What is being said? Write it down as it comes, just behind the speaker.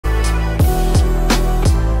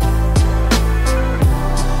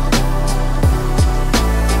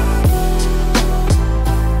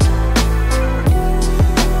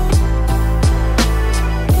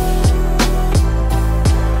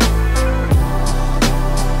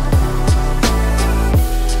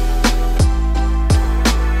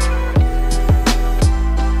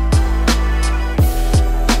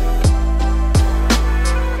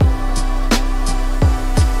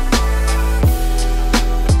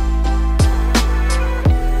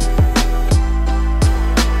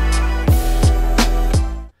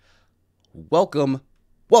welcome,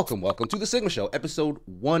 welcome to the Sigma Show, episode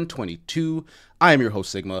 122. I am your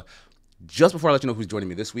host, Sigma. Just before I let you know who's joining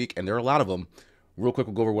me this week, and there are a lot of them, real quick,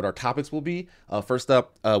 we'll go over what our topics will be. First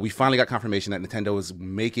up, we finally got confirmation that Nintendo is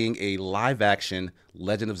making a live-action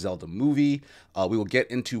Legend of Zelda movie. We will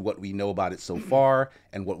get into what we know about it so far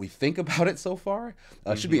and what we think about it so far.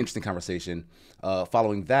 Should be an interesting conversation.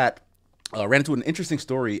 Following that, ran into an interesting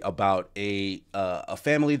story about a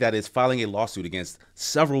family that is filing a lawsuit against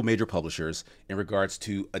several major publishers in regards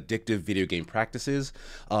to addictive video game practices.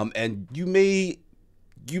 And you may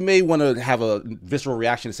want to have a visceral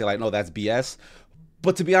reaction to say like, no, that's BS.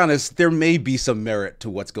 But to be honest, there may be some merit to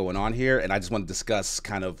what's going on here. And I just want to discuss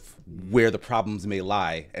kind of where the problems may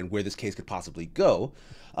lie and where this case could possibly go.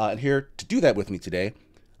 And here to do that with me today,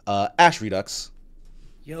 Ash Redux.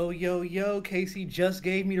 Yo, Casey just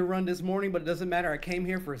gave me the run this morning, but it doesn't matter. I came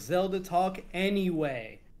here for Zelda talk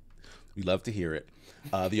anyway. We love to hear it.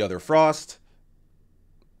 The other Frost.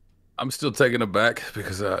 I'm still taken aback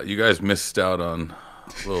because you guys missed out on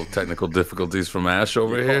little technical difficulties from Ash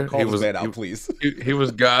over here. Call his man out, please. He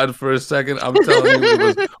was God for a second. I'm telling you,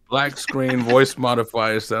 it was black screen, voice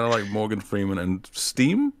modifier, sounded like Morgan Freeman, and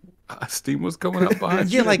Steam. Steam was coming up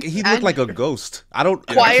behind you. Yeah, like he looked like a ghost. I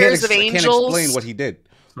Choirs of can't Angels. explain what he did.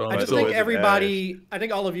 I just think everybody, I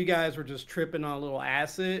think all of you guys were just tripping on a little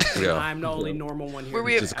acid. Yeah. I'm the only normal one here. Were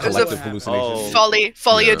we Just there's collective a hallucination.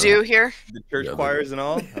 folly ado here? The church choirs and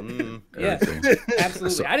all. Yeah,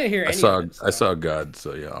 absolutely. I didn't hear any of it, so. I saw God,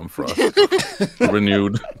 so yeah, I'm Frost.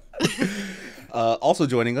 Renewed. Also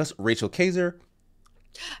joining us, Rachel Kaiser.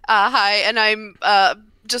 Hi, and I'm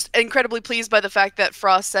just incredibly pleased by the fact that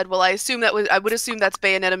Frost said, well, I would assume that's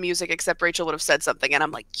Bayonetta music, except Rachel would have said something, and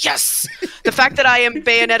I'm like, yes! The fact that I am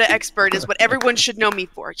Bayonetta expert is what everyone should know me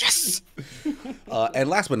for. Yes! And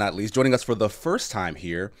last but not least, joining us for the first time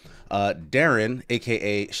here, Darren,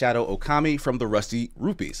 a.k.a. Shadow Okami from the Rusty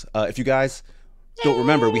Rupees. If you guys don't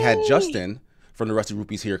remember, we had Justin from the Rusty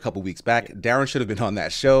Rupees here a couple weeks back. Darren should have been on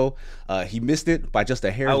that show. He missed it by just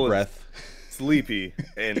a hair's breadth. Sleepy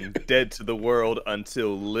and dead to the world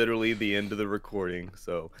until literally the end of the recording.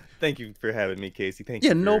 So thank you for having me, Casey. Thank you.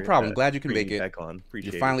 Yeah, no problem. Glad you can make it. Back on.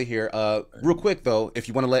 Appreciate You're finally here. Real quick though, if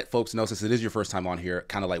you want to let folks know, since it is your first time on here,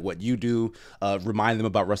 kind of like what you do, remind them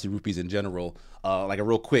about Rusty Rupees in general, like a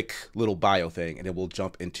real quick little bio thing, and then we'll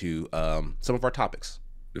jump into some of our topics.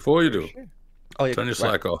 Before you do, Oh yeah, turn your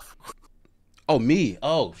Slack off. Oh me?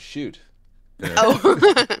 Oh shoot. Yeah. Oh.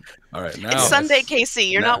 All right, now It's Sunday, Casey.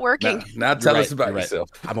 You're not working. Now tell You're us about you're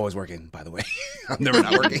yourself. I'm always working, by the way. I'm never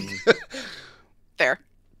not working. Fair.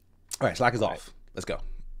 All right, Slack is off. Let's go.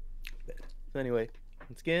 So anyway,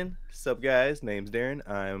 once again, sup guys, name's Darren.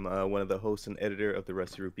 I'm one of the hosts and editor of the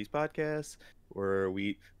Rusty Rupees podcast, where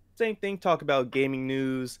we same thing, talk about gaming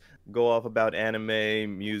news, go off about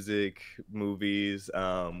anime, music, movies.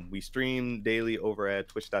 We stream daily over at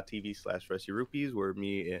twitch.tv/Rusty Rupees, where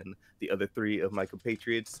me and the other three of my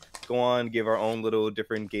compatriots go on, give our own little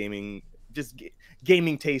different gaming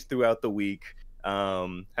taste throughout the week.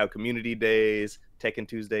 Have community days, Tekken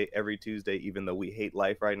Tuesday every Tuesday, even though we hate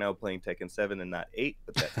life right now playing Tekken 7 and not 8,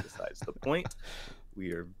 but that's besides the point.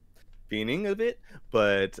 We are fiending of it,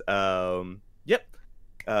 but yep.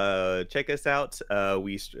 Check us out.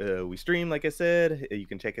 We stream, like I said. You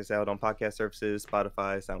can check us out on podcast services,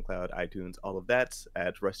 Spotify, SoundCloud, iTunes, all of that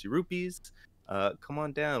at Rusty Rupees. Come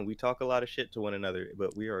on down. We talk a lot of shit to one another,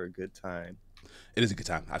 but we are a good time. It is a good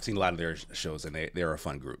time. I've seen a lot of their shows, and they're a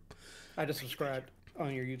fun group. I just subscribed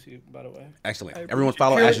on your YouTube, by the way. Excellent. Everyone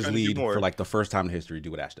follow Ash's lead for like the first time in history.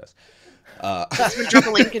 Do what Ash does. Drop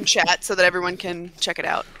a link in chat so that everyone can check it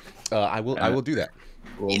out. I will do that.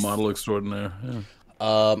 Role model extraordinaire. Yeah.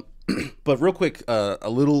 But real quick, a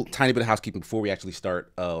little tiny bit of housekeeping before we actually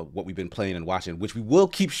start what we've been playing and watching, which we will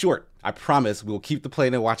keep short. I promise we'll keep the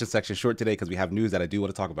playing and watching section short today because we have news that I do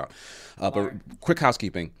want to talk about. But quick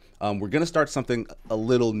housekeeping. We're going to start something a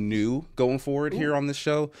little new going forward here on this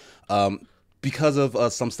show. Because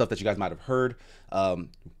of some stuff that you guys might have heard,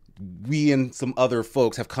 we and some other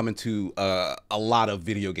folks have come into a lot of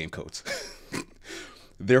video game codes.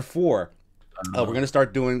 Therefore, we're going to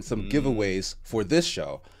start doing some giveaways for this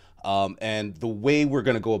show. And the way we're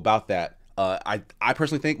going to go about that, I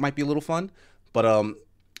personally think might be a little fun. But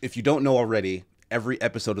if you don't know already, every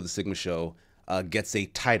episode of the Sigma Show gets a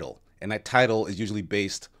title. And that title is usually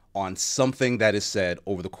based on something that is said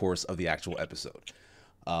over the course of the actual episode.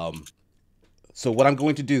 So what I'm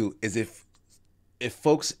going to do is if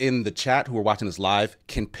folks in the chat who are watching this live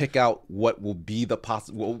can pick out what will be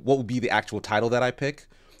the actual title that I pick,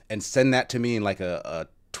 and send that to me in like a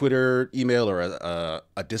Twitter email or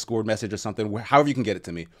a Discord message or something, however you can get it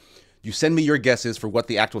to me. You send me your guesses for what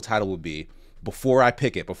the actual title would be, before I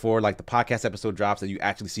pick it, before like the podcast episode drops and you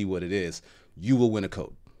actually see what it is, you will win a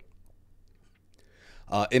code.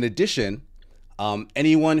 In addition,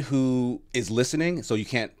 anyone who is listening, so you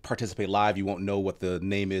can't participate live, you won't know what the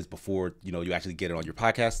name is before you actually get it on your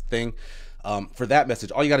podcast thing. For that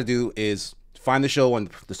message, all you got to do is find the show on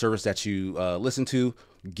the service that you listen to,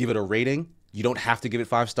 give it a rating. You don't have to give it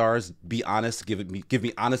 5 stars. Be honest. Give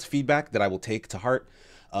me honest feedback that I will take to heart.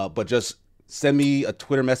 But just send me a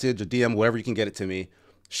Twitter message, a DM, wherever you can get it to me,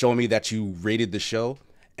 showing me that you rated the show,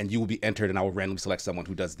 and you will be entered, and I will randomly select someone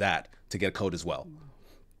who does that to get a code as well.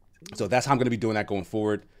 So that's how I'm going to be doing that going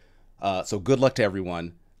forward. So good luck to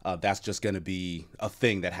everyone. That's just going to be a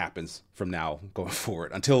thing that happens from now going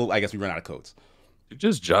forward until I guess we run out of codes. You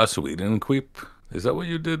just Joss Whedon, Queep. Is that what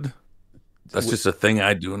you did? That's just a thing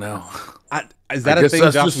I do now. Is that a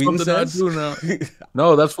thing Joss Whedon says? I do now.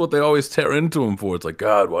 No, that's what they always tear into him for. It's like,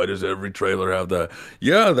 God, why does every trailer have that?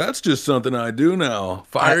 Yeah, that's just something I do now.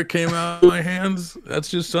 Fire came out of my hands. That's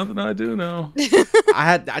just something I do now.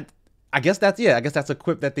 I guess that's a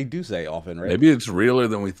quip that they do say often, right? Maybe it's realer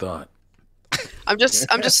than we thought. I'm just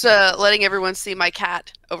letting everyone see my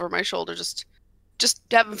cat over my shoulder, just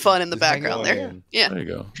having fun in the background there. Yeah, there you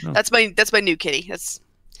go. No. That's my new kitty.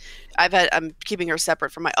 I'm keeping her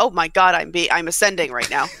separate from my. Oh my God, I'm ascending right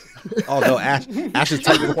now. Although Ash is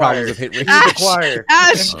technical problems with hit rate.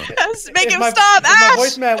 Ash, make him stop. Ash,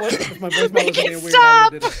 If my voicemail Make was it being weird,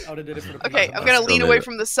 stop! I would have did it for the okay, I'm gonna lean away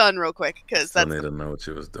from the sun real quick because I that's. need to know what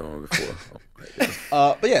she was doing before.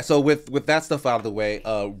 But yeah, so with that stuff out of the way,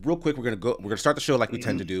 real quick, we're gonna start the show like we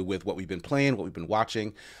tend to do with what we've been playing, what we've been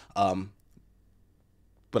watching.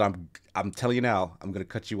 But I'm telling you now, I'm gonna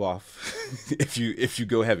cut you off if you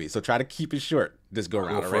go heavy. So try to keep it short this go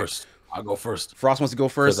round. I'll go first. Frost wants to go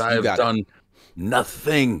first. Because I have done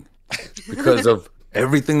nothing because of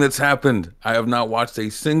everything that's happened. I have not watched a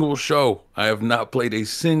single show. I have not played a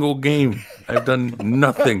single game. I've done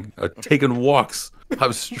nothing. I've taken walks.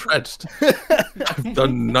 I've stretched. I've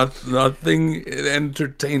done nothing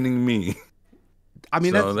entertaining me. I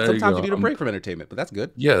mean, sometimes you need a break from entertainment, but that's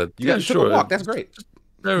good. Yeah, you took a walk. That's great.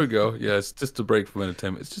 There we go. Yeah, it's just a break from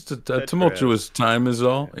entertainment. It's just a tumultuous time is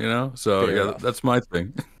all, So yeah, that's my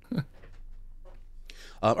thing.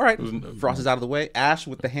 All right, Frost is out of the way. Ash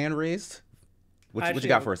with the hand raised. What you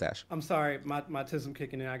got for us, Ash? I'm sorry, my tism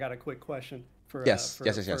kicking in. I got a quick question. Yes.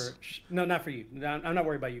 No, not for you. I'm not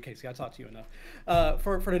worried about you, Casey. I talked to you enough.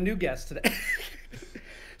 For the new guest today.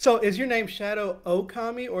 So, is your name Shadow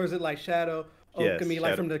Okami, or is it like Shadow Okami,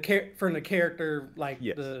 like from the character, like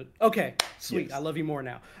the? Okay, sweet. Yes. I love you more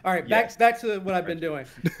now. All right, back to what I've been doing.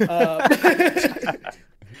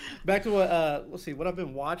 Back to what let's see what I've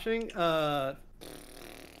been watching.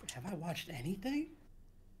 Have I watched anything?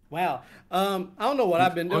 Wow. I don't know what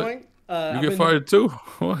I've been doing. You get fired too?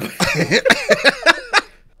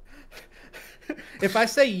 If I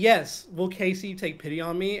say yes, will Casey take pity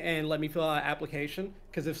on me and let me fill out an application?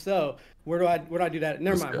 Because if so, where do I do that?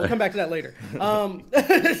 Never mind. We'll come back to that later.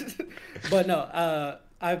 But no,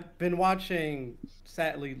 I've been watching,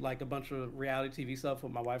 sadly, like a bunch of reality TV stuff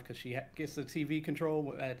with my wife because she gets the TV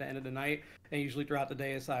control at the end of the night, and usually throughout the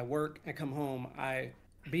day as I work and come home, I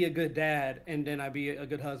be a good dad, and then I be a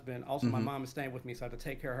good husband. Also, my mom is staying with me, so I have to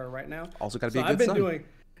take care of her right now. Also, got to be a good I've been son. doing.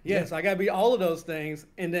 Yes, I gotta be all of those things,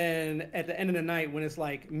 and then at the end of the night, when it's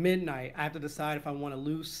like midnight, I have to decide if I want to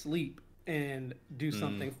lose sleep and do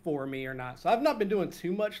something for me or not. So I've not been doing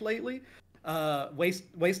too much lately.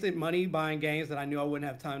 Wasted money buying games that I knew I wouldn't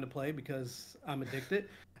have time to play because I'm addicted.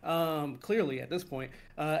 Clearly at this point,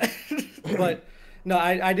 but no,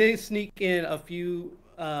 I did sneak in a few.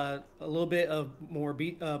 A little bit of more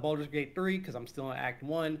Baldur's Gate 3 because I'm still in Act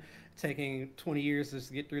 1, taking 20 years just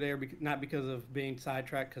to get through there, not because of being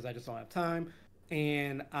sidetracked, because I just don't have time.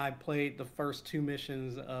 And I played the first 2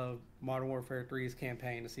 missions of Modern Warfare 3's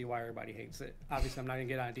campaign to see why everybody hates it. Obviously, I'm not going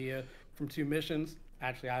to get an idea from 2 missions.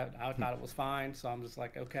 Actually, I thought it was fine, so I'm just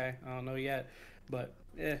like, okay, I don't know yet. But,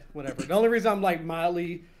 whatever. The only reason I'm like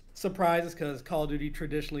mildly surprised is because Call of Duty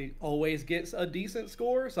traditionally always gets a decent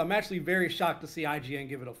score, so I'm actually very shocked to see IGN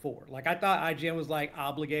give it a 4. Like, I thought IGN was like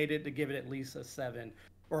obligated to give it at least a 7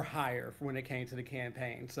 or higher for when it came to the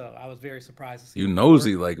campaign, so I was very surprised to see. You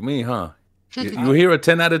nosy like me, huh? You hear a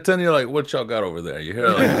 10 out of 10, you're like, what y'all got over there? You hear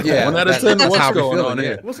like 1 out of 10, what's going on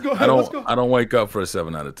here? What's going on? I don't wake up for a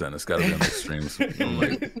 7 out of 10. It's got to be on the extremes. I'm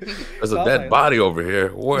like, there's a dead body over here.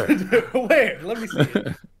 Where? Where? Let me see.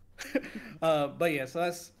 But yeah,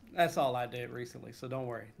 so that's all I did recently, so don't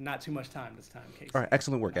worry. Not too much time this time, Casey. All right,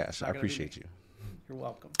 excellent work, Ash. I appreciate you. You're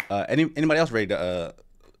welcome. Anybody else ready to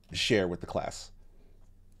share with the class?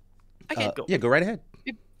 I can go right ahead.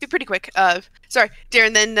 be pretty quick. Sorry,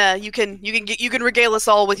 Darren. Then you can regale us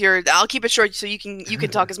all with your. I'll keep it short so you can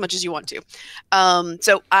talk as much as you want to.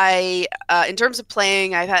 So I, in terms of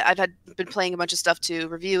playing, I've been playing a bunch of stuff to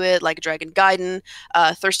review it, like Dragon Gaiden,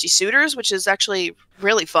 Thirsty Suitors, which is actually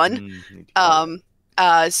really fun.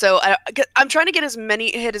 So I'm trying to hit as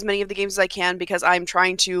many of the games as I can because I'm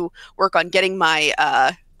trying to work on getting my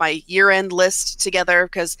my year-end list together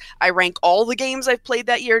because I rank all the games I've played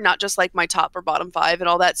that year, not just like my top or bottom 5 and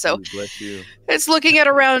all that. So bless you. It's looking at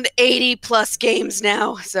around 80 plus games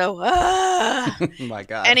now. So My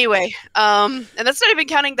God. Anyway, and that's not even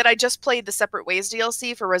counting that I just played the Separate Ways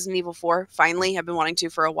DLC for Resident Evil 4. Finally, I've been wanting to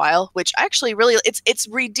for a while, which actually really it's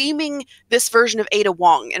redeeming this version of Ada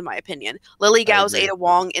Wong in my opinion. Lily Gao's Ada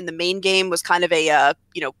Wong in the main game was kind of a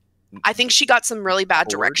I think she got some really bad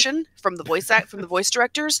direction from the voice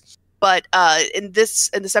directors, but in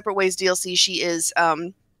the Separate Ways DLC, she is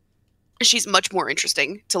she's much more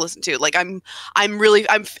interesting to listen to. Like I'm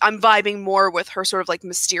vibing more with her sort of like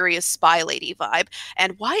mysterious spy lady vibe.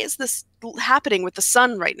 And why is this happening with the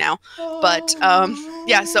sun right now? But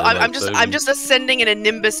yeah, so I'm just ascending in a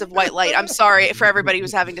nimbus of white light. I'm sorry for everybody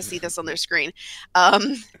who's having to see this on their screen.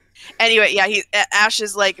 Anyway, yeah, Ash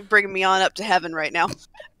is like bringing me on up to heaven right now.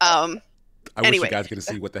 I wish you guys could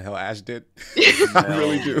see what the hell Ash did. I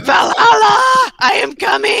really do. Valhalla, I am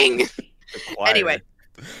coming. Anyway,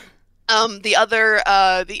 the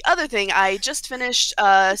other thing, I just finished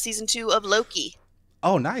season 2 of Loki.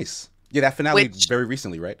 Oh, nice. Yeah, that finale very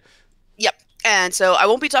recently, right? Yep. And so I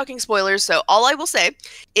won't be talking spoilers. So all I will say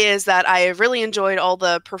is that I really enjoyed all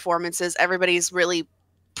the performances. Everybody's really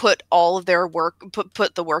put all of their work,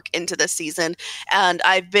 put the work into this season. And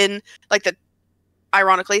I've been like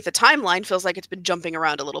ironically, the timeline feels like it's been jumping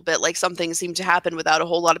around a little bit. Like some things seem to happen without a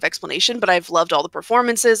whole lot of explanation, but I've loved all the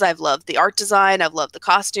performances. I've loved the art design. I've loved the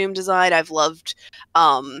costume design. I've loved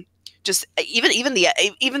just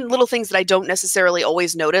even little things that I don't necessarily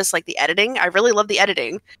always notice, like the editing. I really love the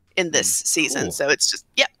editing in this season. Cool. So it's just,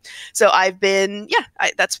 yeah. So I've been,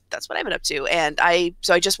 that's what I've been up to. And I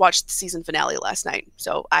just watched the season finale last night.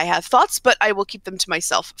 So I have thoughts, but I will keep them to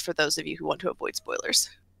myself for those of you who want to avoid spoilers.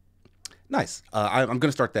 Nice. I'm going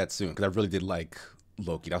to start that soon because I really did like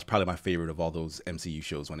Loki. That was probably my favorite of all those MCU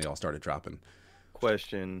shows when they all started dropping.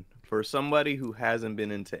 Question. For somebody who hasn't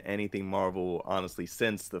been into anything Marvel, honestly,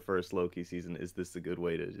 since the first Loki season, is this a good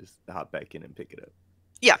way to just hop back in and pick it up?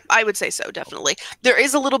 Yeah, I would say so, definitely. There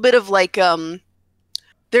is a little bit of like,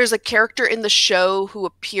 there's a character in the show who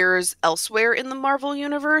appears elsewhere in the Marvel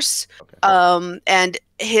universe. Okay. And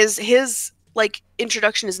his like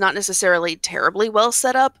introduction is not necessarily terribly well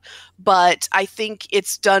set up, but I think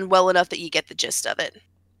it's done well enough that you get the gist of it.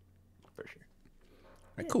 For sure.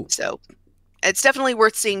 All right, cool. So it's definitely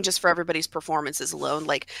worth seeing just for everybody's performances alone.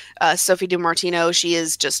 Like Sophie DiMartino, she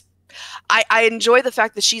is just, I enjoy the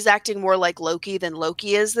fact that she's acting more like Loki than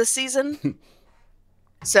Loki is this season.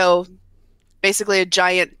 So basically a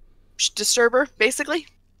giant disturber, basically.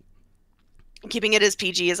 Keeping it as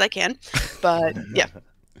PG as I can, but yeah.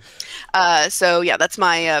 So yeah, that's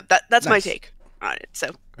my that's my take on it. So,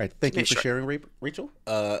 all right, thank you for sharing, Rachel.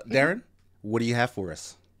 Darren, what do you have for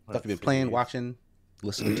us? Stuff you've been playing, watching,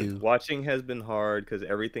 listening to? Watching has been hard because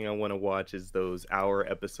everything I want to watch is those hour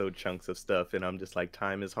episode chunks of stuff, and I'm just like,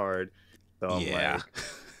 time is hard. So I'm like,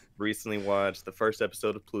 recently watched the first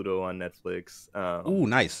episode of Pluto on Netflix. Ooh,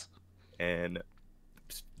 nice. And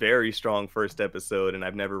very strong first episode, and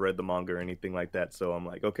I've never read the manga or anything like that, so I'm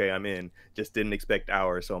like, okay, I'm in. Just didn't expect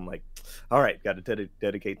hours, so I'm like, all right, got to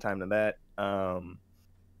dedicate time to that.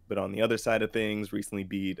 But on the other side of things, recently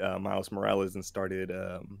beat Miles Morales and started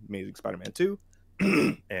Amazing Spider-Man 2,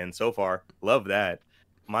 and so far love that.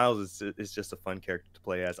 Miles is just a fun character to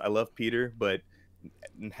play as. I love Peter, but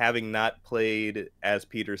having not played as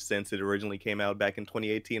Peter since it originally came out back in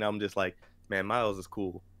 2018, I'm just like, man, Miles is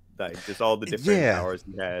cool. Like just all the different powers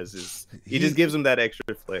he has he just gives him that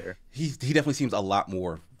extra flair. He definitely seems a lot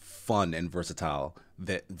more fun and versatile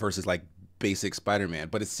versus like basic Spider-Man.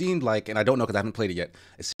 But it seemed like, and I don't know because I haven't played it yet,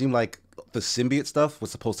 it seemed like the symbiote stuff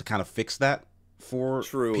was supposed to kind of fix that for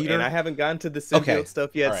Peter. And I haven't gotten to the symbiote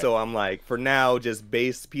stuff yet, so I'm like, for now, just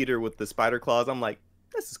base Peter with the spider claws. I'm like,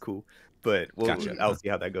 this is cool. But I'll see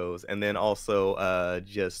how that goes. And then also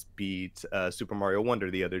just beat Super Mario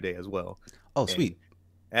Wonder the other day as well. Oh, sweet.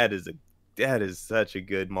 That is such a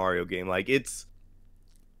good Mario game. Like it's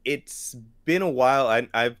been a while.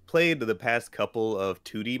 I've played the past couple of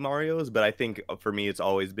 2D Marios, but I think for me I've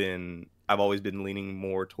always been leaning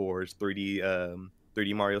more towards 3D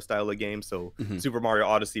Mario style of games. So Super Mario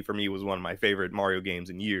Odyssey for me was one of my favorite Mario games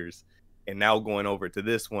in years. and now going over to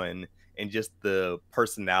this one, and just the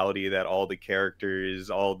personality that all the characters,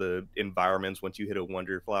 all the environments, once you hit a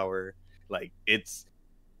wonder flower, like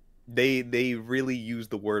they really use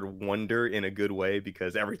the word wonder in a good way,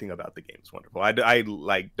 because everything about the game is wonderful. I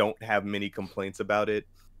like don't have many complaints about it.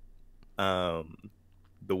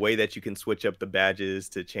 The way that you can switch up the badges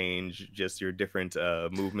to change just your different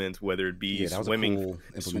movements, whether it be swimming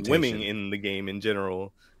in the game in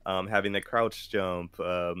general, having the crouch jump,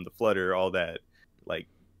 the flutter, all that. Like,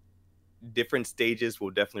 different stages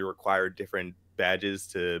will definitely require different badges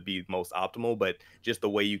to be most optimal, but just the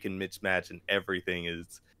way you can mismatch and everything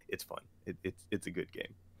it's fun. It's a good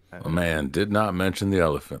game. Oh, man, did not mention the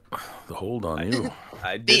elephant. Hold on, you.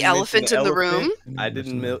 The elephant in the room? I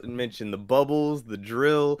didn't mention the bubbles, the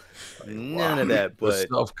drill, none of that. But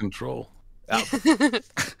self-control. Because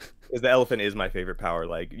the elephant is my favorite power.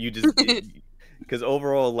 Like, you just... Because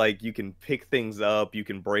overall, like, you can pick things up, you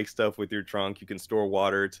can break stuff with your trunk, you can store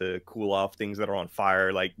water to cool off things that are on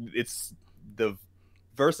fire. Like, it's the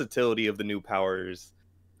versatility of the new powers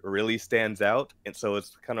really stands out. And so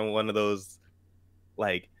it's kind of one of those,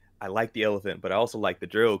 like, I like the elephant, but I also like the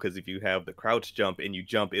drill, because if you have the crouch jump and you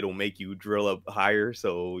jump, it'll make you drill up higher,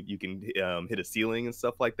 so you can hit a ceiling and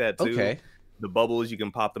stuff like that too. Okay. The bubbles, you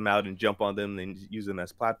can pop them out and jump on them and use them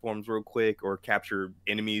as platforms real quick, or capture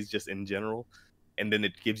enemies just in general. And then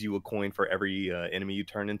it gives you a coin for every enemy you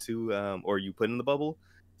turn into or you put in the bubble.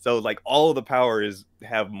 So, like, all of the powers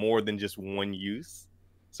have more than just one use.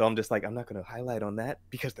 So I'm just like, I'm not going to highlight on that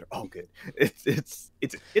because they're all good. It's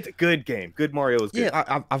a good game. Good Mario is good.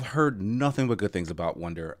 Yeah, I've heard nothing but good things about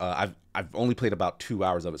Wonder. I've only played about 2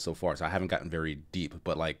 hours of it so far, so I haven't gotten very deep.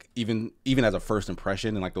 But like, even as a first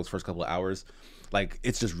impression in like those first couple of hours, like,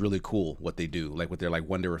 it's just really cool what they do. Like, with their like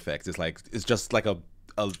wonder effects, it's just like a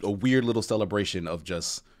weird little celebration of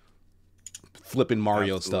just flipping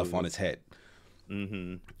Mario stuff on its head.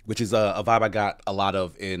 Mm-hmm. Which is a vibe I got a lot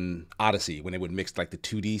of in Odyssey, when they would mix like the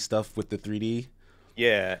 2D stuff with the 3D.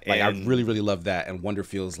 Yeah. Like, I really, really love that. And Wonder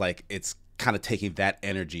feels like it's kind of taking that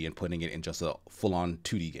energy and putting it in just a full-on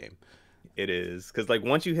 2D game. It is. Because, like,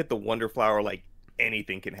 once you hit the Wonder Flower, like,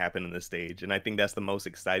 anything can happen in the stage. And I think that's the most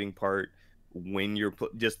exciting part when you're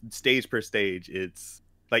just stage per stage. It's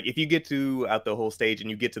like, if you get out the whole stage and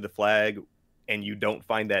you get to the flag and you don't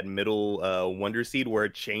find that middle Wonder Seed where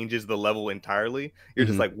it changes the level entirely, you're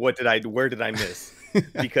just like, where did I miss?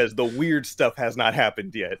 Because the weird stuff has not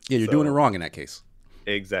happened yet. Yeah, you're doing it wrong in that case.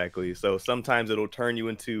 Exactly. So sometimes it'll turn you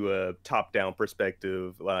into a top-down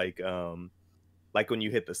perspective, like when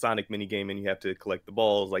you hit the Sonic minigame and you have to collect the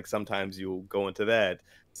balls. Like, sometimes you'll go into that.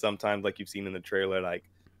 Sometimes, like you've seen in the trailer, like,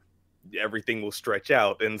 everything will stretch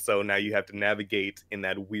out, and so now you have to navigate in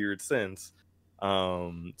that weird sense.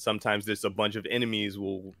 Sometimes there's a bunch of enemies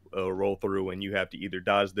will roll through, and you have to either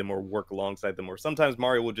dodge them or work alongside them, or sometimes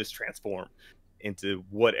Mario will just transform into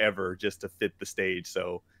whatever just to fit the stage.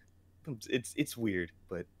 So it's weird,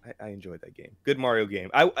 but I enjoyed that game. Good Mario game.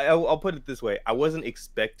 I'll put it this way: I wasn't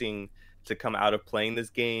expecting to come out of playing this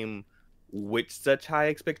game with such high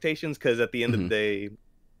expectations, because at the end of the day,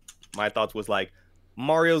 my thoughts was like,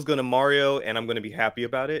 Mario's gonna Mario, and I'm gonna be happy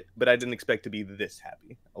about it, but I didn't expect to be this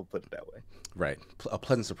happy. I'll put it that way. Right, a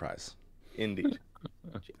pleasant surprise. Indeed.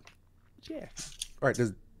 Yeah. All right,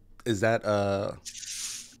 is that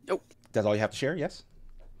Nope. That's all you have to share? Yes.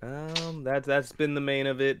 That's been the main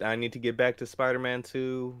of it. I need to get back to Spider-Man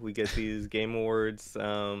 2. We get these Game Awards.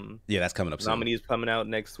 Yeah, that's coming up soon. Nominees coming out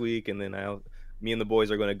next week, and then me and the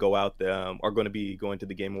boys are going to go out. Are going to be going to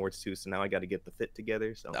the Game Awards too. So now I got to get the fit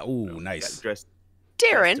together. So nice. Dress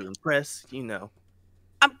Darren, to impress, you know.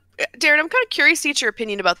 Darren, I'm kind of curious to get your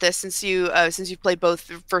opinion about this, since you've played both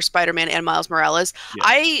for Spider-Man and Miles Morales. Yeah.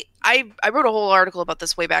 I wrote a whole article about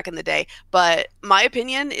this way back in the day, but my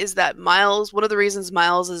opinion is that one of the reasons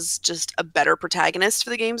Miles is just a better protagonist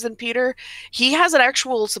for the games than Peter, he has an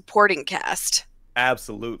actual supporting cast.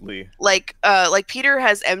 Absolutely. Like Peter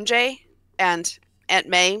has MJ and Aunt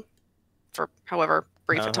May for however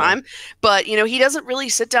brief a time, but he doesn't really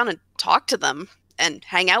sit down and talk to them and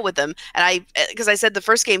hang out with them. And because I said the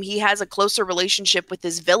first game, he has a closer relationship with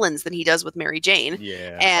his villains than he does with Mary Jane.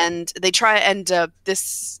 Yeah. And they try, and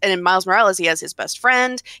in Miles Morales, he has his best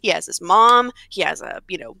friend, he has his mom, he has a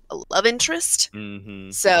love interest.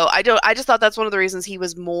 Mm-hmm. So I just thought that's one of the reasons he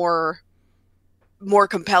was more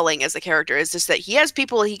compelling as a character, is just that he has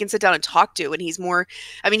people he can sit down and talk to, and he's more,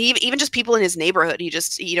 even just people in his neighborhood, he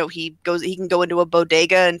just, he can go into a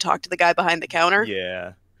bodega and talk to the guy behind the counter.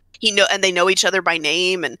 Yeah. And they know each other by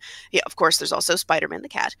name, and yeah, of course, there's also Spider-Man the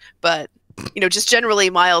cat. But just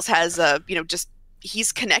generally, Miles has just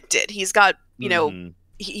he's connected. He's got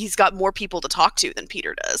he's got more people to talk to than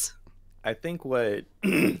Peter does. I think what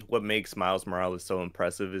what makes Miles Morales so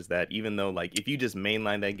impressive is that even though like if you just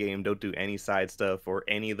mainline that game, don't do any side stuff or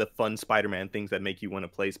any of the fun Spider-Man things that make you want to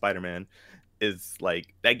play Spider-Man, is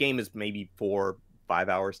like that game is maybe 4-5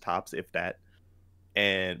 hours tops, if that.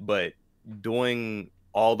 But doing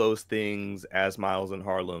all those things as Miles in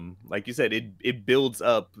Harlem, like you said, it builds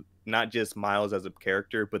up not just Miles as a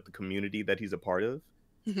character, but the community that he's a part of.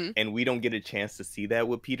 And we don't get a chance to see that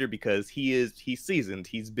with Peter because he's seasoned.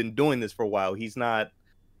 He's been doing this for a while. He's not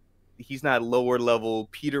lower level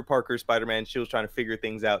Peter Parker Spider-Man still trying to figure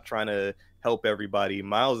things out, trying to help everybody.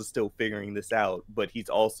 Miles is still figuring this out, but he's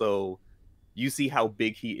also, you see how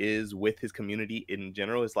big he is with his community in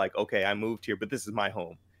general. It's like, okay, I moved here, but this is my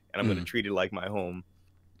home and I'm going to treat it like my home.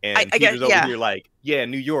 And Peter's over here like, yeah,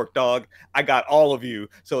 New York, dog. I got all of you.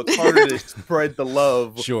 So it's harder to spread the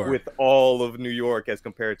love with all of New York as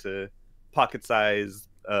compared to pocket-sized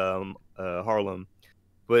Harlem.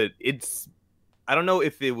 But I don't know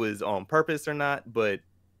if it was on purpose or not, but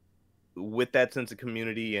with that sense of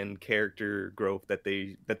community and character growth that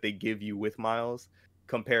they give you with Miles,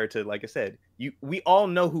 compared to, like I said, we all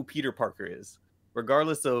know who Peter Parker is,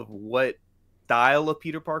 regardless of what style of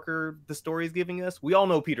Peter Parker the story is giving us. We all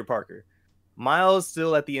know Peter Parker. Miles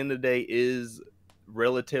still at the end of the day is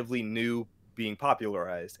relatively new, being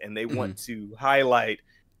popularized, and they want to highlight,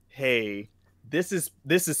 hey, this is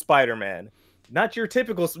Spider-Man, not your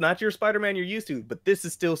Spider-Man you're used to, but this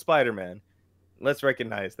is still Spider-Man. Let's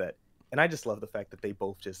recognize that. And I just love the fact that they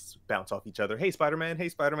both just bounce off each other. Hey, Spider-Man. Hey,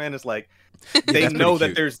 Spider-Man. It's like they know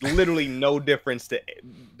that there's literally no difference.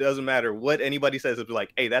 Doesn't matter what anybody says. It's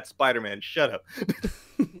like, hey, that's Spider-Man. Shut up.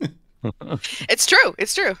 It's true.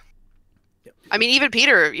 It's true. I mean, even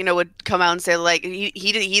Peter, would come out and say, like,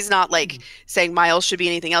 he's not like saying Miles should be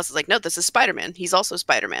anything else. It's like, no, this is Spider-Man. He's also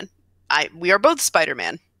Spider-Man. We are both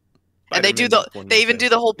Spider-Man. And they even do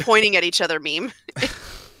the whole pointing at each other meme.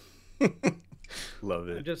 Love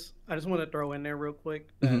it. I just want to throw in there real quick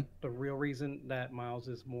that the real reason that Miles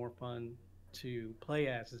is more fun to play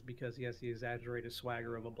as is because he has the exaggerated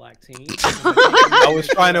swagger of a black teen. I was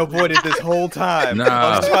trying to avoid it this whole time.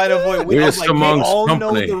 I was trying to avoid it. We all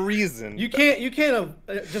know the reason. You can't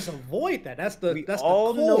just avoid that. That's the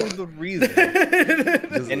know the reason.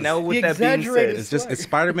 And now with that being said, it's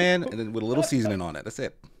Spider-Man and then with a little seasoning on it. That's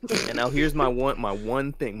it. And now here's my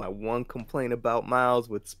one complaint about Miles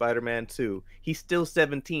with Spider-Man 2. He's still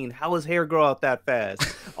 17. How his hair grow out that fast?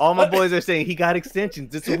 All my boys are saying he got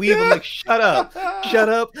extensions. It's a weave. I'm like, shut up.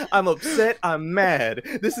 I'm upset. I'm mad.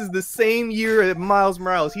 This is the same year as Miles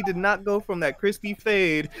Morales. He did not go from that crispy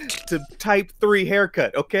fade to type 3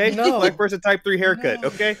 haircut. Okay, no. Black person type 3 haircut.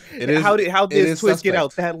 Okay, how did this twist get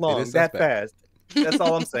out that long, that fast? That's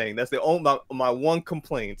all I'm saying. That's my one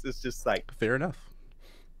complaint. It's just like fair enough.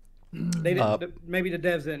 They didn't. Maybe the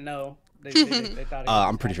devs didn't know. They thought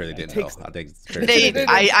I'm pretty sure they didn't know. I think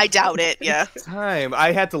I doubt it. Yeah.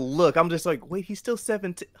 I had to look. I'm just like, wait, he's still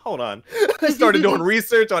 17. Hold on. I started doing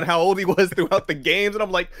research on how old he was throughout the games, and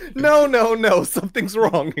I'm like, no, something's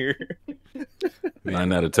wrong here.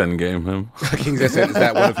 9 out of 10 game him. King said, is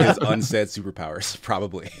that one of his unsaid superpowers?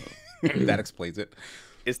 Probably. That explains it.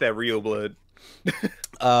 It's that real blood.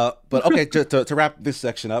 But okay, to wrap this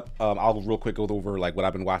section up, I'll real quick go over like what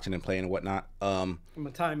I've been watching and playing and whatnot. I'm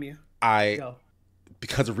gonna time you.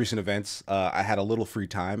 Because of recent events, I had a little free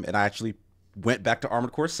time, and I actually went back to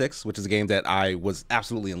Armored Core 6, which is a game that I was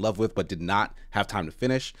absolutely in love with, but did not have time to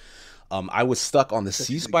finish. I was stuck on the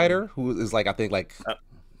Sea Spider, who is like, I think like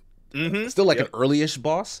still like an early-ish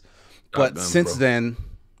boss, but since then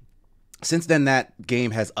that game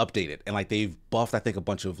has updated, and like they've buffed, I think, a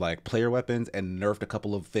bunch of like player weapons and nerfed a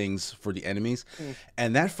couple of things for the enemies,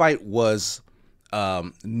 and that fight was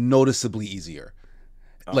noticeably easier.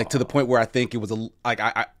 Like to the point where I think it was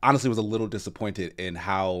I honestly was a little disappointed in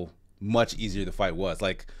how much easier the fight was.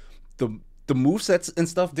 Like the movesets and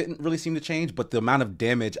stuff didn't really seem to change, but the amount of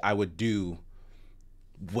damage I would do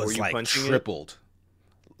was like tripled.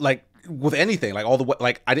 Like with anything,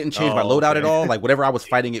 like I didn't change my loadout at all. Like whatever I was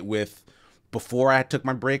fighting it with before I took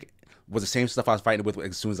my break was the same stuff I was fighting with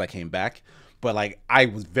as soon as I came back. But like I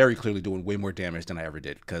was very clearly doing way more damage than I ever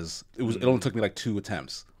did because it only took me like 2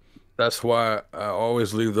 attempts. That's why I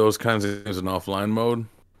always leave those kinds of things in offline mode,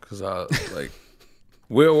 because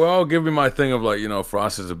we'll all give me my thing of like,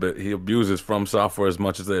 Frost is he abuses From Software as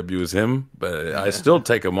much as they abuse him, but I still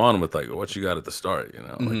take him on with like what you got at the start,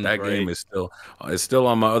 like that game is still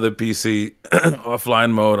on my other PC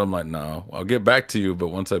offline mode. I'm like, no, I'll get back to you, but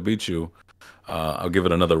once I beat you, I'll give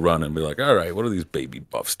it another run and be like, all right, what do these baby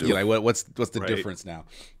buffs do? Yeah, like what's the difference now?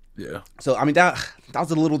 Yeah. So I mean that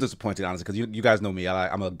was a little disappointed, honestly, because you guys know me.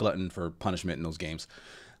 I'm a glutton for punishment in those games.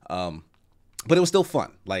 but it was still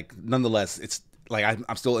fun. Like nonetheless, it's like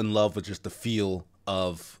I'm still in love with just the feel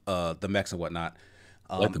of the mechs and whatnot.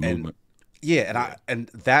 Like the movement. Yeah, and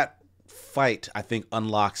that fight I think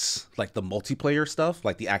unlocks like the multiplayer stuff,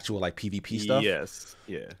 like the actual like PvP stuff. Yes.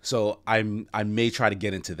 Yeah. So I may try to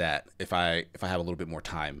get into that if I have a little bit more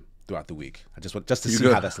time throughout the week. I just want to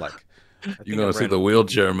see how that's like. You're gonna see the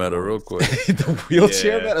wheelchair meta real quick. The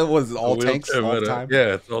wheelchair meta was all tanks all the time.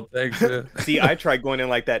 Yeah, it's all tanks. Yeah. See, I tried going in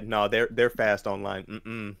like that. No, they're fast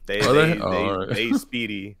online. They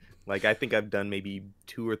speedy. Like I think I've done maybe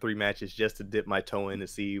 2 or 3 matches just to dip my toe in to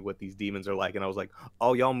see what these demons are like, and I was like,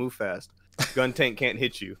 oh, y'all move fast. Gun tank can't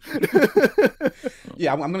hit you.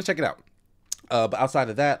 Yeah, I'm gonna check it out. But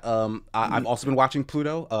outside of that, I've also been watching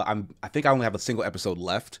Pluto. I think I only have a single episode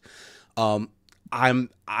left. I am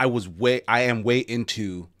way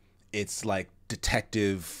into its like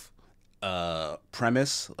detective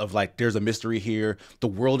premise of like there's a mystery here. The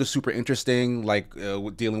world is super interesting, like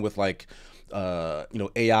dealing with like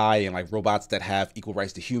AI and like robots that have equal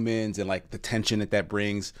rights to humans, and like the tension that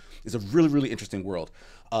brings is a really, really interesting world.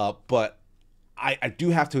 But I do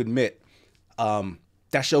have to admit,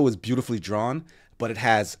 that show is beautifully drawn, but it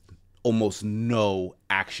has almost no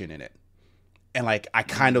action in it. And like I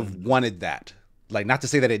kind of wanted that. Like, not to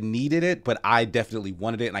say that it needed it, but I definitely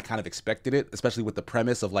wanted it, and I kind of expected it, especially with the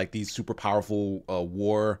premise of like these super powerful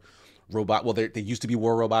war robot. Well, they used to be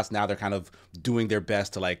war robots. Now they're kind of doing their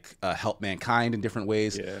best to like help mankind in different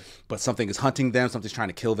ways. Yeah. But something is hunting them. Something's trying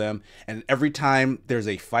to kill them. And every time there's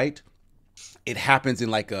a fight, it happens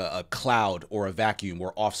in like a cloud or a vacuum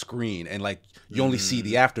or off screen, and like you only see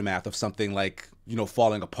the aftermath of something like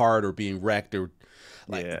falling apart or being wrecked, or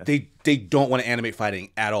like they don't want to animate fighting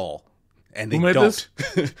at all. And they don't.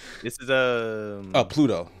 This is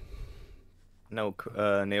Pluto. No,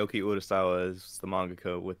 Naoki Urasawa is the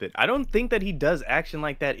mangaka with it. I don't think that he does action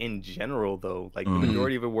like that in general, though. Like the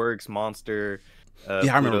majority of it works. Monster, I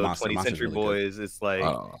remember Monster. 20th Century really Boys. Good. It's like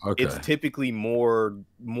it's typically more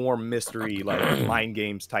mystery, like mind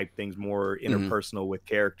games type things, more interpersonal with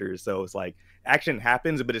characters. So it's like action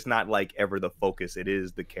happens, but it's not like ever the focus. It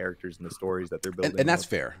is the characters and the stories that they're building. And that's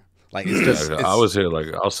fair. Like it's just I was here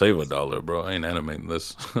like I'll save $1, bro. I ain't animating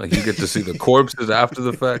this. Like you get to see the corpses after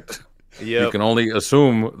the fact. Yeah, you can only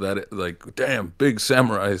assume that it, like damn big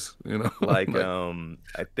samurais, Like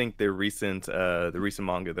I think the recent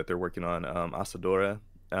manga that they're working on, Asadora,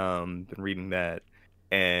 been reading that,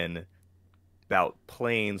 and about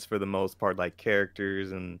planes for the most part, like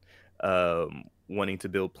characters and wanting to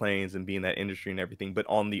build planes and be in that industry and everything. But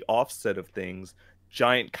on the offset of things,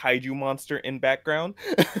 giant kaiju monster in background.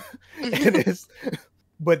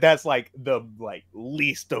 But that's like the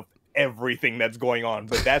least of everything that's going on.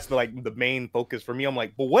 But that's the main focus for me. I'm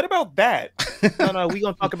like, but what about that? No, we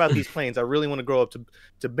gonna talk about these planes. I really want to grow up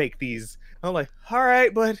to make these. I'm like, all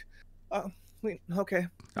right, but okay.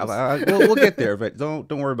 We'll get there, but don't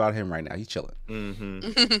worry about him right now. He's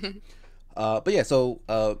chilling. But yeah, so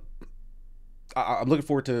I'm looking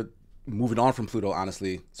forward to moving on from Pluto,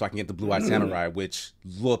 honestly, so I can get the Blue Eyed Samurai, which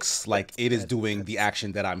looks like it is doing the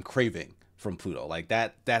action that I'm craving from Pluto. Like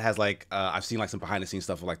that has like I've seen like some behind the scenes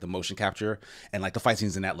stuff of like the motion capture, and like the fight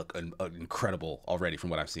scenes in that look incredible already from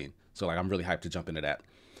what I've seen. So like I'm really hyped to jump into that.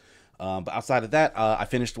 But outside of that, I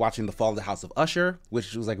finished watching The Fall of the House of Usher,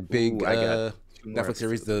 which was like a big Netflix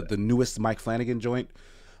series, the newest Mike Flanagan joint.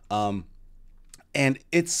 And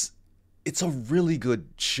it's a really good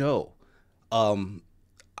show.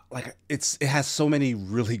 Like it has so many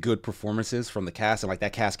really good performances from the cast, and like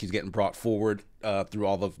that cast keeps getting brought forward through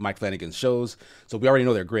all of Mike Flanagan's shows. So we already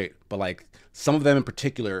know they're great, but like some of them in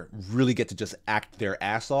particular really get to just act their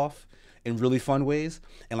ass off in really fun ways,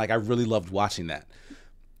 and like I really loved watching that.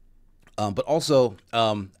 But also,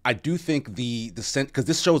 I do think the sense, because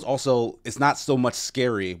this show is also, it's not so much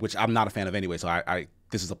scary, which I'm not a fan of anyway. So I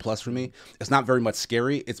this is a plus for me. It's not very much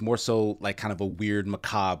scary. It's more so like kind of a weird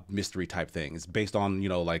macabre mystery type thing. It's based on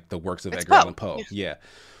like the works of Edgar Allan Poe. Yeah.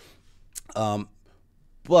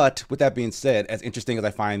 But with that being said, as interesting as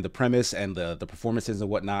I find the premise and the performances and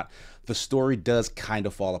whatnot, the story does kind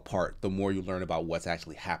of fall apart the more you learn about what's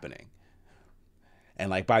actually happening. And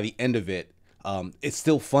like by the end of it, it's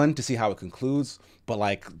still fun to see how it concludes, but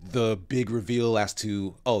like the big reveal as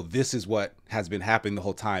to, oh, this is what has been happening the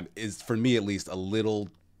whole time is, for me at least, a little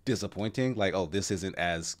disappointing. Like, oh, this isn't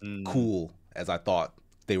as cool as I thought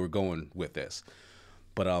they were going with this.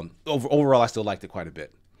 But overall, I still liked it quite a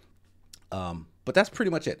bit. But that's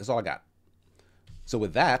pretty much it. That's all I got. So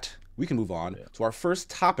with that, we can move on to our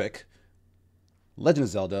first topic. Legend of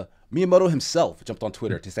Zelda. Miyamoto himself jumped on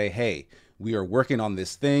Twitter to say, hey, we are working on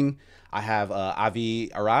this thing. I have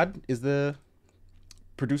Avi Arad is the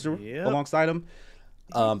producer Yep. alongside him.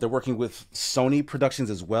 They're working with Sony Productions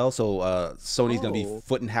as well, so Sony's gonna be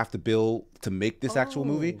footing half the bill to make this actual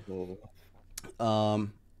movie.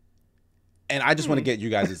 And I just want to get you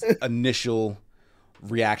guys' initial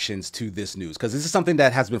reactions to this news, because this is something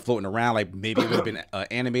that has been floating around. Like, maybe it would have been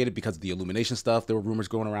animated because of the Illumination stuff. There were rumors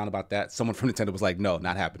going around about that. Someone from Nintendo was like, no,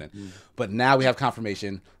 not happening. But now we have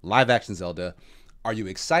confirmation, live action Zelda. Are you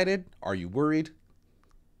excited? Are you worried?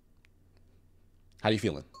 How are you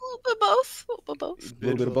feeling? A little bit both. A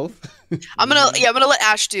little bit of both. I'm gonna let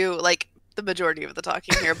Ash do like the majority of the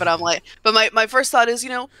talking here, but my first thought is,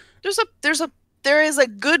 there is a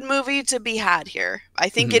good movie to be had here. I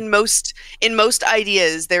think in most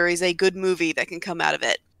ideas there is a good movie that can come out of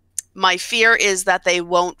it. My fear is that they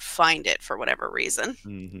won't find it for whatever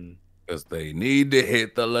reason. Because they need to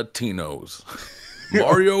hit the Latinos.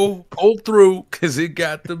 Mario pulled through because he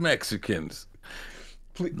got the Mexicans.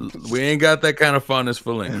 We ain't got that kind of fondness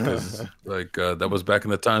for Link. That was back in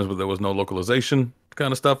the times where there was no localization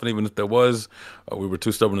kind of stuff, and even if there was, we were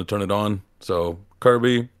too stubborn to turn it on. So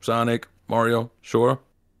Kirby, Sonic, Mario, sure.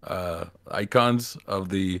 Icons of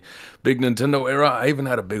the big Nintendo era. I even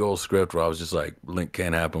had a big old script where I was just like, Link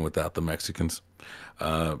can't happen without the Mexicans.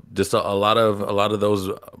 Just a lot of those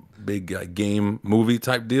big game movie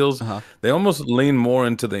type deals. They almost lean more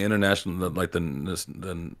into the international, like the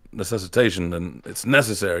necessitation, and it's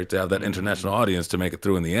necessary to have that international audience to make it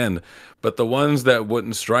through in the end. But the ones that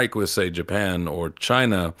wouldn't strike with, say, Japan or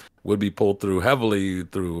China would be pulled through heavily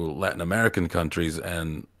through Latin American countries,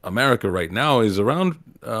 and America right now is around,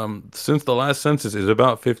 since the last census, is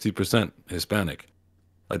about 50% Hispanic.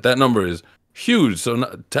 Like, that number is huge. So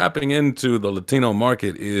tapping into the Latino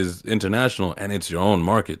market is international, and it's your own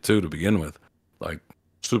market too to begin with. Like,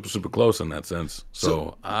 super close in that sense.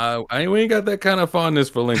 So we ain't got that kind of fondness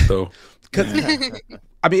for Link though.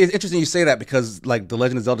 I mean, it's interesting you say that, because like the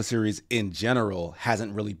Legend of Zelda series in general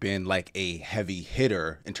hasn't really been like a heavy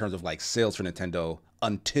hitter in terms of like sales for Nintendo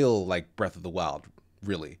until like Breath of the Wild,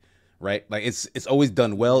 really, right? Like it's always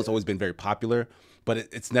done well. It's always been very popular. But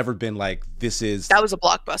it's never been like, that was a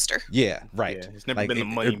blockbuster. Yeah, right. Yeah, it's never like been the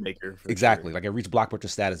money maker. Exactly. Sure. Like, it reached blockbuster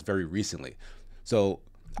status very recently. So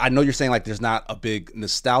I know you're saying like there's not a big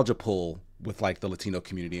nostalgia pull with like the Latino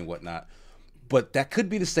community and whatnot, but that could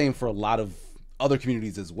be the same for a lot of other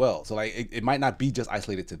communities as well. So like it might not be just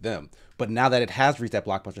isolated to them. But now that it has reached that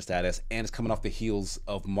blockbuster status and it's coming off the heels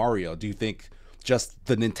of Mario, do you think just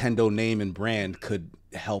the Nintendo name and brand could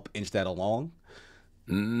help inch that along?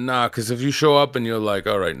 Nah, because if you show up and you're like,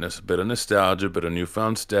 all right, a bit of nostalgia, bit of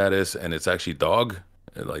newfound status, and it's actually dog,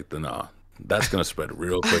 that's gonna spread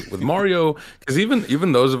real quick. With Mario, because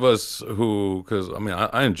even those of us who, because I mean,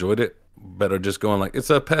 I enjoyed it, but are just going like, it's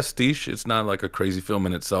a pastiche. It's not like a crazy film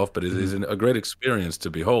in itself, but it is a great experience to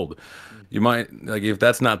behold. You might like, if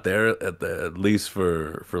that's not there at least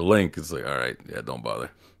for Link, it's like, all right, yeah, don't bother.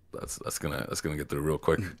 That's gonna get through real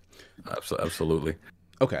quick. Absolutely.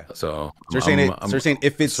 Okay. So you're saying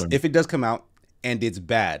if it does come out and it's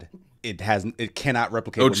bad, it cannot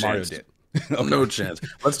replicate what Mario did. Okay. No chance.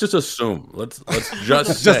 Let's just assume. Let's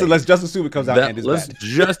just say, let's just assume it comes out and it's bad. Let's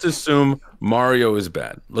just assume Mario is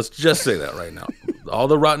bad. Let's just say that right now. All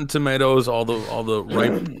the Rotten Tomatoes, all the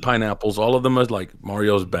ripe pineapples, all of them are like,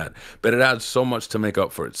 Mario's bad, but it adds so much to make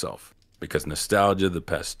up for itself. Because nostalgia, the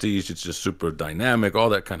pastiche, it's just super dynamic, all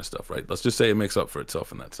that kind of stuff, right? Let's just say it makes up for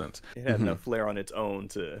itself in that sense. It has enough flair on its own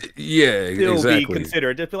to still be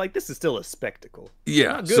considered. To feel like this is still a spectacle.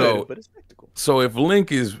 Yeah, not good, but a spectacle. So if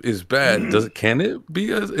Link is bad, can it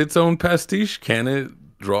be its own pastiche? Can it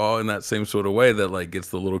draw in that same sort of way that like gets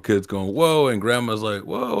the little kids going, whoa, and grandma's like,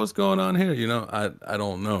 whoa, what's going on here? I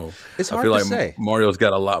don't know. It's hard I feel to like say. Mario's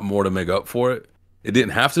got a lot more to make up for it. It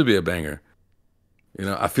didn't have to be a banger.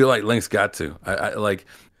 I feel like Link's got to. I like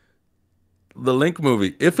the Link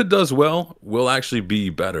movie. If it does well, will actually be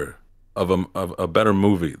better of a better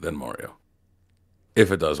movie than Mario.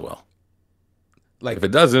 If it does well. Like if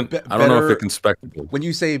it doesn't, I don't know if it can spectacle. When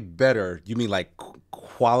you say better, you mean like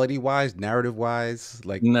quality wise, narrative wise,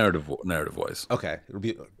 like narrative wise. Okay, it'll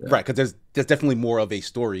be right, because there's definitely more of a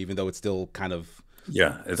story, even though it's still kind of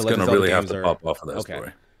it's gonna really have to pop off of that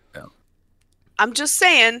story. Yeah. I'm just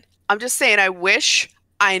saying.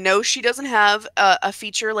 I know she doesn't have a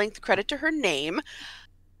feature-length credit to her name,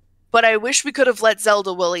 but I wish we could have let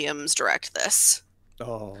Zelda Williams direct this.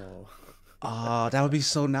 Oh, that would be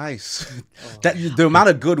so nice. That the amount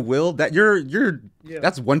of goodwill that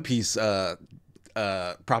that's One Piece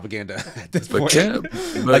propaganda at this point.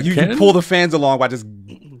 But you pull the fans along by just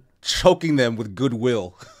choking them with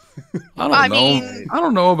goodwill. I don't I know. mean- I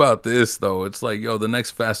don't know about this though. It's like, yo, the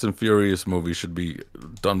next Fast and Furious movie should be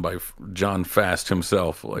done by John Fast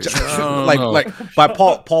himself. Like, I don't know. like by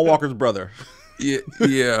Paul Walker's brother. yeah,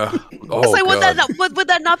 yeah. It's Oh like, god. would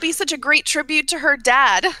that not be such a great tribute to her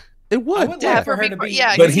dad? It I would. would To love have for her her be, to be.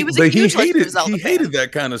 yeah, But because he was a huge Legend of Zelda he fan. hated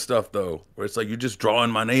that kind of stuff though, where it's like you're just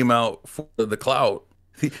drawing my name out for the clout.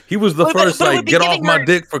 He was the But- first but it like would be get off giving my her-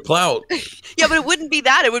 dick for clout. Yeah, but it wouldn't be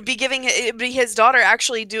that. It would be his daughter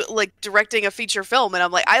actually directing a feature film, and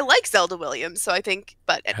I'm like, I like Zelda Williams, so I think,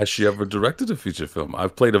 but Has she ever directed a feature film?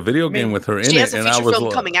 I've played a video mean, game with her in she it, has a and I feature was film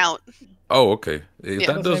like, coming out. oh, okay. If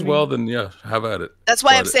Yeah. that does well, then yeah, have at it. That's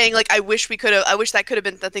why I'm But- saying, like, I wish that could have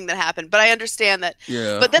been the thing that happened. But I understand that.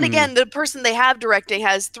 Yeah. But then again, the person they have directing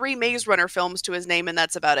has 3 Maze Runner films to his name, and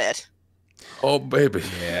that's about it. Oh baby.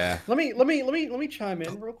 Yeah. Let me chime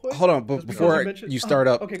in real quick. Hold on, but Just because before mentioned- you start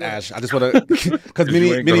up, okay, go ahead. Ash, I just want to because You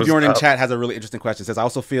Mini ain't gonna Bjorn in stop. chat has a really interesting question. It says I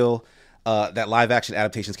also feel that live action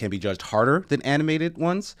adaptations can be judged harder than animated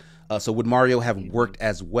ones. So would Mario have worked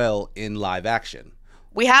as well in live action?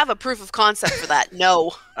 We have a proof of concept for that.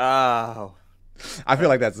 No. Oh, I feel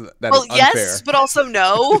like that's Well, unfair. yes, but also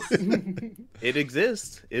no. it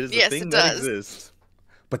exists. It is Yes, a thing it that does. exists.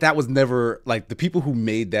 But that was never like the people who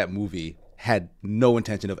made that movie had no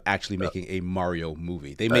intention of actually making a Mario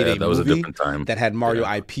movie. They made Yeah, a that was a movie different time. that had Mario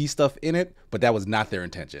Yeah. IP stuff in it, but that was not their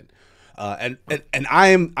intention. And I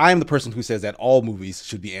am the person who says that all movies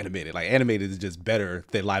should be animated. Like animated is just better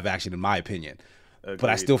than live action in my opinion. But I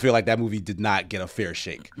Agreed. still feel like that movie did not get a fair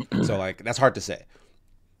shake. So like that's hard to say.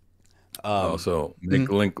 Also, make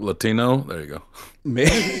Link Latino. There you go.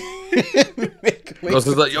 Because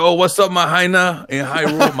it's like, yo, what's up, my Hyna in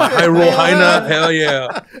Hyrule? My Hyrule Hyna. Hell yeah.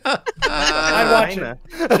 I'd watch Hyna.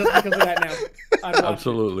 it just because of that now. I'd watch it.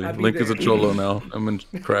 Absolutely. I'd be Link is a there. cholo now. I'm in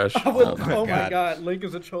Crash. I would, Oh, oh my God. god, Link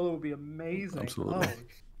as a Cholo would be amazing. Absolutely.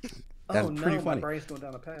 Oh, That's oh pretty no, funny. my brain's going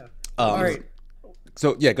down a path. Um, All right.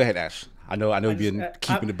 So yeah, go ahead, Ash. I know you've been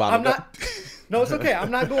keeping it bottled I'm up. not, no, it's okay.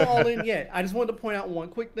 I'm not going all in yet. I just wanted to point out one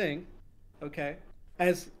quick thing. Okay,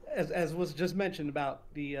 as was just mentioned about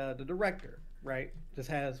the director, right? Just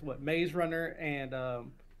has what Maze Runner and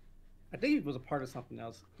I think he was a part of something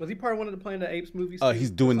else. Was he part of one of the Planet of the Apes movies? too, He's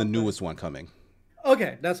or doing the something? newest one coming.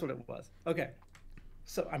 Okay, that's what it was. Okay.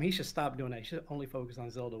 So, I mean, he should stop doing that. He should only focus on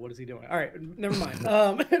Zelda. What is he doing? All right, never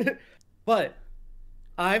mind. But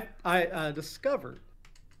I discovered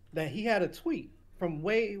that he had a tweet from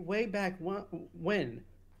way back when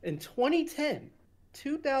in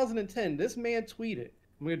 2010, this man tweeted.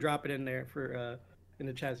 I'm going to drop it in there for in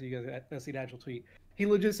the chat so you guys can see the actual tweet. He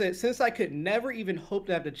legit said, since I could never even hope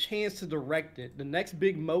to have the chance to direct it, the next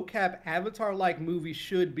big mocap Avatar-like movie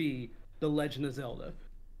should be The Legend of Zelda.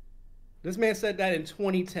 This man said that in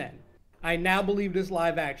 2010. I now believe this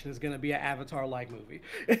live action is going to be an Avatar-like movie.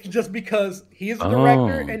 Just because he is a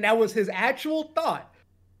director, and that was his actual thought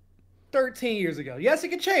 13 years ago. Yes, it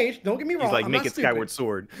could change. Don't get me wrong. He's like, I'm make not it stupid, Skyward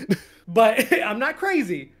Sword. But I'm not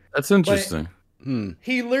crazy. That's interesting.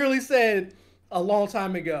 He literally said a long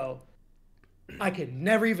time ago, I could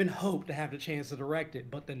never even hope to have the chance to direct it,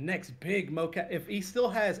 but the next big mocap, if he still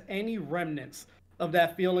has any remnants of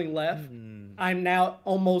that feeling left, I'm now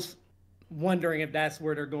almost wondering if that's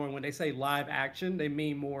where they're going. When they say live action, they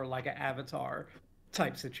mean more like an Avatar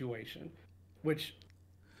type situation, which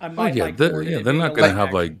I Oh might yeah, like. they're, more than yeah, it they're being not a gonna live have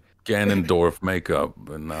action. like Ganondorf makeup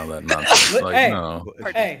and all that nonsense. Like, Hey. no.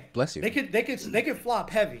 Hey, Bless you. They could flop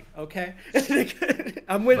heavy, okay?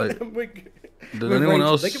 I'm with. Like, I'm with Did with anyone Rachel.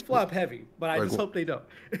 else They can flop heavy, but I like, just hope they don't.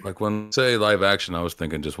 like when I say live action? I was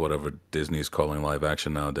thinking just whatever Disney's calling live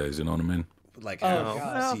action nowadays. You know what I mean? Like Oh, half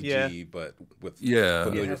God. CG, Yeah. but with Yeah.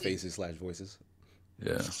 familiar Yeah. faces / voices.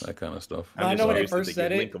 Yeah, that kind of stuff. I know when they curious if first give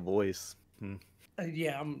said it. Link a voice.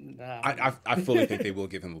 Yeah, I'm. I fully think they will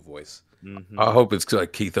give him a voice. I hope it's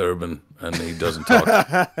like Keith Urban and he doesn't talk.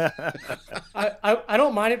 I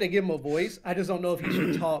don't mind if they give him a voice. I just don't know if he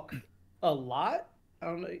should talk a lot. I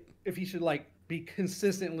don't know if he should like be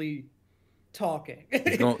consistently talking.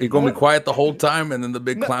 He's gonna be quiet the whole time, and then the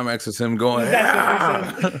big climax is him going.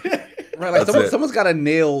 That's what they said. Right, like That's it. someone's got to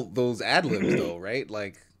nail those ad libs though, right?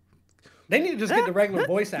 Like They need to just get the regular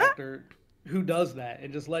voice actor who does that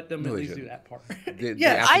and just let them No, at they least do shouldn't. that part. they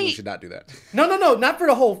Yeah, absolutely should not do that. No, not for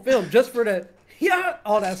the whole film, just for the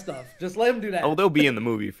all that stuff. Just let them do that. Oh, they'll be in the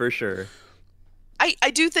movie for sure.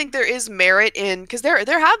 I do think there is merit in, because there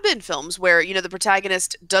have been films where the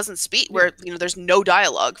protagonist doesn't speak, where there's no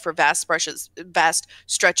dialogue for vast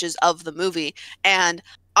stretches of the movie. And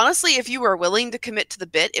honestly, if you were willing to commit to the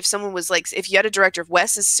bit, if someone was like, if you had a director, if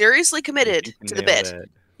Wes is seriously committed You can to the nail bit, that.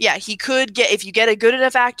 Yeah, he could get, if you get a good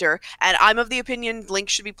enough actor, and I'm of the opinion Link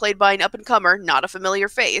should be played by an up and comer, not a familiar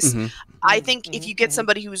face. Mm-hmm. I think if you get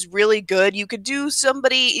somebody who's really good, you could have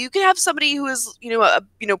somebody who is,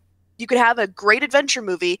 you could have a great adventure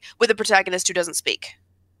movie with a protagonist who doesn't speak.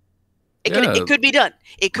 It could be done.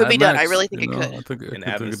 It could be done. I really think it could. An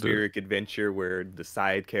atmospheric adventure where the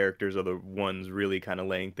side characters are the ones really kind of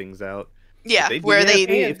laying things out. Yeah,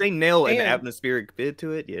 if they nail an atmospheric bit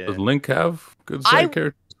to it, yeah. Does Link have good side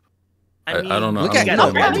characters? I don't know.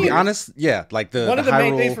 To be honest, yeah, like one of the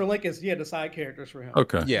main Hyrule... things for Link is the side characters for him.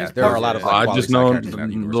 Okay. Yeah, there are a lot of. I just know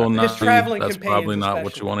his traveling that's probably not what you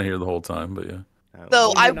especially. want to hear the whole time, but yeah.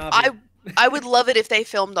 Though I would love it if they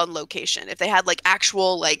filmed on location. If they had like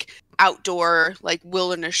actual like outdoor like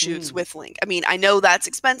wilderness shoots with Link. I mean, I know that's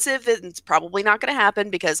expensive and it's probably not going to happen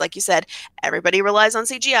because, like you said, everybody relies on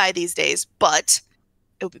CGI these days. But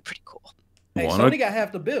it would be pretty cool. Hey, Sony got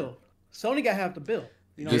half the bill.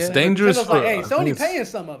 You know, it's dangerous. Like, hey, Sony paying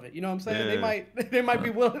some of it. You know what I'm saying? Yeah. They might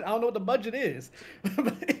be willing. I don't know what the budget is.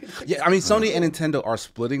 Yeah, I mean, Sony and Nintendo are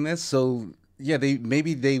splitting this, so yeah, they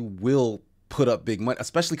will put up big money,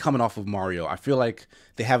 especially coming off of Mario. I feel like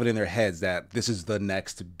they have it in their heads that this is the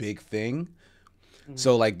next big thing.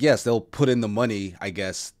 So like, yes, they'll put in the money, I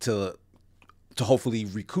guess, to hopefully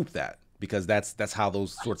recoup that, because that's how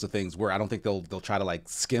those sorts of things work. I don't think they'll try to like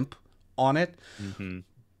skimp on it.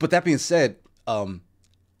 But that being said,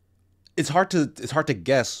 it's hard to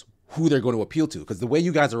guess who they're going to appeal to, because the way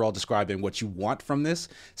you guys are all describing what you want from this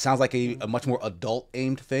sounds like a much more adult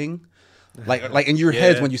aimed thing. Like in your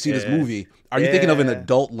heads when you see this movie, are you thinking of an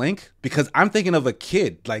adult Link? Because I'm thinking of a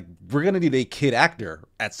kid. Like, we're gonna need a kid actor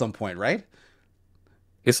at some point, right?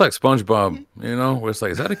 It's like SpongeBob, you know, where it's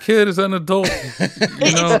like, is that a kid? Is that an adult?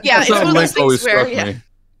 You know, it's one of those things where, me.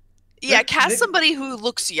 Yeah, cast somebody who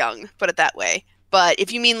looks young, put it that way. But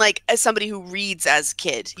if you mean like as somebody who reads as a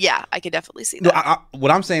kid, yeah, I could definitely see that. No,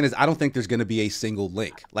 what I'm saying is I don't think there's going to be a single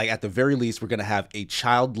Link. Like, at the very least, we're going to have a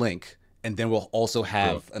child Link, and then we'll also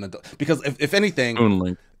have an adult. Because if anything, Toon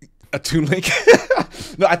Link. A Toon Link.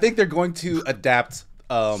 No, I think they're going to adapt.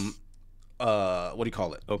 What do you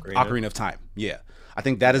call it? Ocarina of Time. Yeah, I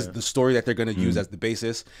think that is the story that they're going to use as the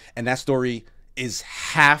basis, and that story is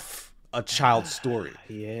half a child's story.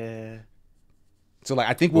 Yeah. So like,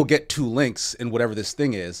 I think we'll get 2 Links in whatever this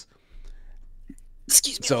thing is.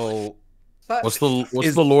 Excuse me. So what's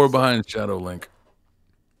the lore behind Shadow Link?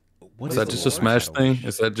 Is that just a Smash thing?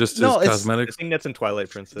 Is that just his cosmetics? I think that's in Twilight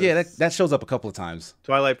Princess. Yeah, that shows up a couple of times.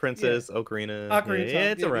 Twilight Princess, Ocarina.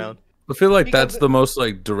 Yeah, it's around. I feel like that's the most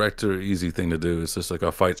like director easy thing to do. It's just like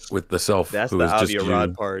a fight with the self. That's who the is just audio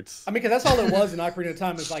rod parts. I mean, because that's all it was in Ocarina of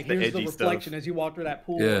Time. Is like, here's the reflection stuff. as you walk through that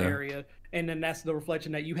pool area, and then that's the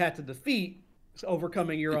reflection that you had to defeat.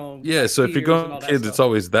 Overcoming your own. Yeah, so if you're going kids, it's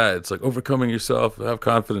always that. It's like overcoming yourself, have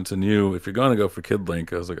confidence in you. If you're going to go for Kid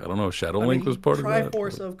Link, I was like, I don't know, Shadow Link was part of that.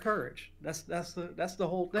 Triforce of courage. That's the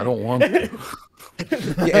whole thing. I don't want to.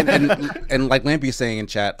 Yeah, and like Lampy is saying in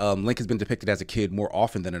chat, Link has been depicted as a kid more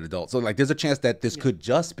often than an adult. So like, there's a chance that this could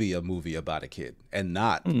just be a movie about a kid and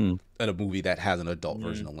not a movie that has an adult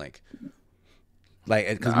version of Link. Like,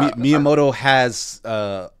 because Miyamoto has.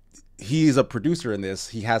 He's a producer in this.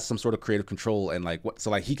 He has some sort of creative control, and like so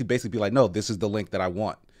like he could basically be like, no, this is the Link that I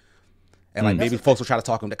want, and like maybe folks will try to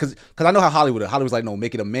talk him because I know how Hollywood's like, no,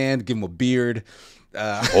 make it a man, give him a beard.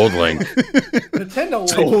 Old Link.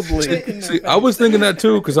 Nintendo Old Link. See, I was thinking that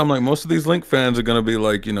too, because I'm like, most of these Link fans are gonna be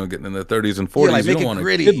like, you know, getting in their 30s and 40s. Yeah, like, you don't want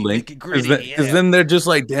a Kid Link, because then they're just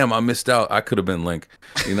like, damn, I missed out. I could have been Link,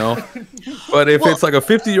 you know. But if it's like a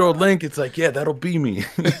 50-year-old Link, it's like, yeah, that'll be me.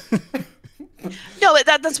 No,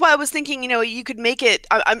 that's why I was thinking, you know, you could make it.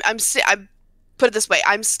 I put it this way.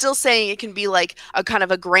 I'm still saying it can be like a kind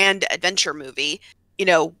of a grand adventure movie, you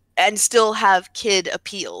know, and still have kid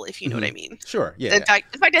appeal, if you know what I mean. Sure. Yeah. In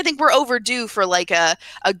fact, I think we're overdue for like a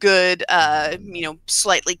good, you know,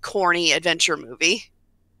 slightly corny adventure movie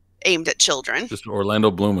aimed at children. Just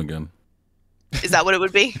Orlando Bloom again. Is that what it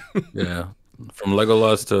would be? Yeah, from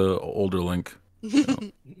Legolas to older Link. You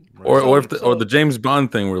know. Or the James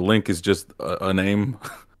Bond thing where Link is just a name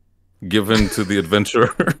given to the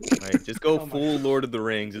adventurer. Right, just go full Lord of the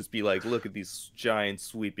Rings. Just be like, look at these giant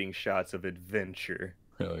sweeping shots of adventure.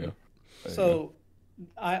 Hell yeah. So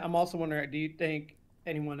I'm also wondering, do you think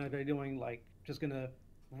anyone that they're doing like just gonna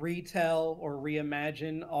retell or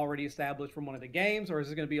reimagine already established from one of the games, or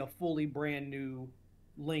is it gonna be a fully brand new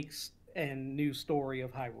Link's and new story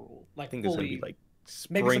of Hyrule? Like, I think it's gonna be like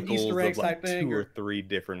maybe some sprinkles Easter eggs of like type thing, 2 or 3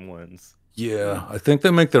 different ones. Yeah, I think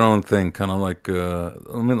they make their own thing, kind of like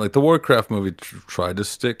I mean, like the Warcraft movie tried to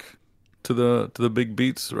stick to the big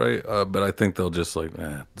beats, right? But I think they'll just like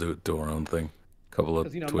do our own thing. couple of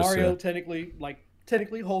because you know twists. Mario Yeah.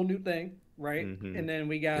 technically whole new thing, right? Mhm. And then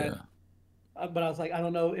we got, Yeah. but I was like, I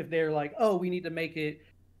don't know if they're like, oh, we need to make it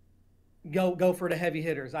go for the heavy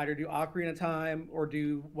hitters, either do Ocarina of Time or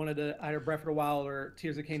do one of the either Breath of the Wild or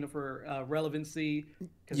Tears of the Kingdom for relevancy.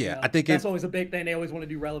 Because Yeah, I think that's always a big thing. They always want to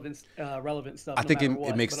do relevant stuff. I no think matter it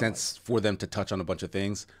what. makes But I'm like, sense for them to touch on a bunch of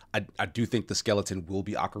things. I do think the skeleton will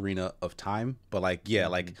be Ocarina of Time, but like, yeah,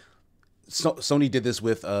 like Sony did this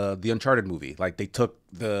with the Uncharted movie. Like they took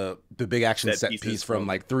the big action set piece from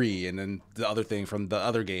like 3, and then the other thing from the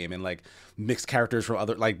other game, and like mixed characters from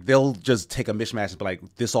other. Like they'll just take a mishmash, but like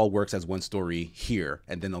this all works as one story here,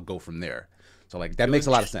 and then they'll go from there. So like that makes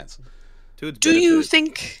a lot of sense. Do you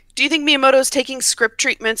think Miyamoto's taking script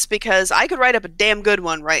treatments? Because I could write up a damn good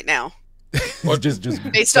one right now. Or just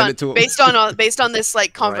based send on it to him. based on this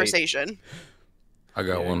like conversation. I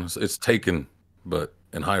got one. It's Taken, but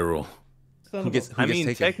in Hyrule. son Who of gets, a- who I gets mean,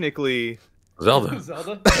 taken? technically, Zelda.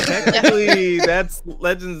 Zelda. technically, that's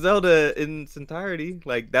Legend of Zelda in its entirety.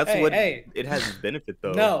 Like that's Hey, what hey. it has benefit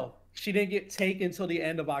though. No, she didn't get taken until the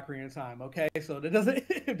end of Ocarina of Time. Okay, so that doesn't.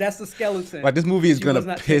 That's the skeleton. Like this movie is She gonna was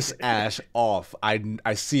not piss taken. Ash off.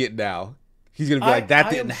 I see it now. He's gonna be like, that I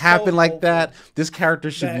didn't am so happen like hopeful that. This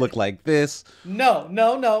character should that- look like this.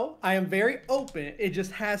 No. I am very open. It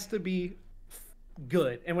just has to be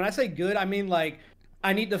good. And when I say good, I mean like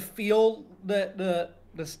I need to feel the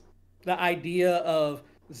idea of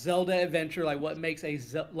Zelda adventure, like what makes a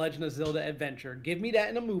Legend of Zelda adventure. Give me that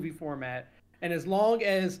in a movie format. And as long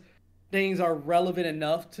as things are relevant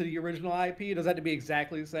enough to the original IP, it doesn't have to be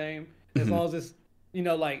exactly the same. As long as it's, you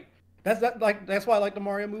know, like that's why I like the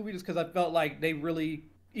Mario movie, just because I felt like they really,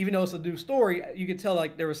 even though it's a new story, you could tell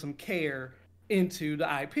like there was some care into the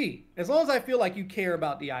IP. As long as I feel like you care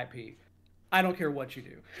about the IP, I don't care what you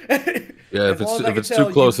do. Yeah, As long as I if can it's tell too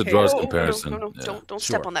you close, it care. draws Oh, comparison. No, Yeah. don't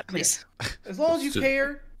step Sure. on that, please. As long as you It's just-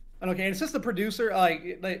 care, I don't care. And it's just the producer, like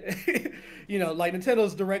you know, like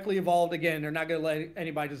Nintendo's directly involved. Again, they're not gonna let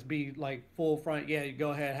anybody just be like full front. Yeah, you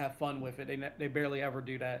go ahead, have fun with it. They barely ever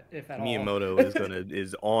do that, if at all. Miyamoto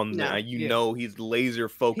is on No. there. You Yeah. know he's laser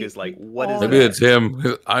focused. Like what is on Maybe it. it's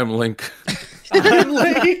him. I'm Link.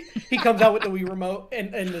 He comes out with the Wii remote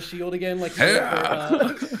and the shield again, like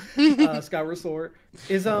he did for Skyward Sword.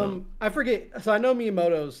 Is I forget. So I know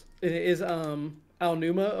Miyamoto's is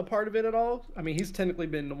Aonuma a part of it at all? I mean, he's technically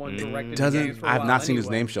been the one directing the games Doesn't for a I have while not seen his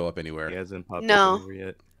anyway. name show up anywhere. He hasn't popped No. up anywhere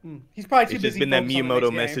yet. He's probably too It's busy. just been that focused on the Miyamoto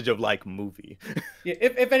next message game. of like movie. Yeah,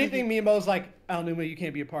 if anything, Miyamoto's like, Aonuma, you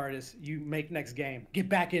can't be a part of this. You make next game. Get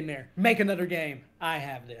back in there. Make another game. I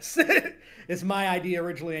have this. It's my idea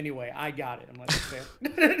originally anyway. I got it. I'm like, that's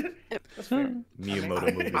fair. That's fair.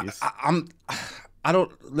 Miyamoto movies. I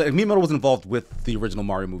don't. Like, Miyamoto was involved with the original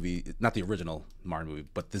Mario movie, not the original Mario movie,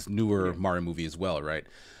 but this newer Mario movie as well, right?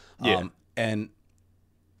 Yeah. And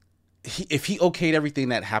if he okayed everything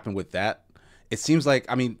that happened with that, it seems like,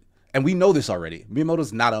 I mean, and we know this already.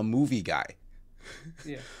 Miyamoto's not a movie guy.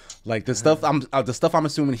 Yeah. Like the stuff I'm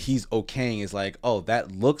assuming he's okaying is like, oh,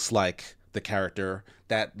 that looks like the character,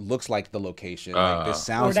 that looks like the location, like this Or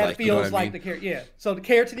sounds that like, you know feels what I like mean? the care. Yeah. So the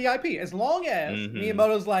care to the IP. As long as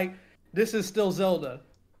Miyamoto's like, this is still Zelda,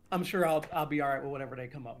 I'm sure I'll be all right with whatever they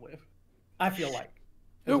come up with. I feel like.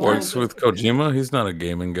 It As long works as with Kojima. He's not a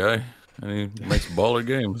gaming guy, and he makes baller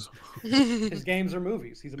games. his games are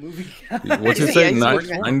movies. He's a movie guy. What's he Yeah, say? he's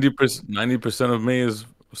working. 90% of me is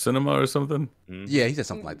cinema or something. Yeah, he said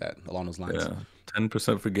something like that along those lines. Yeah,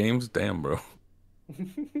 10% for games. Damn, bro,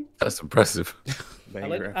 that's impressive.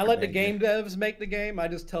 I let the game devs make the game. I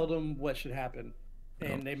just tell them what should happen,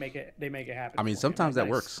 and they make it happen. I mean, for me. sometimes Like,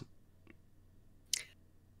 that nice. works.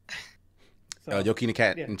 So, Yokina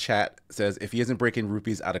Cat yeah. in chat says, if he isn't breaking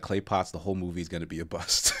rupees out of clay pots, the whole movie is going to be a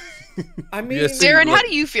bust. I mean, Yeah, see, Darren, how like-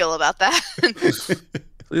 do you feel about that?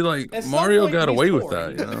 See, like at some Mario point, got he's away with poor. that,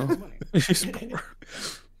 He you doesn't know. have money. He's poor.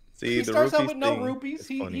 See, He the starts out rupees with no thing rupees. is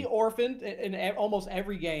He funny. orphaned in almost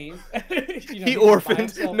every game. You know, He he's by orphaned.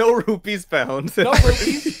 himself. No rupees found. No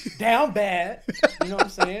rupees. Down bad. You know what I'm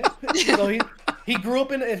saying? So he grew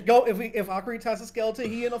up in if Ocarina touches a skeleton,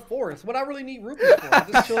 he in a forest. What I really need rupees for? I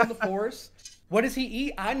just chill in the forest. What does he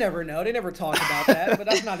eat? I never know. They never talk about that, but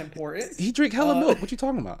that's not important. He drink hella milk. What you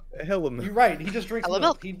talking about? Hell of You're right. He just drinks Hella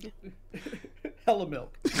milk. milk. Hella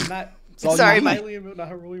milk. Not all you Sorry, need. my- Hylian milk, not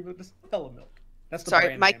Hyrulean milk, just hella milk. That's the Sorry,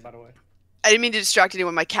 brand my- name, by the way. I didn't mean to distract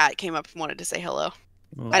anyone. My cat came up and wanted to say hello.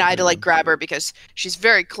 And I had to like grab her because she's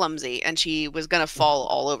very clumsy and she was gonna fall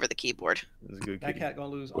all over the keyboard. That's a good That kitty. cat gonna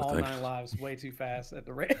lose Poor all thing. 9 lives way too fast at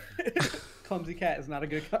the rate. Clumsy cat is not a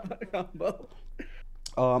good combo.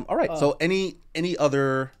 All right. So any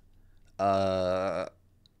other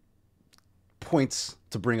points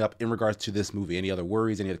to bring up in regards to this movie? Any other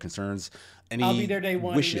worries? Any other concerns? Any I'll be there day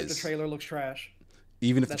one, wishes? even if the trailer looks trash.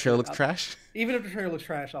 Even if the That's trailer it. looks trash? Even if the trailer looks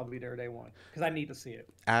trash, I'll be there day one because I need to see it.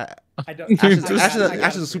 I don't.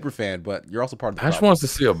 Ash is a super fan, but you're also part of the Ash problem. wants to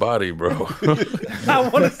see a body, bro. I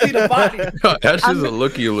want to see the body. Ash is a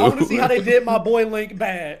looky-loo. I want to see how they did my boy Link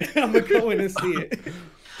bad. I'm gonna go in and see it.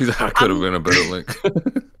 He's like, I could have been a better Link.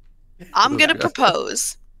 I'm gonna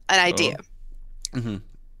propose an idea. Mm-hmm.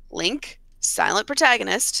 Link, silent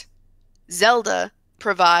protagonist. Zelda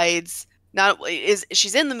provides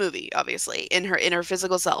she's in the movie, obviously, in her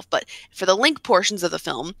physical self, but for the Link portions of the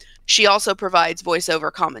film, she also provides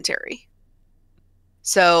voiceover commentary.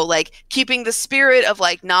 So like keeping the spirit of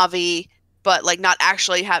like Navi, but like not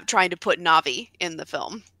actually trying to put Navi in the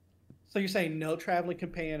film. So you're saying no traveling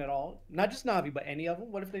companion at all? Not just Navi, but any of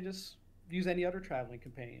them? What if they just use any other traveling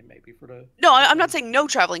companion maybe for the... No, I'm not saying no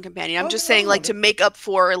traveling companion. I'm just saying like to okay. make up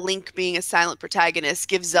for Link being a silent protagonist,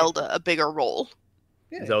 give Zelda a bigger role.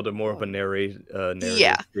 Yeah. Zelda more of a narrative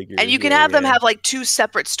Yeah. figure. And you can have them have like two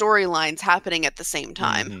separate storylines happening at the same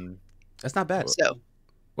time. Mhm. That's not bad. So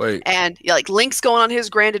Wait, and yeah, like Link's going on his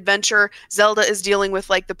grand adventure. Zelda is dealing with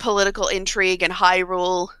like the political intrigue and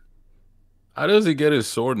Hyrule. how does he get his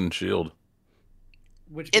sword and shield?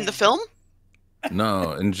 Which In the game? film?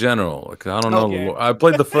 No, in general, like I don't know. Okay. I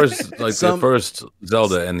played the first, the first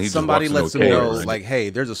Zelda, and he Somebody just lets walks him into a know, cave. like, hey,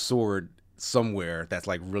 there's a sword somewhere that's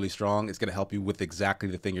like really strong. It's gonna help you with exactly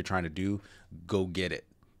the thing you're trying to do. Go get it.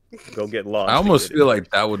 Go get lost. I almost feel like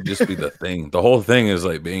that would just be the thing. The whole thing is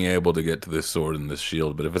like being able to get to this sword and this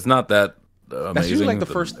shield. But if it's not that amazing, That's usually like the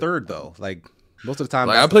then- first third though. Like most of the time,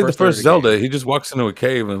 Like that's I played the third first of the game. Zelda. He just walks into a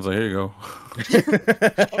cave and it's like, here you go.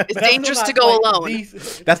 It's dangerous to go alone.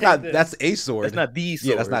 That's a sword. That's not the sword.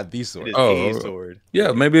 Yeah, that's not the sword. It is Oh. a sword.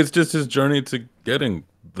 Yeah, maybe it's just his journey to getting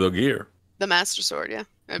the gear. The Master Sword, yeah.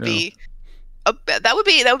 It'd Yeah. be that would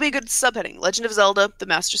be a good subheading. Legend of Zelda: The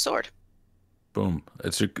Master Sword. Boom.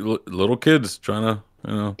 It's your little kids trying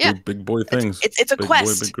to, Yeah. do big boy things. It's a big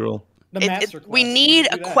quest. boy, big girl. The Master Quest. we You need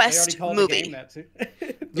can a do that. They quest already called the movie. game that too.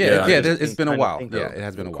 Yeah, Yeah, it's been a trying to while. think Yeah, of it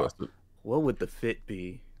has been a while. What would the fit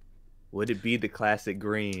be? Would it be the classic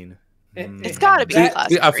green? It's gotta be That-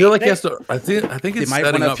 classic. I feel like They- he has to. I think They it's might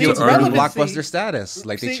setting want up to appeal to to earn. early relevancy- blockbuster status.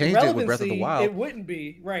 Like they See, changed it with Breath of the relevancy, Wild. It wouldn't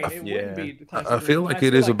be right. It Yeah. wouldn't be the classic I feel green. like I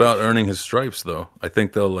it is feel about like- earning his stripes, though. I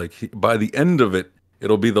think they'll by the end of it,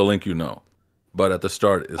 it'll be the Link you know, but at the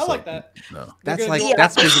start, it's I like that. No, That's gonna like do-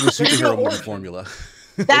 that's basically They're gonna superhero do movie origin. formula.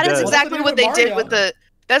 That is does. exactly Well, what that's they what they did did with with the.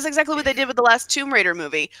 That's exactly what they did with the last Tomb Raider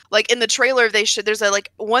movie. Like in the trailer, there's a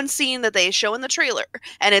like one scene that they show in the trailer,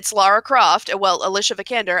 and it's Lara Croft, Alicia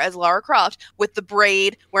Vikander as Lara Croft with the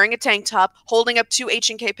braid, wearing a tank top, holding up two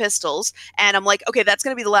H&K pistols, and I'm like, okay, that's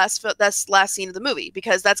gonna be the last scene of the movie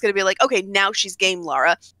because that's gonna be like, okay, now she's game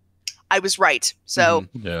Lara. I was right, so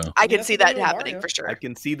yeah. I can That's see what they that do with happening Mario. for sure. I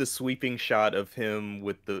can see the sweeping shot of him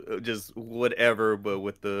with the just whatever, but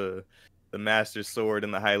with the Master Sword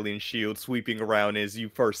and the Hylian shield sweeping around as you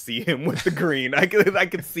first see him with the green. I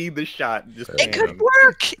could see the shot just. It could panning.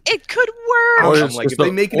 work. It could Or work. I'm it's like, just if they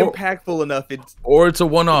a- make it or- impactful enough, it's Or it's a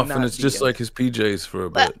one-off, and not it's just BS. like his PJs for a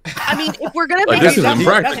But bit. I mean, if we're gonna Like, make this it is That's-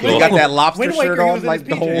 impractical. You got that lobster Wind Waker, shirt he was on in like his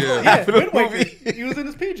the whole PJs. half of the Wind Waker, movie. he was in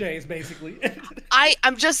his PJs basically.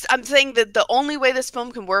 I'm saying that the only way this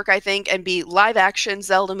film can work, I think, and be live action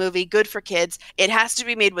Zelda movie, good for kids, it has to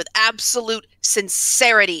be made with absolute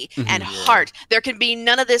sincerity and heart. There can be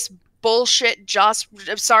none of this bullshit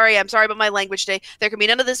I'm sorry about my language today. There can be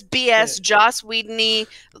none of this BS Joss Whedon-y,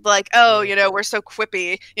 like, oh, we're so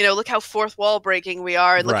quippy, look how fourth wall breaking we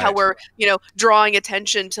are, and look how Right. we're, drawing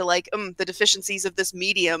attention to like the deficiencies of this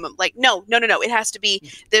medium. Like, no. It has to be,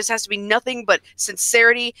 there has to be nothing but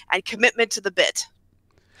sincerity and commitment to the bit.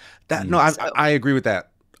 I agree with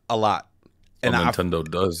that a lot. And And I, Nintendo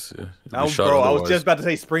does. Yeah. It'd be I was shot just otherwise. about to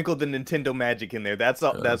say sprinkle the Nintendo magic in there. That's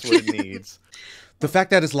all. That's what it needs. the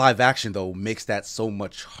fact that it's live action though makes that so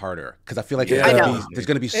much harder because I feel like Yeah. I know. there's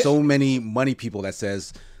going to be so many money people that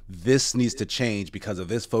says this needs to change because of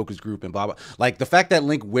this focus group and blah blah. Like the fact that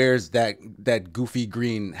Link wears that goofy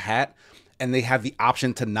green hat and they have the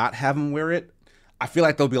option to not have him wear it, I feel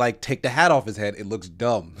like they'll be like, take the hat off his head. It looks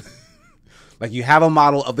dumb. Like you have a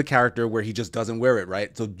model of the character where he just doesn't wear it,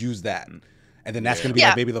 right? So use that. And then that's going to be Yeah.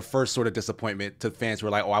 like maybe the first sort of disappointment to fans who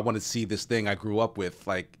are like, oh, I want to see this thing I grew up with,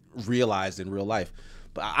 like realized in real life.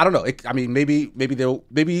 But I don't know.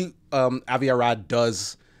 Maybe Avi Arad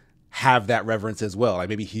does have that reverence as well. Like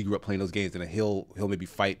maybe he grew up playing those games and he'll maybe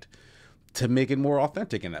fight to make it more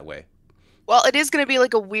authentic in that way. Well, it is going to be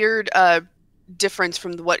like a weird difference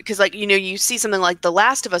from what, because like, you know, you see something like The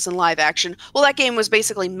Last of Us in live action. Well, that game was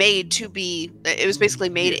basically made to be, it was basically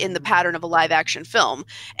made in the pattern of a live action film.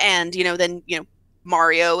 And, you know, then, you know,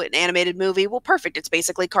 Mario, an animated movie, well, perfect. It's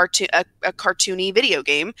basically a cartoony video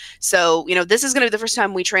game. So, you know, this is going to be the first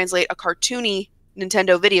time we translate a cartoony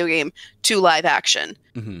Nintendo video game to live action,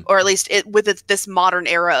 or at least this modern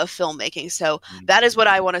era of filmmaking. So that is what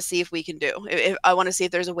I want to see if we can do. I want to see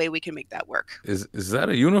if there's a way we can make that work. Is that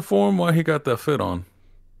a uniform? Why he got that fit on?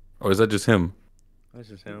 Or is that just him? That's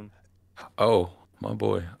just him. Oh, my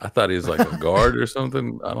boy. I thought he was like a guard or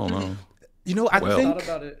something. I don't know. You know, I think thought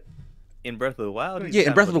about it. In Breath of the Wild, yeah,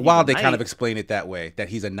 in Breath of the Wild, they kind of explain it that way, that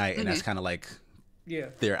he's a knight, and that's kind of like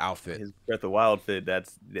their outfit. His Breath of the Wild fit,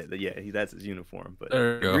 that's his uniform. But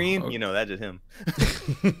green, you know, that's just him.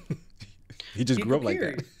 He just grew up like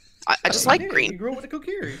that. I just like green. He grew up with the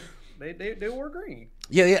Kokiri. They wore green.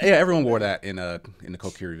 Yeah. Everyone wore that in the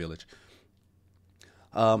Kokiri village.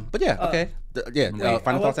 But yeah, okay.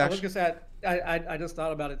 Final thoughts, Ash? I was gonna say, I just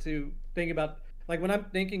thought about it too. Thinking about, like, when I'm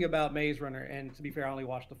thinking about Maze Runner, and to be fair, I only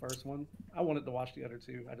watched the first one. I wanted to watch the other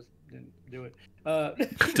two. I just didn't do it.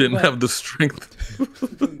 Didn't have the strength.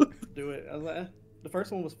 Didn't do it. I was like, the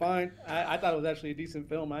first one was fine. I thought it was actually a decent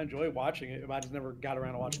film. I enjoyed watching it, but I just never got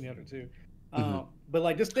around to watching the other two. But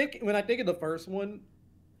like, just when I think of the first one,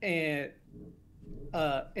 and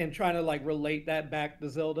trying to like relate that back to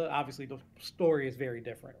Zelda, obviously the story is very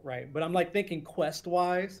different, right? But I'm like thinking quest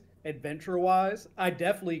wise, adventure wise, I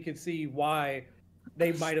definitely could see why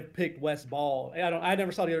they might have picked West Ball. I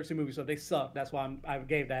never saw the other two movies, so they suck. That's why I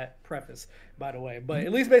gave that preface, by the way. But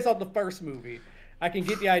at least based off the first movie, I can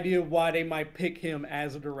get the idea of why they might pick him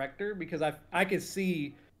as a director, because I could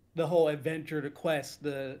see the whole adventure, the quest,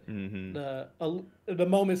 the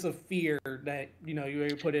moments of fear that, you know,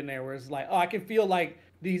 you put in there, where it's like, oh, I can feel like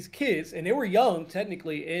these kids, and they were young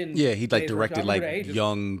technically in. Yeah, he like directed like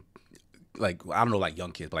young, like, I don't know, like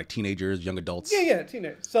young kids, but like teenagers, young adults. Yeah,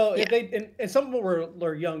 teenagers. So if they and some of them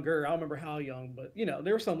were younger. I don't remember how young, but you know,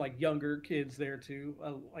 there were some like younger kids there too,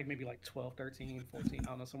 like maybe like 12, 13, 14, I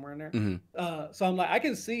don't know, somewhere in there. So I'm like, I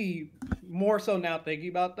can see more so now thinking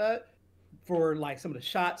about that, for like some of the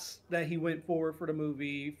shots that he went for the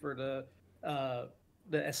movie, for the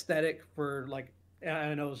aesthetic, for like,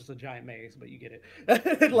 I know it's just a giant maze, but you get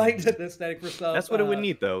it. Like the aesthetic for stuff. That's what it would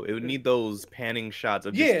need, though. It would need those panning shots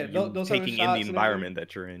of just those taking in the environment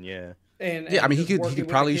that you're in. Yeah. And I mean, he could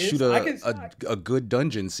probably shoot a good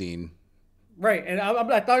dungeon scene. Right, and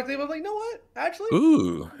I thought to him, I was like, you know what?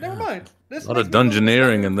 Actually, never mind. This a lot of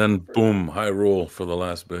dungeoneering, and then boom, Hyrule for the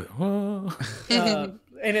last bit.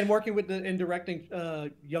 And then working with and directing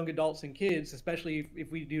young adults and kids, especially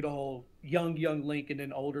if we do the whole young Link and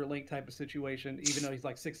then older Link type of situation, even though he's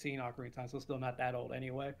like 16 Ocarina of Time, so still not that old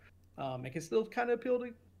anyway. It can still kind of appeal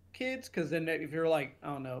to kids, because then if you're like, I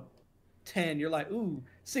don't know, 10, you're like, ooh,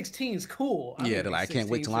 16 is cool. They're like, I can't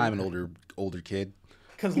wait till I'm an older kid.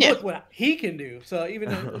 Because look what he can do. So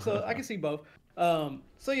so I can see both.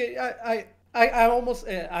 So yeah, I almost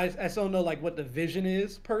I still don't know like what the vision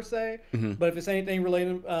is per se, but if it's anything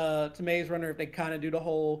related to Maze Runner, if they kind of do the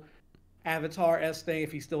whole Avatar-esque thing,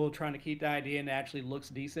 if he's still trying to keep the idea and it actually looks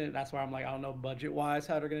decent, that's why I'm like, I don't know budget wise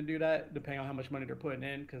how they're gonna do that, depending on how much money they're putting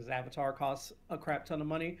in, because Avatar costs a crap ton of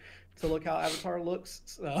money to look how Avatar looks.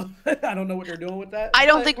 So I don't know what they're doing with that. I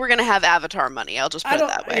don't think we're gonna have Avatar money. I'll just put it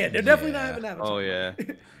that way. Yeah, they're definitely not having Avatar. Oh yeah.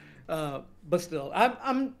 But still,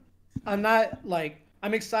 I'm not like.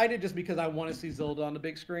 I'm excited just because I want to see Zelda on the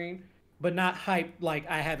big screen, but not hyped like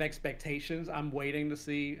I have expectations. I'm waiting to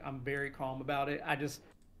see. I'm very calm about it. I just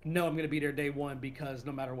know I'm going to be there day one, because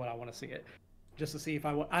no matter what, I want to see it. Just to see if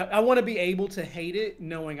I want to be able to hate it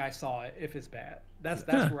knowing I saw it if it's bad. That's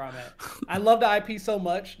where I'm at. I love the IP so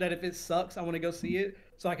much that if it sucks, I want to go see it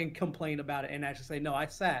so I can complain about it and actually say, no,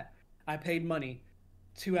 I paid money,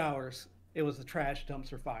 2 hours. It was a trash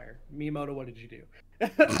dumpster fire. Miyamoto, what did you do?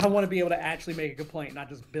 I want to be able to actually make a complaint, not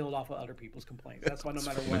just build off of other people's complaints. That's why no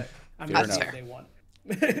matter what, I'm going to see what they want.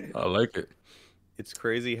 I like it. It's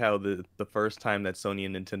crazy how the first time that Sony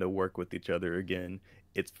and Nintendo work with each other again,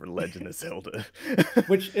 it's for Legend of Zelda.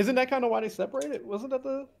 Which, isn't that kind of why they separated? Wasn't that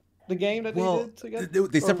the game that they did together?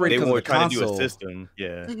 They separated because of the trying console. to do a system.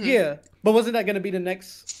 Yeah. Yeah, but wasn't that going to be the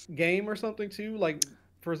next game or something too? Like,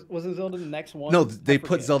 wasn't Zelda the next one? No, they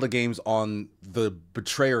put Zelda games on the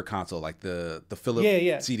Betrayer console, like the Philips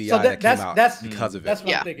CDI so that came out because of it. That's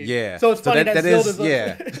what I'm thinking. Yeah. So it's funny that Zelda's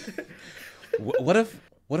What if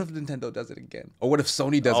Nintendo does it again? Or what if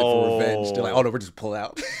Sony does it for revenge? They're like, oh no, we're just pull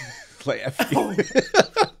out. Like, F you.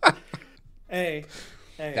 Hey.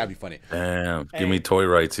 That'd be funny. Damn, give me toy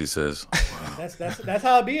rights, he says. Wow. That's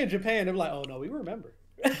how it be in Japan. They're like, oh no, we remember.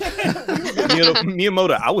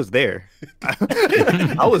 Miyamoto, I was there.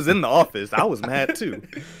 I was in the office. I was mad too.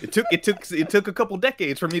 It took a couple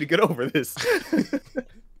decades for me to get over this.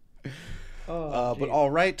 But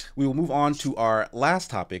all right, we will move on to our last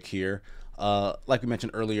topic here. Like we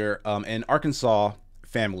mentioned earlier, an Arkansas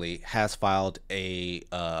family has filed a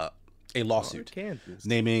lawsuit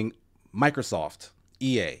naming Microsoft,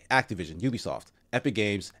 EA, Activision, Ubisoft, Epic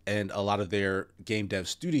Games, and a lot of their game dev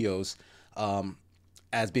studios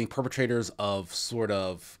as being perpetrators of sort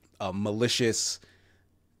of malicious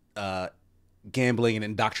gambling and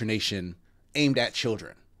indoctrination aimed at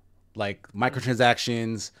children, like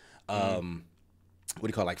microtransactions, what do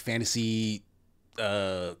you call it, like fantasy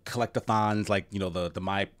collectathons, like, you know, the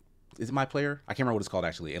my, is it My Player? I can't remember what it's called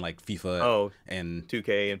actually, and like FIFA and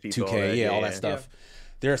 2K and FIFA, 2K, all that stuff. Yeah.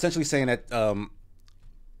 They're essentially saying that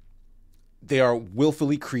they are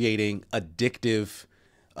willfully creating addictive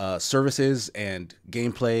services and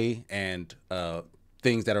gameplay and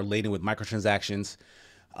things that are laden with microtransactions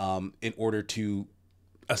in order to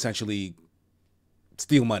essentially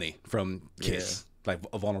steal money from kids, like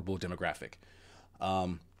a vulnerable demographic.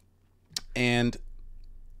 And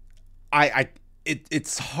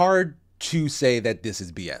it's hard to say that this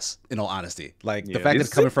is BS, in all honesty. Like, the fact that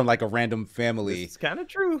it's coming from like a random family, it's kind of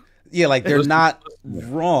true. Yeah, like they're not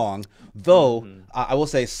wrong, though. I will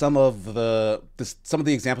say some of the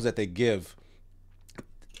examples that they give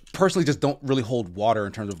personally just don't really hold water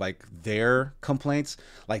in terms of like their complaints.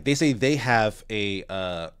 Like, they say they have a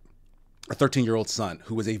 13-year-old son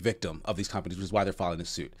who was a victim of these companies, which is why they're filing this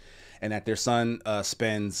suit, and that their son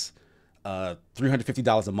spends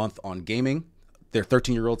 $350 a month on gaming. Their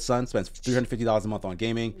 13-year-old son spends $350 a month on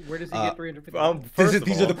gaming. Where does he get $350?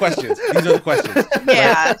 These are the questions. These are the questions.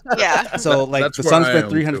 Yeah. So, like, the son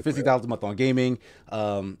spent $350 a month on gaming.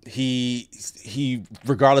 He,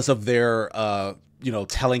 regardless of their,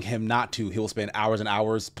 telling him not to, he will spend hours and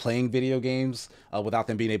hours playing video games without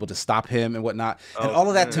them being able to stop him and whatnot. And all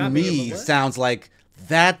of that to me sounds like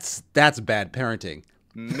that's bad parenting.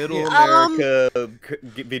 Middle America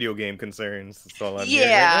video game concerns. That's all I'm hearing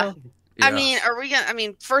right now. I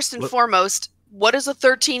mean, first and foremost, what is a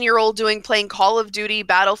 13-year-old doing playing Call of Duty,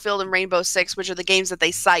 Battlefield, and Rainbow Six, which are the games that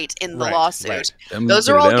they cite in the lawsuit? Right. Those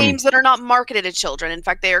are all games that are not marketed to children. In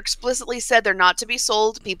fact, they are explicitly said they're not to be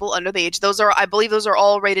sold to people under the age. I believe those are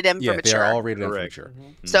all rated M for mature. Yeah, they are all rated M for mature.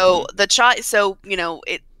 So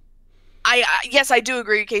yes, I do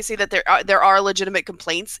agree, Casey, that there are legitimate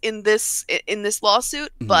complaints in this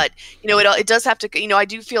lawsuit, but it does have to. I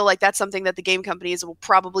do feel like that's something that the game companies will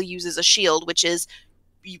probably use as a shield, which is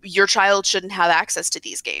your child shouldn't have access to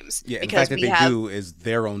these games. Yeah, because the fact that they do is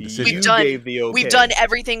their own decision. We've done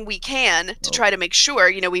everything we can to try to make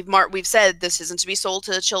sure. We've said this isn't to be sold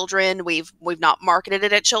to children. We've not marketed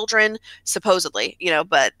it at children, supposedly.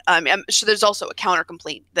 But I'm sure there's also a counter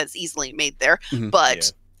complaint that's easily made there,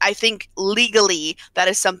 but. I think legally that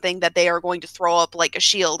is something that they are going to throw up like a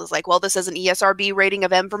shield. Is like, well, this has an ESRB rating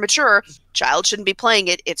of M for mature. Child shouldn't be playing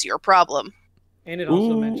it. It's your problem. And it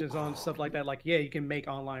also mentions on stuff like that, like, you can make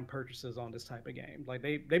online purchases on this type of game. Like,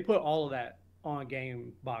 they put all of that on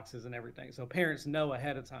game boxes and everything. So parents know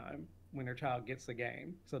ahead of time when their child gets the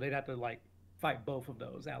game. So they'd have to, like, fight both of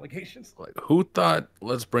those allegations. Like, who thought,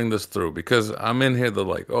 let's bring this through? Because I'm in here, they're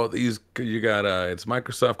like, you got it's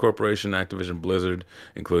Microsoft Corporation, Activision, Blizzard,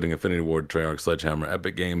 including Infinity Ward, Treyarch, Sledgehammer,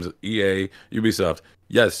 Epic Games, EA, Ubisoft.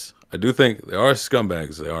 Yes, I do think they are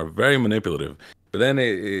scumbags. They are very manipulative. But then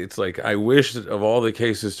it's like, I wish of all the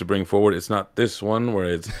cases to bring forward, it's not this one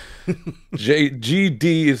where it's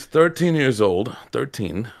GD is 13 years old,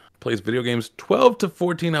 13, plays video games 12 to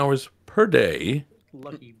 14 hours per day.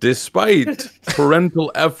 Despite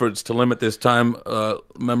parental efforts to limit this time,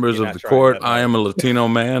 members of the court, I am a Latino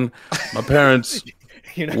man. My parents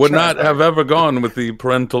would not have ever gone with the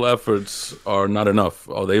parental efforts are not enough.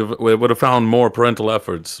 They would have found more parental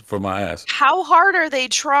efforts for my ass. How hard are they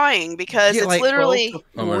trying? Because it's like literally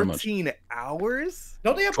 14 hours.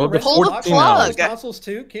 Don't they have pull the plug consoles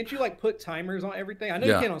too? Can't you like put timers on everything? I know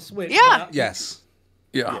you can on Switch. Yeah. Yes.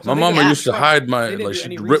 Yeah, my mama used to hide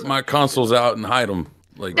she'd rip my consoles out and hide them.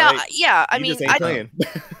 Like, now, I mean,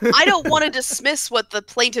 I don't want to dismiss what the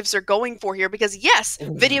plaintiffs are going for here, because yes,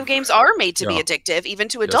 video games are made to be addictive, even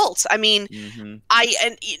to adults. I mean,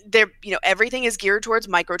 everything is geared towards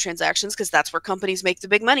microtransactions because that's where companies make the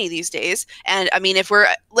big money these days. And I mean,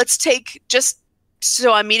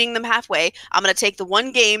 so I'm meeting them halfway. I'm going to take the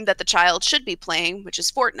one game that the child should be playing, which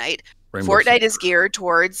is Fortnite. Fortnite is geared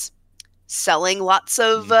towards selling lots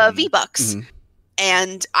of V-Bucks.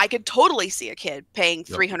 And I could totally see a kid paying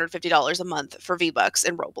 $350 a month for V-Bucks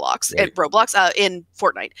in Roblox, in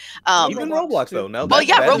Fortnite. Even Roblox though. No, Well,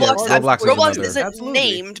 yeah, Roblox. Roblox Roblox isn't Absolutely.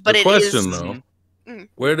 named, but The it question, is. though, Mm.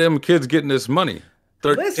 where them kids getting this money?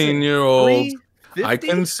 13-year-olds. I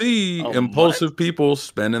can see a impulsive people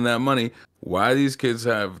spending that money. Why these kids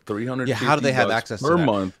have 300? Yeah, how do they have access to per that?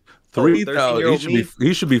 month? Oh, 3,000.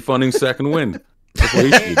 He should be funding Second Wind. That's what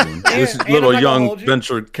he should be doing. This And little I'm not gonna young hold you.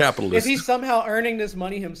 venture If capitalist. he's somehow earning this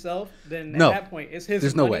money himself, then No. at that point it's his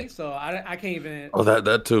There's money. no way. So I can't even. Oh,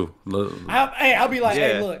 that too. I'll be like,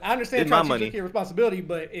 hey, Yeah. look, I understand It's trying my to take money. care of responsibility,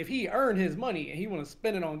 but if he earned his money and he want to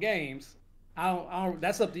spend it on games, I don't.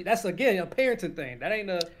 That's again a parenting thing. That ain't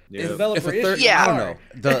a Yeah. developer If a issue. Yeah. I don't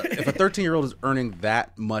Sorry. know. If a 13-year-old is earning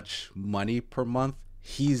that much money per month,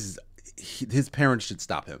 his parents should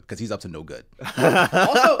stop him because he's up to no good.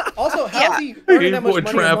 Also, how's he earning that much boy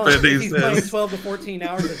money a month trapping, if he he's playing says. 12 to 14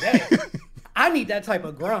 hours a day? I need that type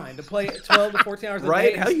of grind to play 12 to 14 hours a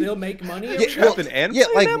Right? day How and you- still make money. Yeah, Trapping and yeah,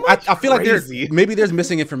 playing like that much? I feel like Crazy. there's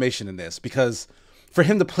missing information in this because for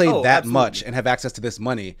him to play Oh, that absolutely. much and have access to this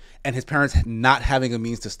money and his parents not having a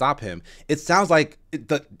means to stop him, it sounds like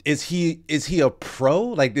is he a pro?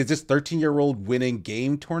 Like, is this 13-year-old winning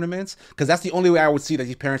game tournaments? Because that's the only way I would see that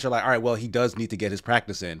these parents are like, all right, well, he does need to get his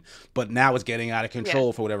practice in, but now it's getting out of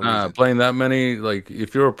control for whatever reason. Playing that many, like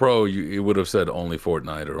if you're a pro, you would have said only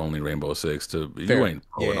Fortnite or only Rainbow Six. Fair. You ain't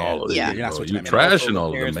pro in Yeah, all of yeah. them. You're not bro. switching You that many. trashing all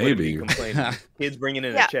of them, Parents wouldn't be maybe. complaining. Kids bringing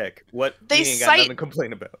in Yeah. a check. What? They We ain't got cite- nothing to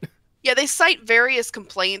complain about. Yeah, they cite various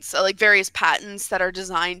complaints, like various patents that are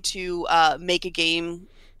designed to make a game,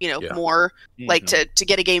 Yeah. more like to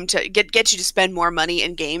get a game to get you to spend more money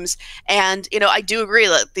in games. And I do agree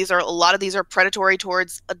that a lot of these are predatory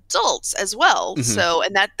towards adults as well. Mhm. So,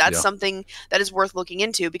 and that's Yeah. something that is worth looking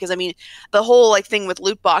into, because I mean, the whole thing with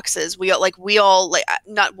loot boxes, we all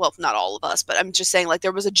not all of us, but I'm just saying, like,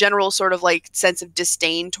 there was a general sort of sense of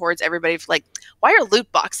disdain towards everybody for why are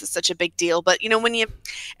loot boxes such a big deal? But when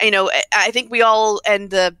I think we all, and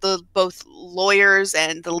the both lawyers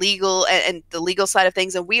and the legal and the legal side of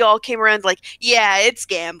things, and we all came around yeah, it's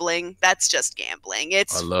gambling. That's just gambling.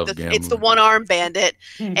 It's I love it's the gambling. one-armed bandit,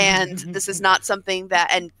 and this is not something that.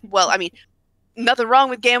 And I mean, nothing wrong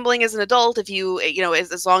with gambling as an adult if you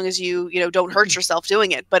as long as you don't hurt yourself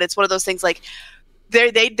doing it. But it's one of those things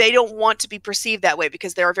they don't want to be perceived that way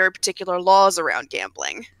because there are very particular laws around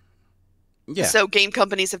gambling. Yeah. So game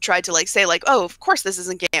companies have tried to say oh, of course this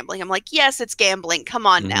isn't gambling. I'm like, yes, it's gambling. Come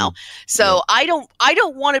on now. So I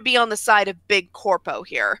don't want to be on the side of big corpo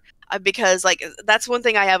here. Because that's one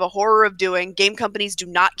thing I have a horror of doing. Game companies do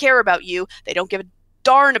not care about you. They don't give a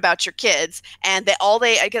darn about your kids, and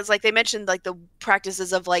because they mentioned the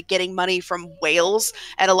practices of getting money from whales,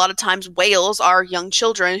 and a lot of times whales are young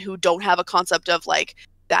children who don't have a concept of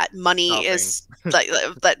that money is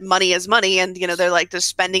that money is money, and they're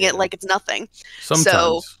spending it like it's nothing.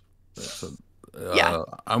 Sometimes. Yeah.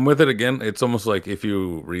 I'm with it again. It's almost like if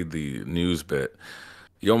you read the news bit,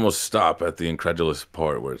 you almost stop at the incredulous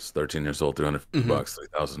part where it's 13 years old, $350,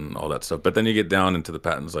 $3,000, all that stuff. But then you get down into the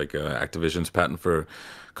patents, like Activision's patent for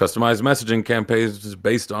customized messaging campaigns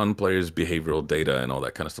based on players' behavioral data and all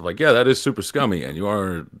that kind of stuff. Yeah, that is super scummy, and you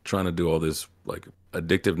are trying to do all this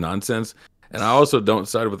addictive nonsense. And I also don't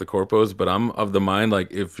side with the corpos, but I'm of the mind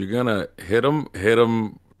if you're gonna hit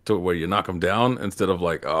them to where you knock them down instead of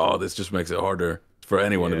oh, this just makes it harder for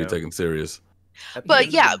anyone to be taken serious. At the But end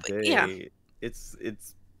of yeah, the yeah. day, it's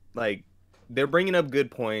they're bringing up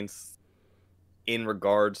good points in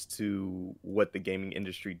regards to what the gaming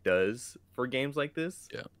industry does for games like this.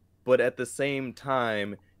 Yeah. But at the same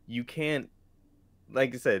time, you can't,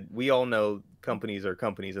 like I said, we all know companies are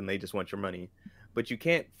companies and they just want your money. But you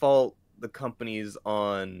can't fault the companies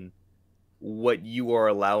on what you are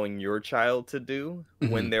allowing your child to do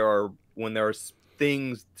when there are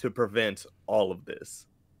things to prevent all of this.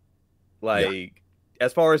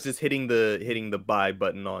 As far as just hitting the buy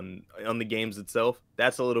button on the games itself,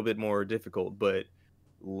 that's a little bit more difficult, but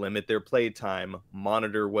limit their play time,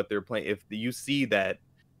 monitor what they're playing. If you see that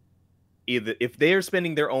if they're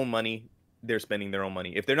spending their own money, they're spending their own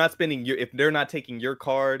money. If they're not if they're not taking your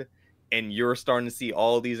card and you're starting to see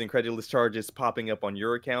all these incredulous charges popping up on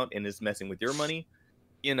your account and it's messing with your money,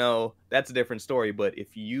 that's a different story. But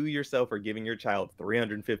if you yourself are giving your child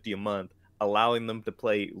 $350 a month, allowing them to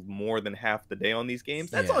play more than half the day on these games,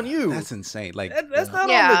 that's on you. That's insane. That's not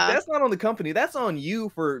on the company. That's on you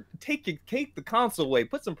for take the console away,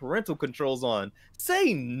 put some parental controls on,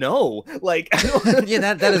 say no.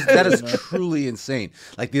 Yeah, that is truly insane.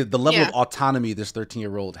 The level of autonomy this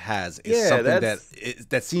 13-year-old has is something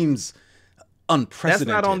that seems unprecedented.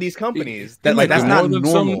 That's not on these companies. That like that's not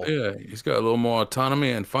normal. Yeah, he's got a little more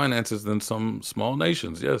autonomy and finances than some small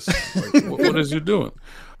nations. Yes. Like, what is he doing?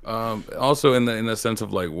 Also, in the sense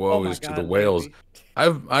of like, woe is to the whales. baby.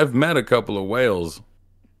 I've met a couple of whales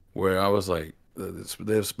where I was like,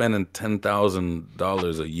 they're spending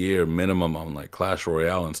 $10,000 a year minimum on like Clash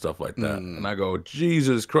Royale and stuff like that, and I go,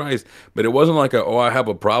 Jesus Christ! But it wasn't like I have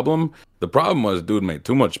a problem. The problem was, dude made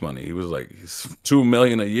too much money. He was like, $2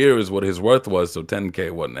 million a year is what his worth was, so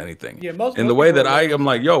 $10K wasn't anything. Yeah, in the way that I am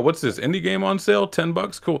like, yo, what's this indie game on sale?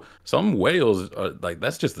 $10, cool. Some whales are like,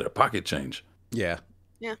 that's just their pocket change. Yeah.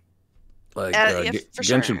 Like for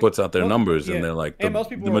Genshin sure. puts out their numbers, and they're like, And most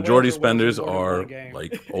people the are majority whales are spenders whales are who play the game.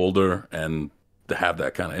 like older and to have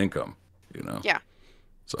that kind of income, you know. Yeah.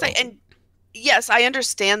 So And yes, I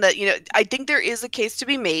understand that, I think there is a case to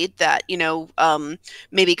be made that,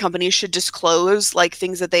 maybe companies should disclose like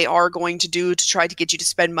things that they are going to do to try to get you to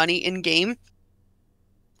spend money in game.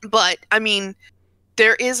 But I mean,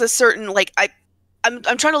 there is a certain like I'm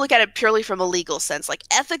trying to look at it purely from a legal sense. Like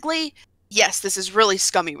ethically, yes, this is really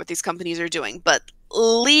scummy what these companies are doing, but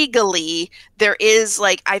legally there is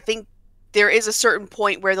like I think there is a certain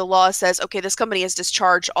point where the law says, okay, this company has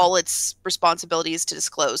discharged all its responsibilities to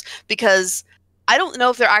disclose, because I don't know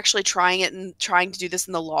if they're actually trying to do this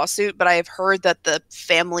in the lawsuit, but I have heard that the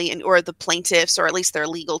family or the plaintiffs, or at least their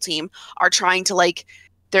legal team, are trying to like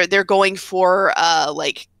they're going for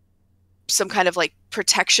like some kind of like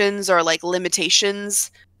protections or like limitations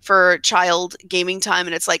for child gaming time,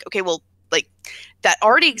 and it's like, okay, well, like that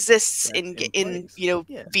already exists in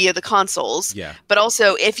via the consoles. Yeah. But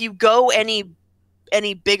also, if you go any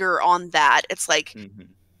bigger on that, it's like,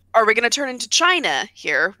 are we going to turn into China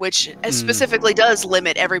here, which specifically does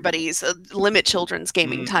limit children's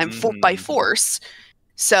gaming time by force.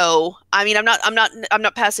 So, I mean, I'm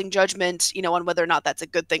not passing judgment, on whether or not that's a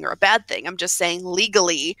good thing or a bad thing. I'm just saying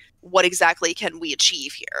legally, what exactly can we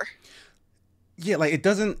achieve here? Yeah, like it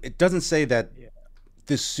doesn't say that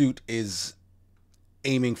this suit is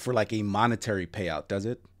aiming for like a monetary payout, does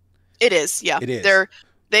it? It is, yeah. It is.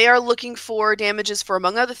 They are looking for damages for,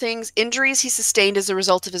 among other things, injuries he sustained as a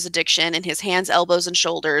result of his addiction in his hands, elbows, and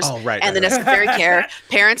shoulders, the necessary care,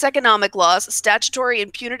 parents' economic loss, statutory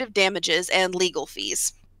and punitive damages, and legal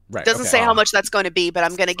fees. Right. Doesn't say how much that's going to be, but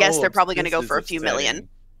I'm going to guess they're probably going to go for a few million.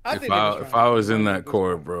 If I was in that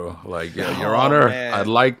court, bro, like, Your Honor, I'd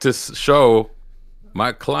like to show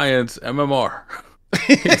my client's MMR.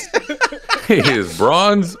 He is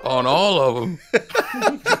bronze on all of them.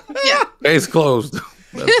 Yeah. Case closed.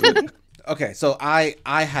 That's it. Okay, so I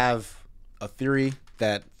have a theory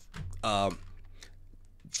that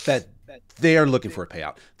that they are looking for a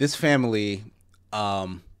payout. This family,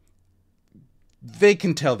 they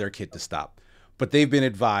can tell their kid to stop, but they've been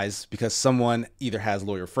advised, because someone either has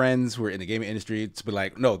lawyer friends who are in the gaming industry, to be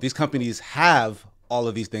like, no, these companies have all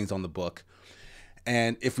of these things on the book.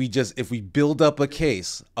 And if we build up a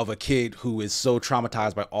case of a kid who is so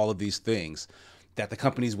traumatized by all of these things, that the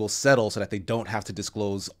companies will settle so that they don't have to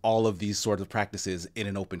disclose all of these sorts of practices in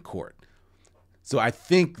an open court. So I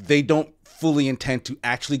think they don't fully intend to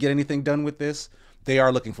actually get anything done with this. They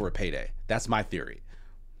are looking for a payday. That's my theory.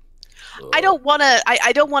 I don't want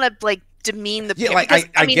to like demean the like, because,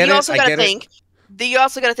 I mean, get you it. also I got to get think. You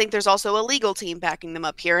also got to think there's also a legal team backing them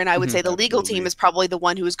up here, and I would say the legal team is probably the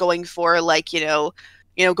one who is going for like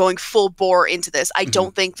going full bore into this. I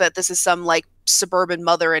don't think that this is some like suburban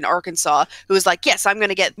mother in Arkansas who is like, yes, I'm going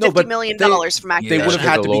to get $50 million from Activision. They would have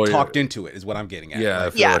had to be talked into it, is what I'm getting at. Yeah, I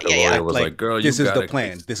feel like the lawyer was like, girl, this is the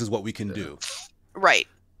plan. This is what we can do. Right.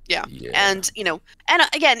 Yeah. And and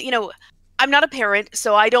again, I'm not a parent,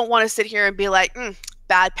 so I don't want to sit here and be like,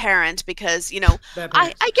 bad parent, because I get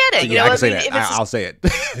it. I can say that. I'll say it.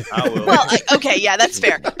 I will. Well, okay, yeah, that's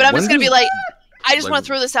fair. But I'm just gonna be like, I just want to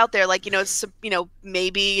throw this out there, like it's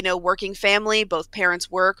maybe working family, both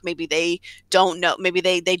parents work. Maybe they don't know. Maybe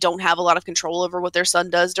they don't have a lot of control over what their son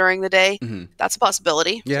does during the day. That's a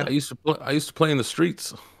possibility. Yeah, I used to play in the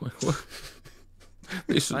streets.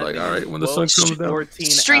 They should like, all right, when the sun comes down. 14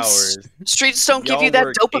 Streets hours. don't give you that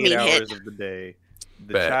work dopamine 8 hit. hours of the day.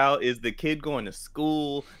 The child is the kid going to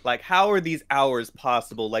school. Like, how are these hours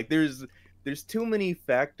possible? Like, there's too many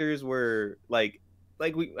factors where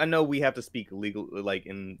I know we have to speak in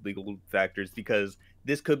legal factors, because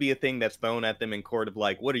this could be a thing that's thrown at them in court of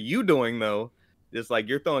like, what are you doing though? It's like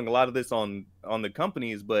you're throwing a lot of this on the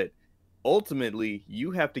companies, but ultimately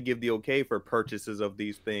you have to give the okay for purchases of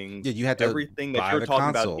these things. Yeah, you have to. Everything that you're talking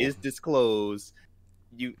about is disclosed.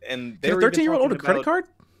 Can a 13-year-old own a credit card?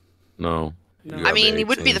 No. No. You gotta I mean, be he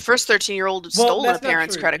wouldn't be 18. the first 13-year-old who Well, stole a that's not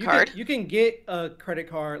parent's true. credit card. You can get a credit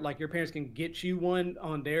card, like your parents can get you one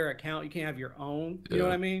on their account. You can't have your own. You know Yeah.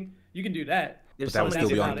 what I mean? You can do that. But that would still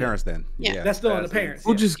be on the parents then. Yeah. That's still on the That's it. parents.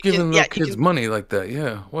 Who Yeah. just You can- giving yeah, little you kids can- money like that?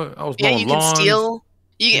 Yeah. What? I was Yeah, mowing you can lawns. steal.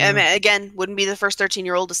 I Yeah. mean, again, wouldn't be the first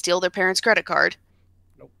 13-year-old to steal their parents' credit card.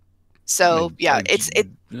 Nope. So I mean, yeah, like,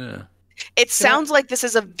 yeah. it sounds like this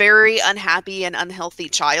is a very unhappy and unhealthy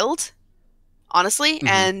child, honestly. Mhm.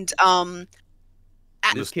 And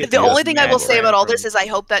This the kid only just thing I will mad say about all from- this is I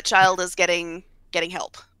hope that child is getting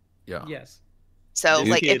help. Yeah. Yes. So This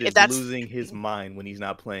like kid if is that's losing his mind when he's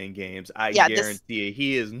not playing games. I Yeah, this- guarantee it.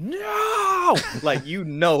 He is no, like you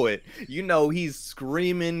know it. You know he's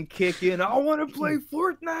screaming, kicking. I want to play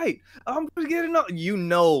Fortnite. I'm getting up. You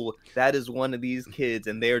know that is one of these kids,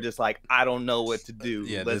 and they're just like, I don't know what to do.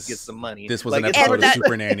 Yeah, Let's get some money. This was Like, an it's episode of that-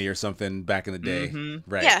 Super Nanny or something back in the day. Mhm.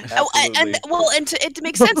 Right. yeah. Oh, and Absolutely. it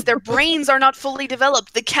makes sense. Their brains are not fully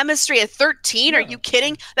developed. The chemistry at 13, are Yeah. you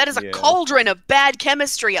kidding? That is a Yeah. cauldron of bad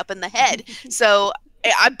chemistry up in the head. So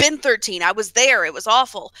I've been 13. I was there. It was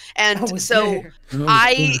awful. I And was so there.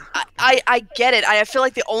 I get it. I feel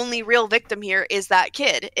like the only real victim here is that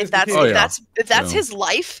kid. It's If the that's kid. Oh, yeah. if that's Yeah. his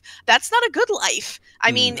life, that's not a good life.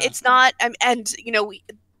 I mean, No. it's not. And you know,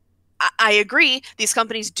 I agree. These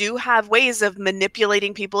companies do have ways of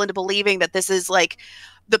manipulating people into believing that this is like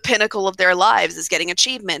the pinnacle of their lives is getting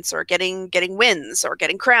achievements or getting wins or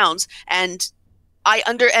getting crowns. And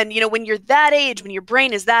and you know, when you're that age, when your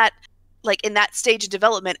brain is that like in that stage of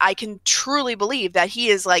development, I can truly believe that he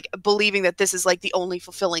is like believing that this is like the only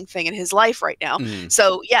fulfilling thing in his life right now. Mhm.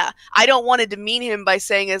 So yeah, I don't want to demean him by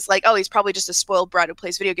saying it's like, oh, he's probably just a spoiled brat who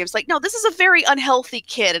plays video games. Like, no, this is a very unhealthy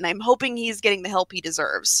kid, and I'm hoping he's getting the help he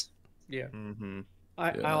deserves. Yeah. Mhm.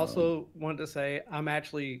 I Yeah. also wanted to say I'm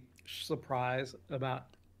actually surprised about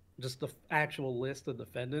just the actual list of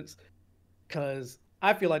defendants, because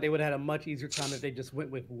I feel like they would have had a much easier time if they just went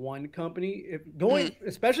with one company. If going,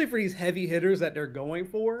 especially for these heavy hitters that they're going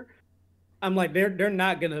for, I'm like they're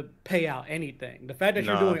not gonna pay out anything. The fact that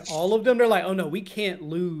you're Nah. doing all of them, they're like, oh no, we can't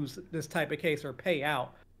lose this type of case or pay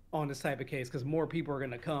out on this type of case because more people are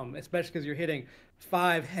gonna come, especially because you're hitting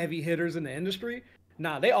 5 heavy hitters in the industry.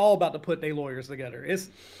 Nah, they all about to put their lawyers together.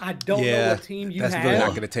 I don't know Yeah, what team you that's have. really not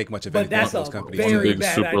going to take much of but anything that's from those a companies. very One big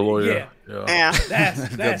bad super idea. lawyer. Yeah. Yeah.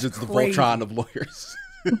 That's They're just the crazy. Voltron of lawyers.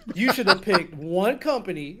 You should have picked one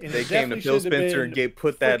company. And They it came to definitely Phil should have Spencer and been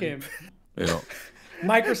put that. frickin' Yeah.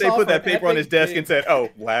 Microsoft. They put that or paper on his Epic, desk they- and said, "Oh,"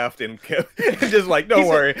 laughed and kept, just like, "Don't He said-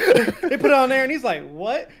 worry." They put it on there, and he's like,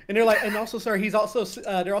 "What?" And they're like, and also, sorry, he's also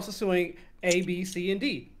they're also suing A, B, C, and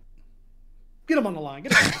D. Get him on the line.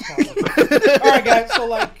 Get him on the phone. All right, guys. So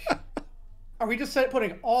like, are we just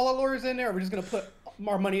putting all our lawyers in there? Or are we just gonna put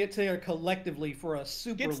our money together collectively for a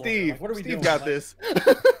super Get lawyer? Steve. Like, what are we Steve doing? got Like, this.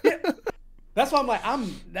 That's why I'm like,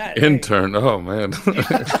 I'm that Intern. Oh man.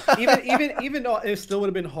 even though it still would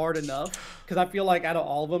have been hard enough, because I feel like out of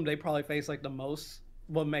all of them, they probably faced like the most.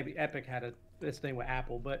 Well, maybe Epic had this thing with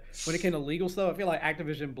Apple, but when it came to legal stuff, I feel like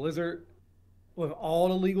Activision Blizzard, with all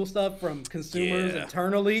the legal stuff from consumers Yeah.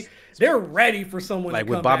 internally, they're ready for someone Like to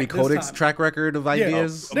with come Bobby back this Kodak's time. track record of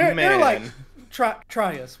ideas. They're like, Man.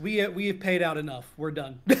 try us. We have paid out enough. We're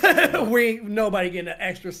done. We ain't nobody getting an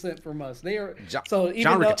extra cent from us. They are so even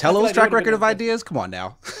John though- I feel Riccatello's like they track would've record been of their best- ideas. Come on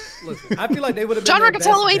now. Listen, I feel like they would have been John their best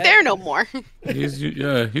Riccatello ain't bet. there no more.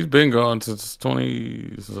 He's been gone since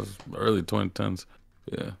early 2010s.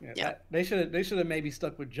 Yeah. Yeah. They should have maybe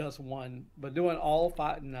stuck with just one, but doing all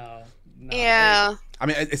 5, no. Yeah. I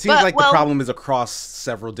mean, it seems But, like well- the problem is across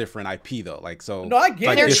several different IP though. Like so, No, I get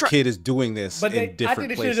like it. this They're kid is doing this But in I different think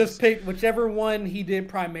they should places. have just picked whichever one he did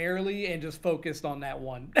primarily and just focused on that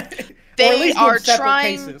one. Or They at least do are separate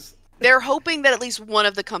trying- cases. They're hoping that at least one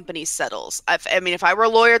of the companies settles. I mean, if I were a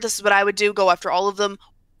lawyer, this is what I would do: go after all of them,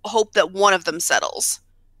 hope that one of them settles.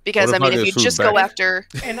 Because What I if mean, I if get you sued just back? go after,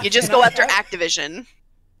 And- you just and go I- after Activision.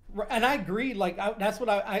 And I agree. Like that's what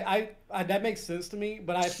I that makes sense to me.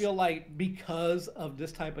 But I feel like because of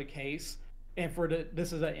this type of case, and for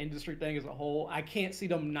this is an industry thing as a whole, I can't see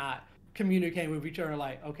them not communicating with each other.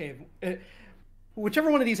 Like, okay,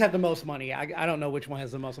 whichever one of these have the most money, I don't know which one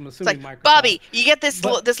has the most. I'm It's assuming like, Microsoft. Bobby, you get this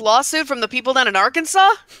But- this lawsuit from the people down in Arkansas.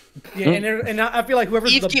 Yeah, and I feel like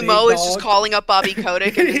whoever's Eve the big Kimo is just dog- calling up Bobby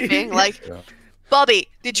Kotick and just being like, Yeah. Bobby,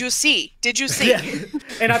 did you see? Did you see? Yeah.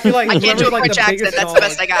 And I feel like I can't do a whoever's like French the accent. biggest That's the dog,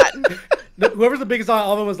 best I got. whoever's the biggest dog,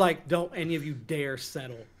 all of them was like, "Don't any of you dare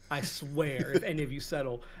settle. I swear, if any of you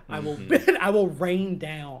settle, I will rain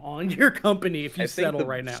down on your company if you I think settle the-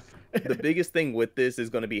 right now." The biggest thing with this is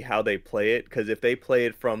going to be how they play it, because if they play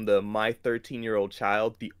it from the my 13-year-old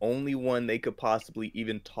child, the only one they could possibly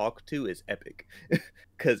even talk to is Epic,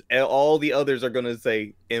 because all the others are going to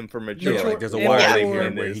say M for mature. Yeah, like there's a Yeah. wide Yeah.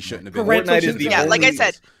 range where he shouldn't have been. Parental Fortnite is the control. only... like I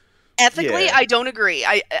said, ethically, Yeah. I don't agree.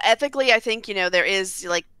 Ethically, I think there is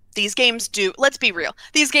like these games do. Let's be real.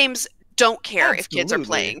 These games don't care if kids are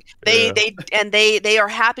Absolutely. playing. They are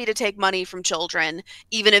happy to take money from children,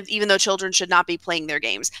 even though children should not be playing their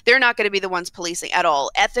games. They're not going to be the ones policing at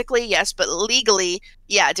all. Ethically, yes, but legally,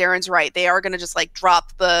 yeah, Darren's right. They are going to just like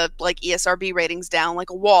drop the like ESRB ratings down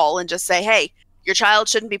like a wall and just say, hey, your child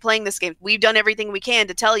shouldn't be playing this game. We've done everything we can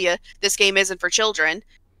to tell you this game isn't for children.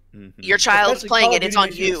 Your child's Especially playing Call it. of it's Duty on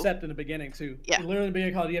makes you. Accept in the beginning too. Yeah. Literally, in the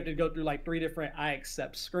beginning of Call of Duty, you have to go through like 3 different I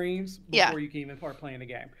accept screens before Yeah. you can even start playing the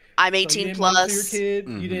game. I'm So you 18 didn't monitor your plus. kid.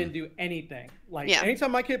 You didn't do anything. Like Yeah.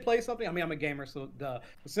 anytime my kid plays something, I mean, I'm a gamer, so duh.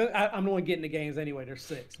 So I'm the one getting the games anyway. They're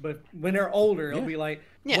 6, but when they're older, it'll be like,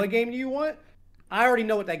 Yeah. what game do you want? I already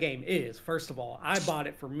know what that game is. First of all, I bought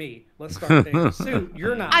it for me. Let's start there. Suit,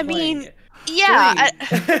 you're not. I playing mean, it. yeah.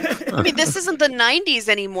 3. I mean, this isn't the 90s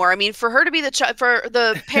anymore. I mean, for her to be for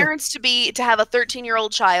the parents to have a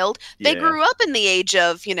 13-year-old child, they Yeah. grew up in the age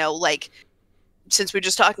of, like, since we're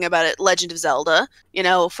just talking about it, Legend of Zelda,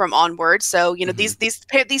 from onward. So, these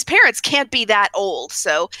parents can't be that old.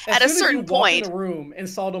 So As at a soon as certain you walked point, in the room and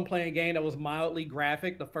saw them playing a game that was mildly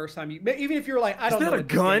graphic the first time even if you were like, I don't that know a what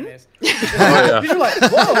this gun? game is. yeah. You're like,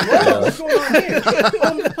 whoa, what's going on here?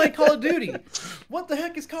 I'm just playing Call of Duty. What the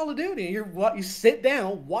heck is Call of Duty? And you sit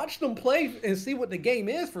down, watch them play, and see what the game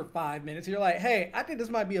is for 5 minutes. You're like, hey, I think this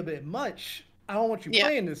might be a bit much. I don't want you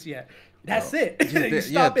playing this yet. That's it. You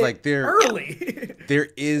stop it like early. there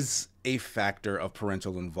is a factor of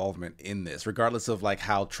parental involvement in this, regardless of like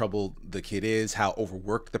how troubled the kid is, how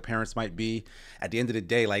overworked the parents might be. At the end of the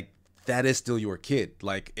day, like that is still your kid.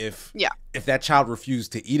 Like if that child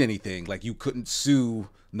refused to eat anything, like you couldn't sue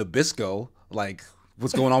Nabisco. Like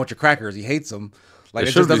what's going on with your crackers? He hates them. Like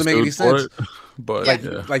it just doesn't make any sense. But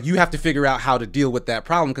like you have to figure out how to deal with that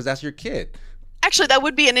problem because that's your kid. actually, that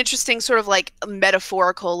would be an interesting sort of like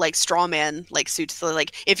metaphorical, like straw man, like suit. So,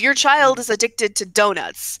 like, if your child is addicted to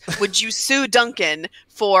donuts, would you sue Duncan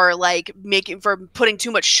for putting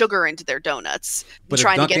too much sugar into their donuts, But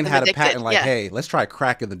trying if to Duncan get them had addicted? a patent like, yeah. hey, let's try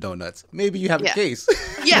crack in the donuts, maybe you have a Yeah. case.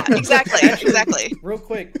 Yeah, exactly, exactly. Real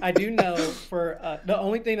quick, I do know for the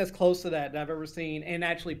only thing that's close to that I've ever seen and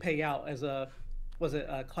actually pay out as a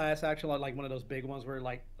class action, like one of those big ones where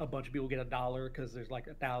like a bunch of people get $1 because there's like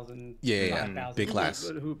 1,000, Yeah, 5,000 big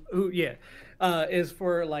class. Is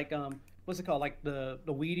for like what's it called, like the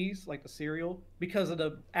Wheaties, like the cereal, because of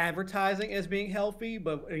the advertising as being healthy,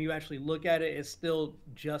 but when you actually look at it, it's still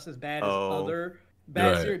just as bad as other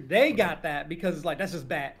bad Right. cereal. They got that because it's like that's just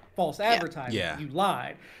bad false advertising. Yeah. You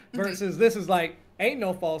lied. Versus this is like ain't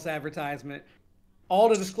no false advertisement. All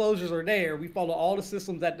the disclosures are there. We follow all the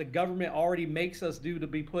systems that the government already makes us do to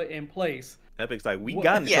be put in place. Epic's like, we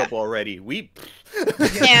got in Yeah. trouble already.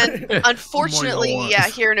 And unfortunately, yeah,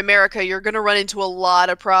 here in America, you're going to run into a lot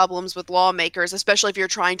of problems with lawmakers, especially if you're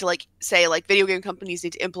trying to say video game companies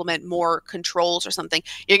need to implement more controls or something.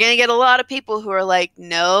 You're going to get a lot of people who are like,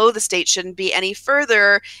 no, the state shouldn't be any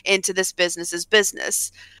further into this business's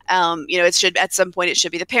business. It should, at some point, it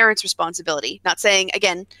should be the parents' responsibility. Not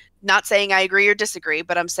saying I agree or disagree,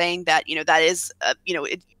 but I'm saying that, that is,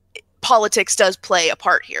 politics does play a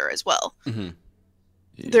part here as well. Mm-hmm.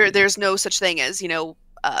 There's no such thing as, when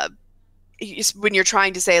you're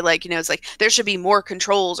trying to say it's like there should be more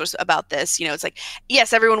controls about this, it's like,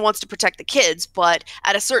 yes, everyone wants to protect the kids, but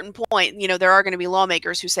at a certain point, there are going to be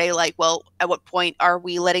lawmakers who say well, at what point are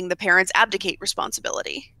we letting the parents abdicate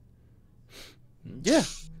responsibility? Yeah.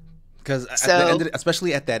 Because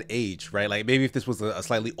especially at that age, right? Like maybe if this was a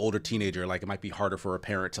slightly older teenager, like it might be harder for a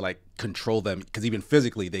parent to control them, because even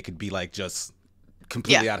physically they could be just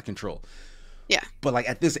completely out of control. Yeah. But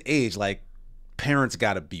at this age, parents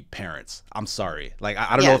gotta be parents. I'm sorry.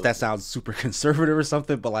 I don't know if that sounds super conservative or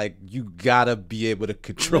something, but you gotta be able to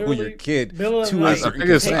control your kid to a certain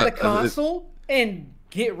extent. Take the console and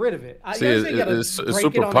get rid of it. It's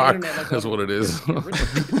Super Pac is what it is.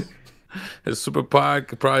 It's Super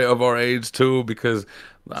Pac, probably of our age too, because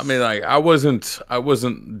I wasn't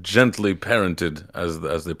gently parented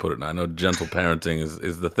as they put it. Now, I know gentle parenting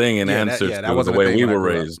is the thing in answer to the way we were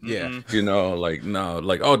raised. Yeah,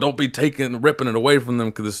 oh, don't be ripping it away from them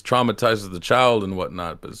because this traumatizes the child and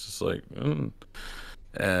whatnot. But it's just don't.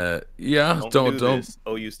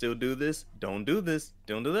 Oh, you still do this? Don't do this.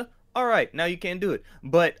 Don't do that. All right, now you can't do it.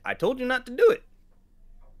 But I told you not to do it.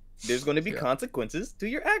 There's going to be consequences to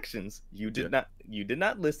your actions. You did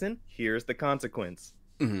not listen. Here's the consequence.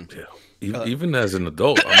 Yeah. Even as an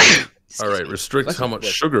adult, I'm like, all right, restrict how much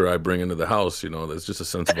sugar I bring into the house. You know, there's just a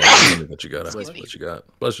sense of autonomy that you got.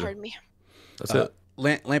 Bless you. Pardon me. That's it.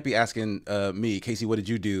 Lampy asking me, Casey, what did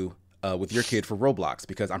you do with your kid for Roblox?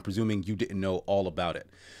 Because I'm presuming you didn't know all about it.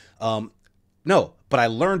 No, but I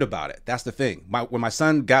learned about it. That's the thing. When my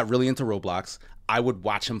son got really into Roblox, I would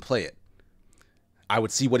watch him play it. I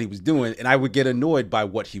would see what he was doing, and I would get annoyed by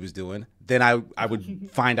what he was doing. Then I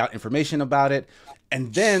would find out information about it.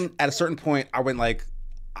 And then at a certain point, I went like,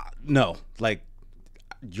 no, like,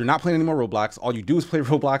 you're not playing any more Roblox. All you do is play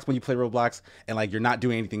Roblox when you play Roblox, and like you're not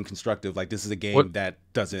doing anything constructive. Like, this is a game that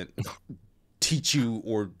doesn't teach you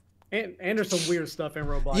or. And there's some weird stuff in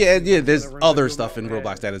Roblox. Yeah, there's other stuff in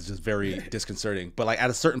Roblox that is just very disconcerting. But like at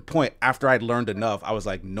a certain point, after I'd learned enough, I was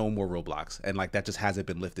like, no more Roblox, and like that just hasn't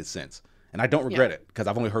been lifted since. And I don't regret it because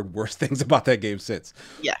I've only heard worse things about that game since.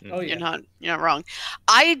 Yeah, you're not wrong.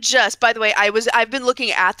 By the way, I've been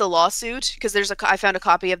looking at the lawsuit because I found a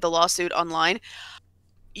copy of the lawsuit online.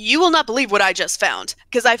 You will not believe what I just found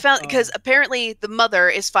because apparently the mother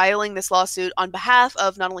is filing this lawsuit on behalf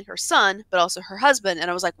of not only her son but also her husband. And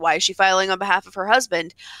I was like, why is she filing on behalf of her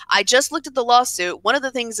husband? I just looked at the lawsuit. One of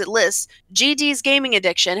the things it lists, GD's gaming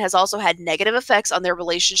addiction has also had negative effects on their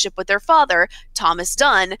relationship with their father, Thomas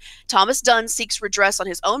Dunn. Thomas Dunn seeks redress on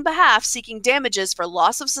his own behalf, seeking damages for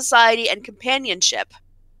loss of society and companionship.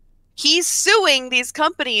 He's suing these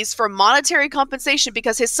companies for monetary compensation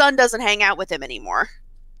because his son doesn't hang out with him anymore.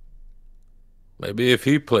 Maybe if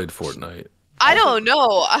he played Fortnite. I don't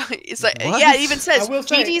know. It's like, yeah, it even says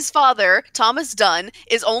GD's father, Thomas Dunn,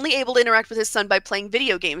 is only able to interact with his son by playing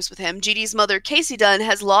video games with him. GD's mother, Casey Dunn,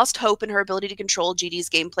 has lost hope in her ability to control GD's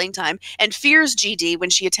game playing time and fears GD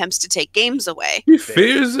when she attempts to take games away. He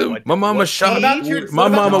fears him? My mama shot me. My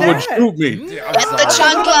mama would shoot me. Get the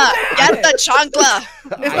chancla! Get the chancla!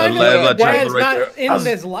 It's not even like dad's not in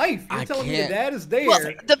his life. You're telling me your dad is there. Well,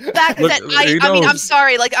 the fact that I mean, I'm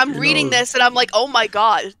sorry, like I'm reading this and I'm like, oh my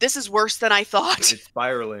god, this is worse than I thought. It's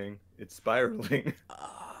spiraling. I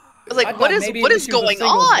was like, what is going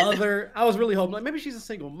on? Mother. I was really hoping like maybe she's a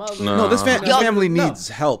single mother. No, this family needs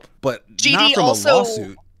help, but GD not from a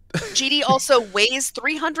lawsuit. GD also weighs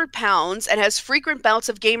 300 pounds and has frequent bouts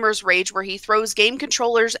of gamer's rage where he throws game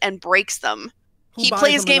controllers and breaks them. He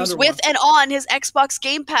plays games with and on his Xbox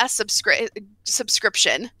Game Pass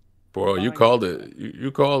subscription. Bro, you called it.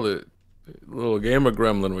 You called it. Little gamer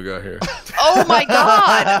gremlin we got here. Oh my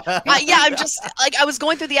god! Yeah, I'm just like I was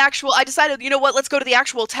going through the actual. I decided, you know what? Let's go to the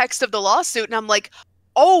actual text of the lawsuit, and I'm like,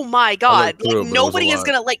 oh my god! Like, nobody is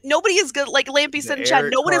gonna like Lampy said in chat.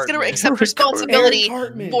 No one is gonna accept responsibility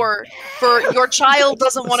for your child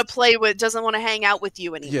doesn't want to hang out with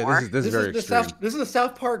you anymore. Yeah, this is very extreme. This is a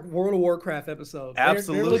South Park World of Warcraft episode.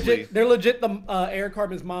 Absolutely, they're legit. The Eric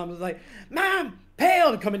Cartman's mom is like, Mom.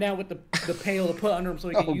 Pail coming down with the pail to put under him so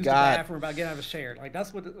he can use the bathroom about getting out of his chair. Like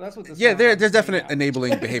that's what this. Yeah, there's definite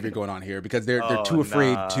enabling behavior going on here because they're too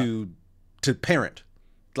afraid to parent.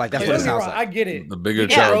 Like that's what it sounds like. I get it. The bigger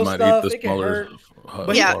child might eat the smaller.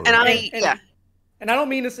 And I don't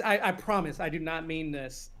mean this. I promise I do not mean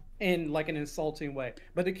this in like an insulting way.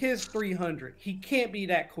 But the kid's 300. He can't be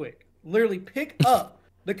that quick. Literally pick up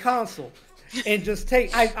the console. And just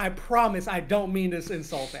take. I promise. I don't mean this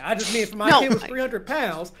insulting. I just mean if my kid was 300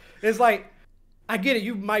 pounds, it's like I get it.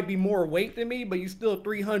 You might be more weight than me, but you still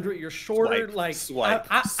 300. You're shorter. I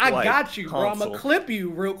got you, bro. I'm gonna clip you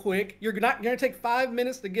real quick. You're gonna take 5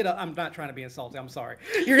 minutes to get up. I'm not trying to be insulting. I'm sorry.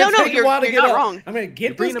 You're gonna take a while to get up. Wrong. I'm gonna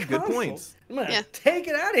get this console. Good points. I'm gonna take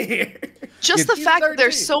it out of here. Just the fact that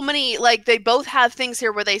there's so many, like they both have things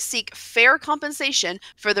here where they seek fair compensation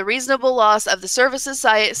for the reasonable loss of the services,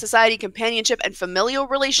 society, companionship, and familial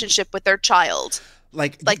relationship with their child.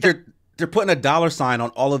 Like they're putting a dollar sign on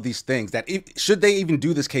all of these things that should they even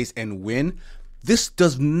do this case and win, this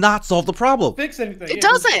does not solve the problem. Fix anything. It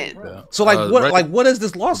doesn't. Yeah. So what is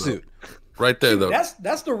this lawsuit? Right there, though.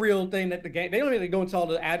 That's the real thing that the game. They don't even go into all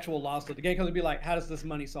the actual lawsuit. The game comes to be like, how does this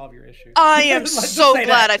money solve your issue? I am so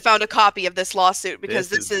glad I found a copy of this lawsuit because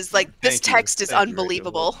this text is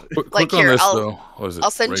unbelievable. Like here, I'll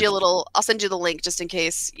send you the link just in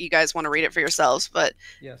case you guys want to read it for yourselves. But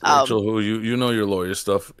Rachel, who you know your lawyer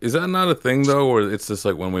stuff, is that not a thing though, or it's just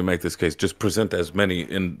like when we make this case, just present as many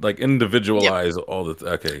individualize all the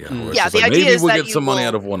the idea maybe is we'll that get some money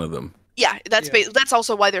out of one of them. Yeah, that's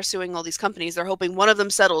also why they're suing all these companies. They're hoping one of them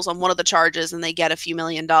settles on one of the charges and they get a few $1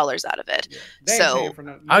 million out of it. Yeah. So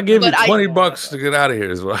I'll give you $20 to get out of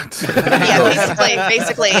here. Is what? Yeah,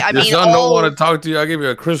 basically. I mean, your son don't want to talk to you. I'll give you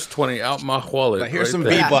a crisp 20 out my wallet. Like, here's some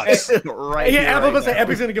V-Bucks.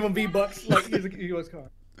 Apple's gonna give him V-Bucks. Like he's a US card.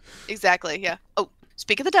 Exactly. Yeah. Oh,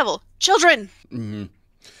 speak of the devil, children. Mm-hmm.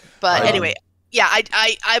 But anyway, yeah,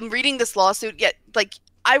 I'm reading this lawsuit. Yet, like,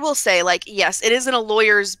 I will say, like, yes, it is in a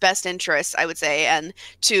lawyer's best interest, I would say, and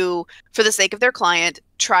for the sake of their client,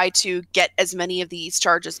 try to get as many of these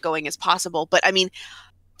charges going as possible. But I mean,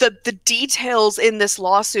 the details in this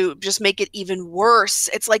lawsuit just make it even worse.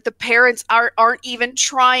 It's like the parents aren't even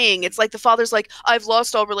trying. It's like the father's like, I've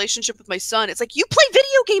lost all relationship with my son. It's like, you play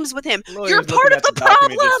video games with him. Lawyers You're part of the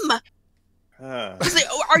problem.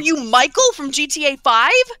 Are you Michael from GTA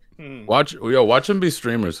 5? Watch them be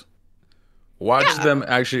streamers. Watch them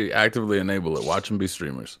actually actively enable it. Watch them be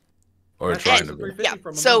streamers, or trying to be. Yeah.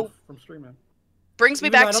 So from streaming. Brings me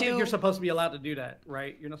back to. I don't think you're supposed to be allowed to do that,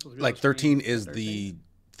 right? You're not supposed to be like 13 is the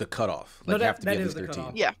cutoff. Like, no, you have to be that at is least the 13.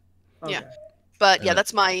 cutoff. Yeah. Okay. Yeah. But yeah,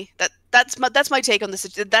 that's my take on this.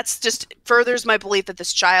 That's just furthers my belief that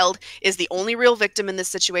this child is the only real victim in this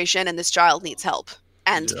situation, and this child needs help,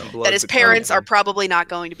 and that his parents are probably not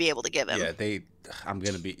going to be able to give him. Yeah, I'm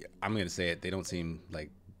gonna say it. They don't seem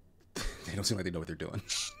like they know what they're doing.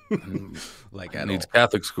 Like, he needs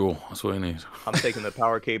Catholic school. That's what he needs. I'm taking the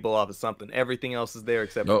power cable off of something. Everything else is there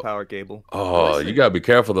except the power cable. Oh, you gotta be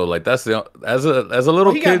careful though. Like, that's as a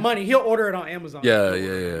little he kid. got money. He'll order it on Amazon. Yeah.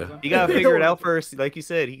 You gotta figure it out first. Like you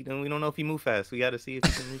said, we don't know if he moved fast. We gotta see if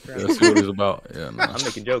he can move fast. That's what he's about. Yeah, no. I'm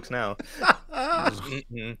making jokes now.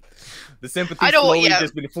 The sympathy slowly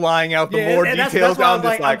just been flying out. The more details, I'm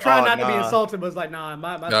trying not to be insulted, but it's like, nah,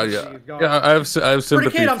 my sympathy is gone. Yeah, I have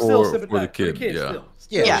sympathy for the kid.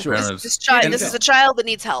 Yeah, sure. This is a child that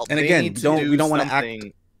needs help. And again, we don't want to act.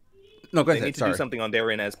 No, go ahead. They need to do something on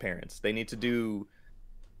their end as parents. They need to do,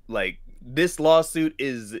 like, this lawsuit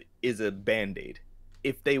is a band-aid.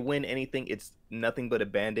 If they win anything, it's nothing but a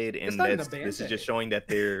band-aid, and this is just showing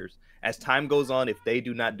that as time goes on, if they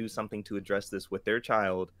do not do something to address this with their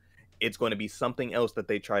child, it's going to be something else that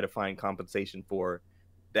they try to find compensation for.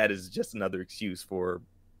 That is just another excuse for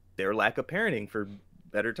their lack of parenting, for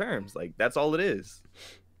better terms. Like, that's all it is.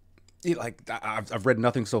 Yeah, like, I've read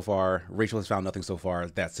nothing so far. Rachel has found nothing so far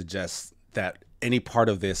that suggests that any part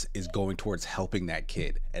of this is going towards helping that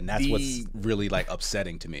kid, and that's what's really, like,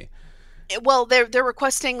 upsetting to me. Well, they're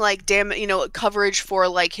requesting, like, coverage for,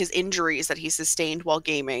 like, his injuries that he sustained while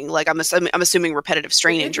gaming. Like, I'm assuming repetitive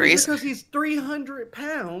strain injuries. Because he's 300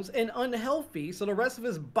 pounds and unhealthy, so the rest of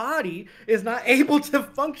his body is not able to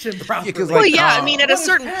function properly. I mean, at a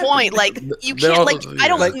certain point, like, you can't, like, I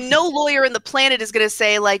don't, no lawyer in the planet is going to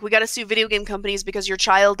say, like, we got to sue video game companies because your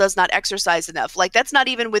child does not exercise enough. Like, that's not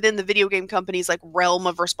even within the video game company's, like, realm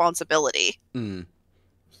of responsibility.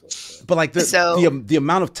 But, like, the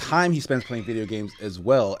amount of time he spends playing video games as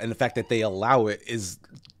well, and the fact that they allow it is,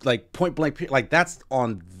 like, point blank, like, that's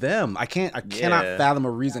on them. I cannot fathom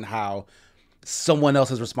a reason how someone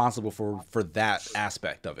else is responsible for that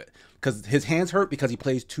aspect of it. Because his hands hurt because he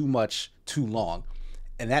plays too much too long,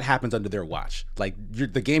 and that happens under their watch. Like,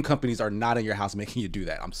 the game companies are not in your house making you do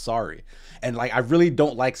that. I'm sorry. And, like, I really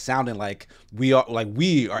don't like sounding like we are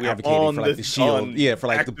advocating for, like, the shield, for,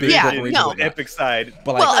 like, the big corporations, epic side.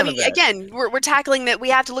 But, like, well, I mean, again, we're tackling that. We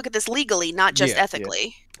have to look at this legally, not just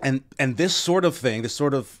ethically. And this sort of thing, this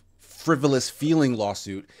sort of frivolous feeling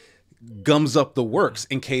lawsuit, gums up the works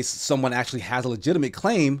in case someone actually has a legitimate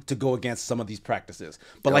claim to go against some of these practices.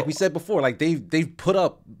 But like we said before, like, they've put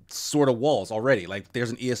up sort of walls already. Like, there's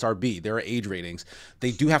an ESRB, there are age ratings. They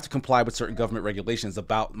do have to comply with certain government regulations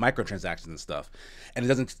about microtransactions and stuff. And it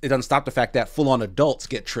doesn't stop the fact that full-on adults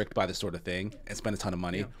get tricked by this sort of thing and spend a ton of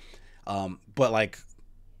money. But, like,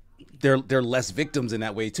 they're less victims in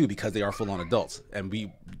that way too, because they are full-on adults, and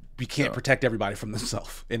we can't protect everybody from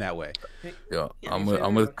themselves in that way.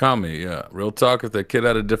 I'm with Kami. Yeah, real talk. If that kid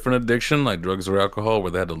had a different addiction, like drugs or alcohol,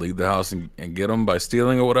 where they had to leave the house and get them by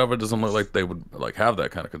stealing or whatever, it doesn't look like they would, like, have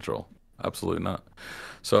that kind of control. Absolutely not.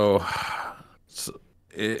 So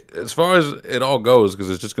as far as it all goes,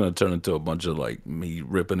 because it's just going to turn into a bunch of, like, me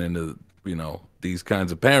ripping into, these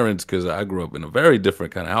kinds of parents, because I grew up in a very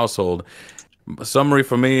different kind of household. A summary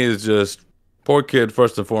for me is just poor kid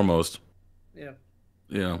first and foremost.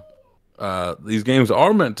 These games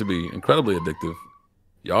are meant to be incredibly addictive.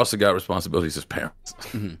 You also got responsibilities as parents.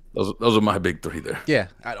 Those are my big three there. Yeah,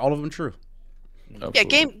 all of them true. Absolutely.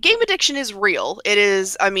 Yeah, game addiction is real. It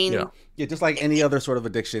is. I mean, just like any other sort of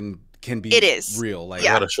addiction can be. It is real. Like, I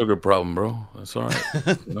got a sugar problem, bro. That's all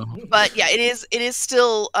right. But yeah, it is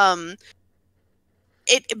still.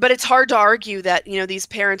 But it's hard to argue that these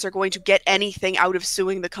parents are going to get anything out of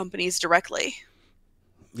suing the companies directly.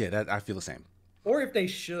 Yeah, I feel the same. Or if they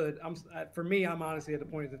should, for me, I'm honestly at the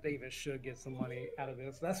point that they even should get some money out of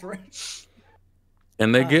this. That's right.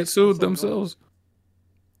 And they get sued themselves.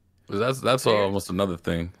 That's almost another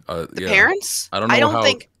thing. The parents? I don't know how.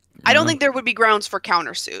 I don't think there would be grounds for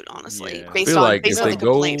countersuit, honestly, Yeah. based on the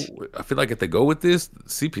complaint. I feel like if they go with this,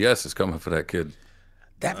 CPS is coming for that kid.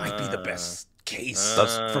 That might be the best case.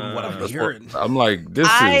 That's from what I'm hearing. I'm like,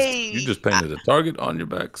 you just painted a target on your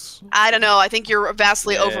backs. I don't know. I think you're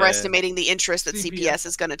vastly Yeah. overestimating the interest that CPS. CPS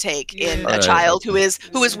is going to take in Yeah. a child who is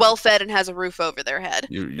well fed and has a roof over their head.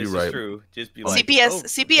 You're This right. is true. Just be like,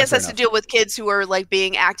 CPS has to deal with kids who are like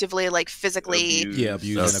being actively like physically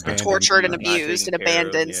abused and abandoned. tortured and Not abused and taken care of,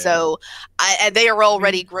 abandoned. yeah. So, and they are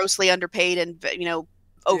already grossly underpaid and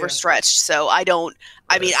overstretched. So I don't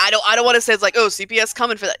want to say it's like, oh, CPS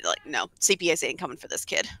coming for that. Like, no, CPS ain't coming for this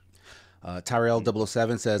kid. Tyrell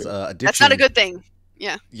 007 says addiction. That's not a good thing.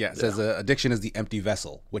 Yeah. Yeah, it says addiction is the empty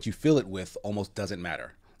vessel. What you fill it with almost doesn't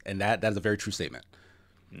matter, and that is a very true statement.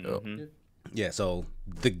 Mhm. Yeah, so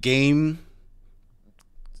the game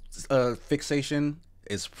fixation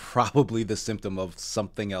is probably the symptom of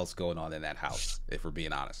something else going on in that house, if we're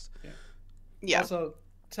being honest. Yeah. Also,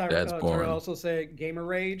 That's boring. Tyrell also said gamer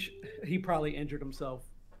rage. He probably injured himself.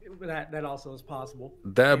 That also is possible.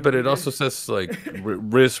 But it also says like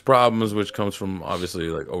wrist problems, which comes from obviously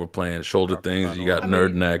like overplaying shoulder things. You got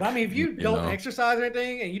nerd neck. I mean, if you don't know. exercise or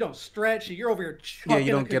anything and you don't stretch, and you're over here Yeah, you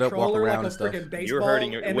chucking don't a get up, walk controller around like a and stuff. freaking baseball You're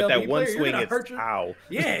hurting with that MLB one player, you're swing. gonna It's hurt your- ow.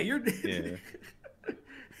 Yeah, you're. Yeah.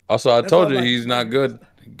 Also, I That's told all you like- he's not good.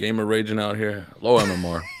 Gamer raging out here. Low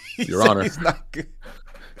MMR. Your Said Honor. he's not good.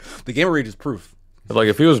 The gamer rage is proof. Like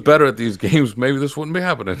if he was better at these games, maybe this wouldn't be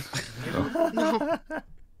happening.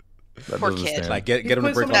 That Poor doesn't kid. stand. Like get He's him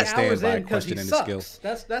to putting break so on many stand hours by in 'cause he questioning his sucks.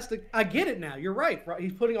 skill. That's the. I get it now. You're right.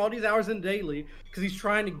 He's putting all these hours in daily because he's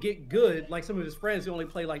trying to get good. Like some of his friends who only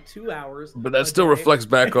play like 2 hours. But that a still day. reflects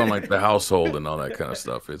back on like the household and all that kind of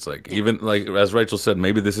stuff. It's like even like as Rachel said,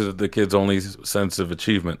 maybe this is the kid's only sense of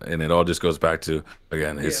achievement, and it all just goes back to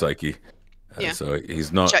again his psyche. Yeah. So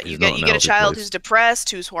he's not. You he's not in get a a healthy child place. who's depressed,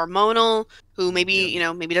 who's hormonal, who maybe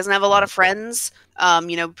maybe doesn't have a lot of friends.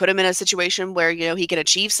 Put him in a situation where he can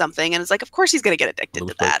achieve something, and it's like, of course he's gonna get addicted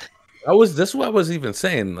to that. This is what I was even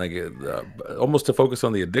saying, like almost to focus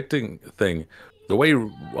on the addicting thing. The way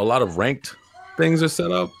a lot of ranked things are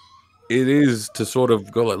set up, it is to sort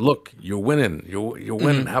of go like, look, you're winning, you're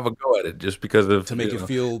winning, have a go at it, just because of To make you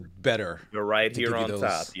feel better. You're right To here give you on those-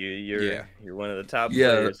 top. You're one of the top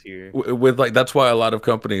Yeah. players here. with like that's why a lot of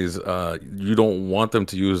companies you don't want them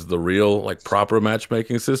to use the real like proper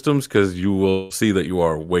matchmaking systems, because you will see that you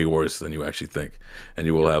are way worse than you actually think, and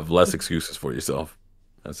you will have less excuses for yourself.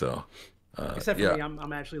 And so Except for yeah, me,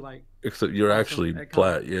 I'm actually like. except you're awesome actually at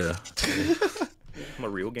plat. Yeah. I'm a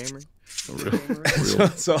real gamer.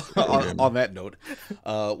 So on that note,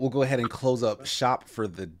 we'll go ahead and close up shop for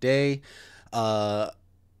the day.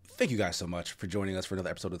 Thank you guys so much for joining us for another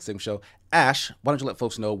episode of the Sigma Show. Ash, why don't you let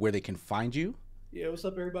folks know where they can find you? Yeah, what's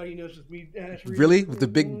up, everybody? It's just me, Ash. Really? With the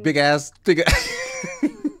big ass thing?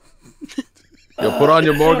 Yo, put on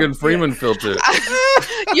your Morgan Freeman filter.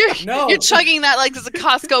 You're chugging that like there's a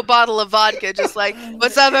Costco bottle of vodka, just like,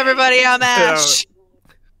 what's up, everybody? I'm Ash.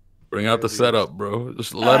 Bring out the setup, bro.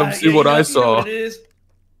 Just let them see what I saw. What it is.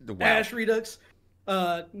 Wow. Ash Redux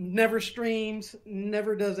never streams,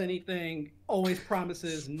 never does anything, always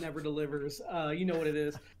promises, never delivers. You know what it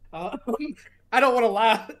is. I don't want to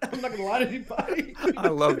lie. I'm not gonna lie to anybody. I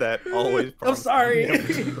love that. Always. I'm sorry.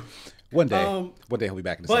 One day he'll be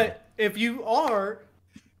back in the summer. But if you are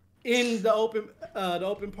in the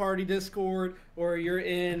open party Discord, or you're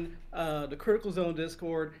in the Critical Zone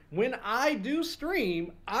Discord, when I do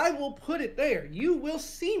stream, I will put it there. You will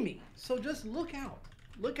see me. So just look out.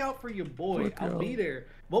 Look out for your boy. I'll be there.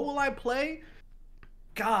 What will I play?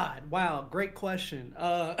 God, wow, great question.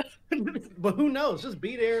 But who knows? Just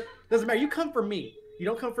be there. Doesn't matter. You come for me. You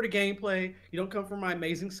don't come for the gameplay. You don't come for my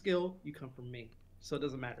amazing skill. You come for me. So it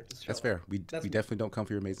doesn't matter. Just show That's up. fair. We definitely don't come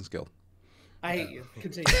for your amazing skill. I hate you.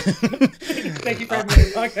 Continue. Thank you for having me on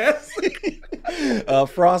the podcast.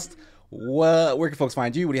 Frost, where can folks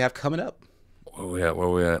find you? What do you have coming up? Where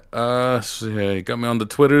we at? So yeah, you got me on the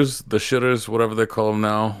Twitters, the shitters, whatever they call them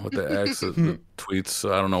now, with the X, the tweets.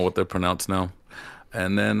 I don't know what they're pronounced now.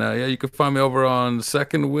 And then you can find me over on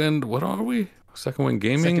Second Wind. What are we? Second Wind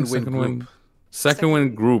Gaming. Second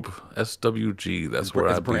Wind Group. SWG. That's where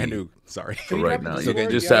It's I brand be new. Sorry. for right now. You can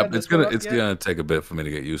just have. It's gonna take a bit for me to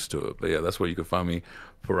get used to it. But yeah, that's where you can find me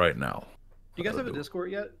for right now. Do you guys have a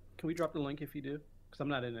Discord yet? Can we drop the link if you do? Because I'm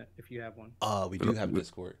not in it. If you have one. We do have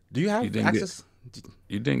Discord. Do you have didn't access?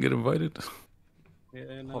 You didn't get invited?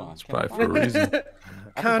 Yeah, no. Hold on. It's probably for a reason. Kind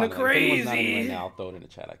If anyone's of not in crazy. right now, I'll throw it in the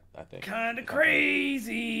chat. I think. Kind of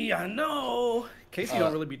crazy. I know. Casey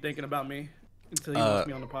don't really be thinking about me until he wants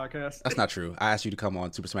me on the podcast. That's not true. I asked you to come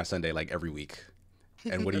on Super Smash Sunday like every week.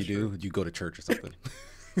 And what do? You go to church or something.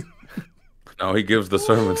 No, he gives the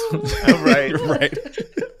sermons. Right. Right.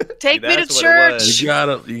 Take me to That's what it was.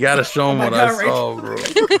 church. You gotta show him my what God, I saw,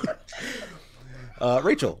 bro.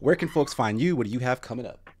 Rachel, where can folks find you? What do you have coming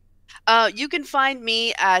up? You can find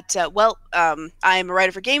me at, I'm a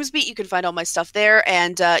writer for GamesBeat. You can find all my stuff there.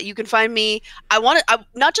 And you can find me, I'm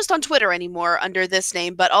not just on Twitter anymore under this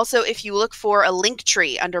name, but also if you look for a link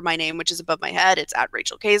tree under my name, which is above my head, it's at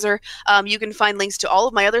Rachel Kaiser. You can find links to all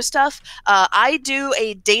of my other stuff. I do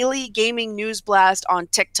a daily gaming news blast on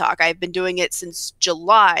TikTok. I've been doing it since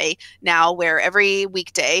July now, where every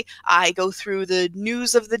weekday I go through the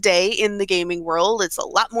news of the day in the gaming world. It's a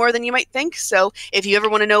lot more than you might think. So if you ever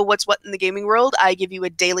want to know what's what in the gaming world, I give you a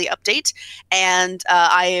daily update. And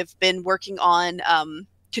I have been working on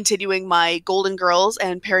continuing my Golden Girls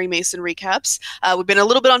and Perry Mason recaps. We've been a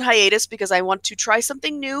little bit on hiatus because I want to try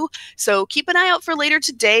something new. So keep an eye out for later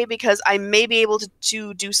today because I may be able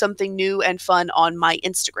to do something new and fun on my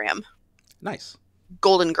Instagram. Nice.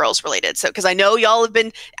 Golden Girls related. So because I know y'all have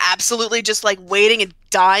been absolutely just like waiting and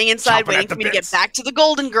dying inside, Chomping waiting at the for me to bits. get back to the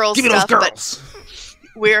Golden Girls Give me stuff. those girls.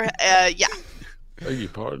 But we're yeah. Beg your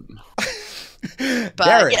pardon. But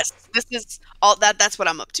Darren. yes, this is all that's what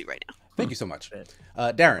I'm up to right now. Thank you so much.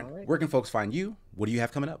 Darren, All right. where can folks find you? What do you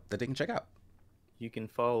have coming up that they can check out? You can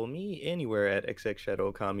follow me anywhere at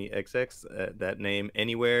xxshadowkamixx, that name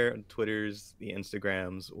anywhere. Twitter's, the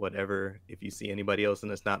Instagrams, whatever. If you see anybody else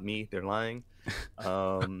and it's not me, they're lying.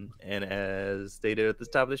 And as stated at the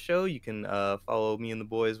top of the show, you can follow me and the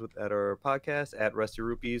boys at our podcast at Rusty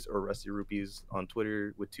Rupees or Rusty Rupees on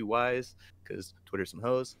Twitter with 2 Ys because Twitter's some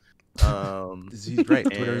hoes. He's right.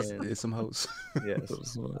 Twitter and- is some hosts. Yes.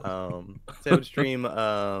 So stream.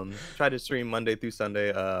 Try to stream Monday through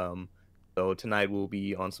Sunday. So tonight we'll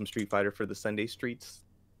be on some Street Fighter for the Sunday streets.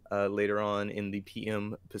 Later on in the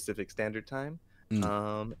PM Pacific Standard Time.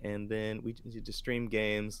 And then we just stream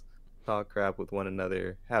games, talk crap with one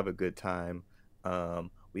another, have a good time.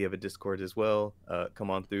 We have a Discord as well. Come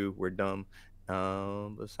on through. We're dumb.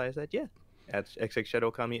 Besides that, yeah. At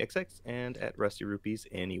xxshadowkamixx and at Rusty Rupees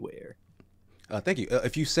anywhere. Thank you.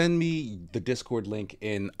 If you send me the Discord link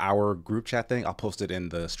in our group chat thing, I'll post it in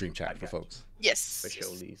the stream chat for folks. Yes. For sure,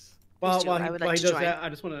 Lise. While do. I he, would while like he to does join. that, I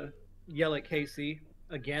just want to yell at Casey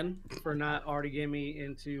again for not already getting me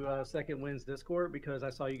into Second Wind's Discord because I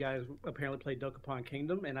saw you guys apparently play Dokapon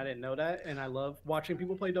Kingdom and I didn't know that, and I love watching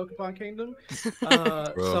people play Dokapon Kingdom.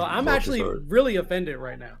 So I'm actually really offended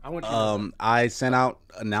right now. I want you to know. I sent out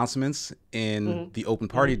announcements in the open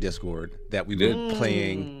party Discord that we were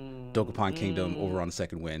playing Dokapon Kingdom over on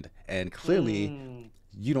Second Wind, and clearly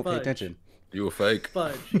you don't pay Fudge. attention. You a fake.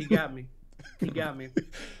 Fudge, he got me. He got me.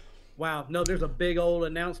 Wow, no, there's a big old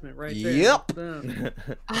announcement right there. Yep.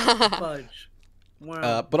 Fudge.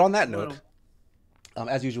 Wow. But on that note,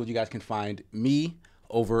 as usual, you guys can find me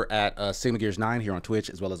over at Sigma Gears 9 here on Twitch,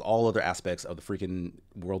 as well as all other aspects of the freaking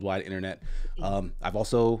worldwide internet. I've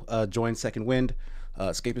also joined Second Wind.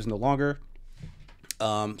 Escape is no longer.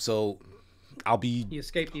 So I'll be He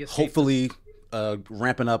escaped the escape. hopefully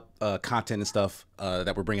ramping up content and stuff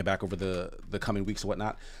that we're bringing back over the coming weeks and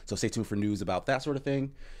whatnot. So stay tuned for news about that sort of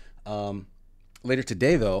thing. Later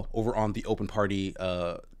today, though, over on the Open Party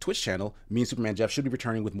Twitch channel, me and Superman Jeff should be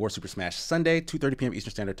returning with more Super Smash Sunday, 2:30 p.m.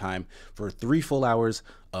 Eastern Standard Time, for 3 full hours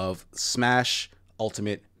of Smash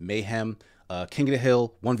Ultimate Mayhem, King of the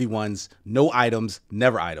Hill, 1v1s, no items,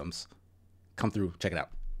 never items. Come through, check it out.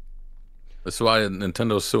 That's why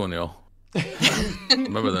Nintendo's suing y'all.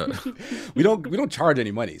 Remember that. We don't charge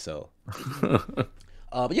any money, so.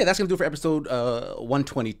 But yeah, that's gonna do it for episode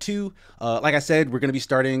 122. Like I said, we're gonna be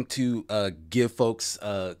starting to give folks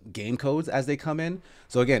game codes as they come in.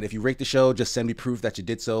 So again, if you rate the show, just send me proof that you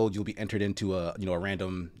did so. You'll be entered into a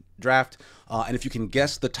random draft. And if you can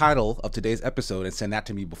guess the title of today's episode and send that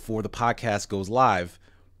to me before the podcast goes live,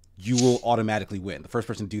 you will automatically win. The first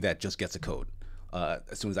person to do that just gets a code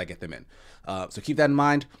as soon as I get them in. So keep that in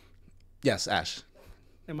mind. Yes, Ash.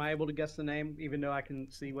 Am I able to guess the name, even though I can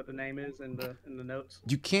see what the name is in the notes?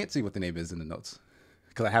 You can't see what the name is in the notes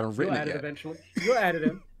because I haven't written You'll it add yet. it eventually. You'll add it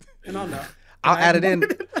in, and I'll know. I'll add it in.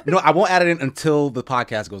 No, I won't add it in until the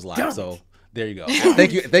podcast goes live. Don't. So there you go.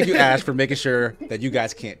 Thank you, Ash, for making sure that you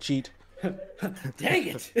guys can't cheat.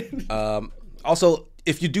 Dang it! Also,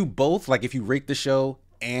 if you do both, like if you rate the show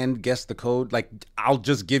and guess the code, like I'll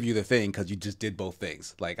just give you the thing because you just did both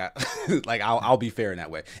things. Like I'll be fair in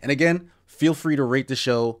that way. And again, feel free to rate the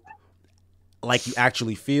show like you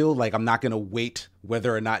actually feel. Like I'm not gonna wait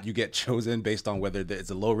whether or not you get chosen based on whether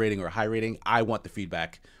it's a low rating or a high rating. I want the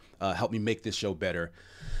feedback. Help me make this show better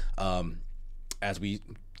as we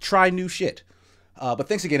try new shit. But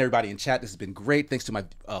thanks again, everybody in chat. This has been great. Thanks to my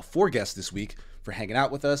 4 guests this week for hanging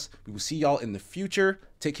out with us. We will see y'all in the future.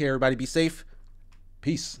 Take care, everybody. Be safe.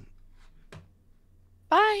 Peace.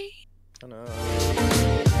 Bye. I know.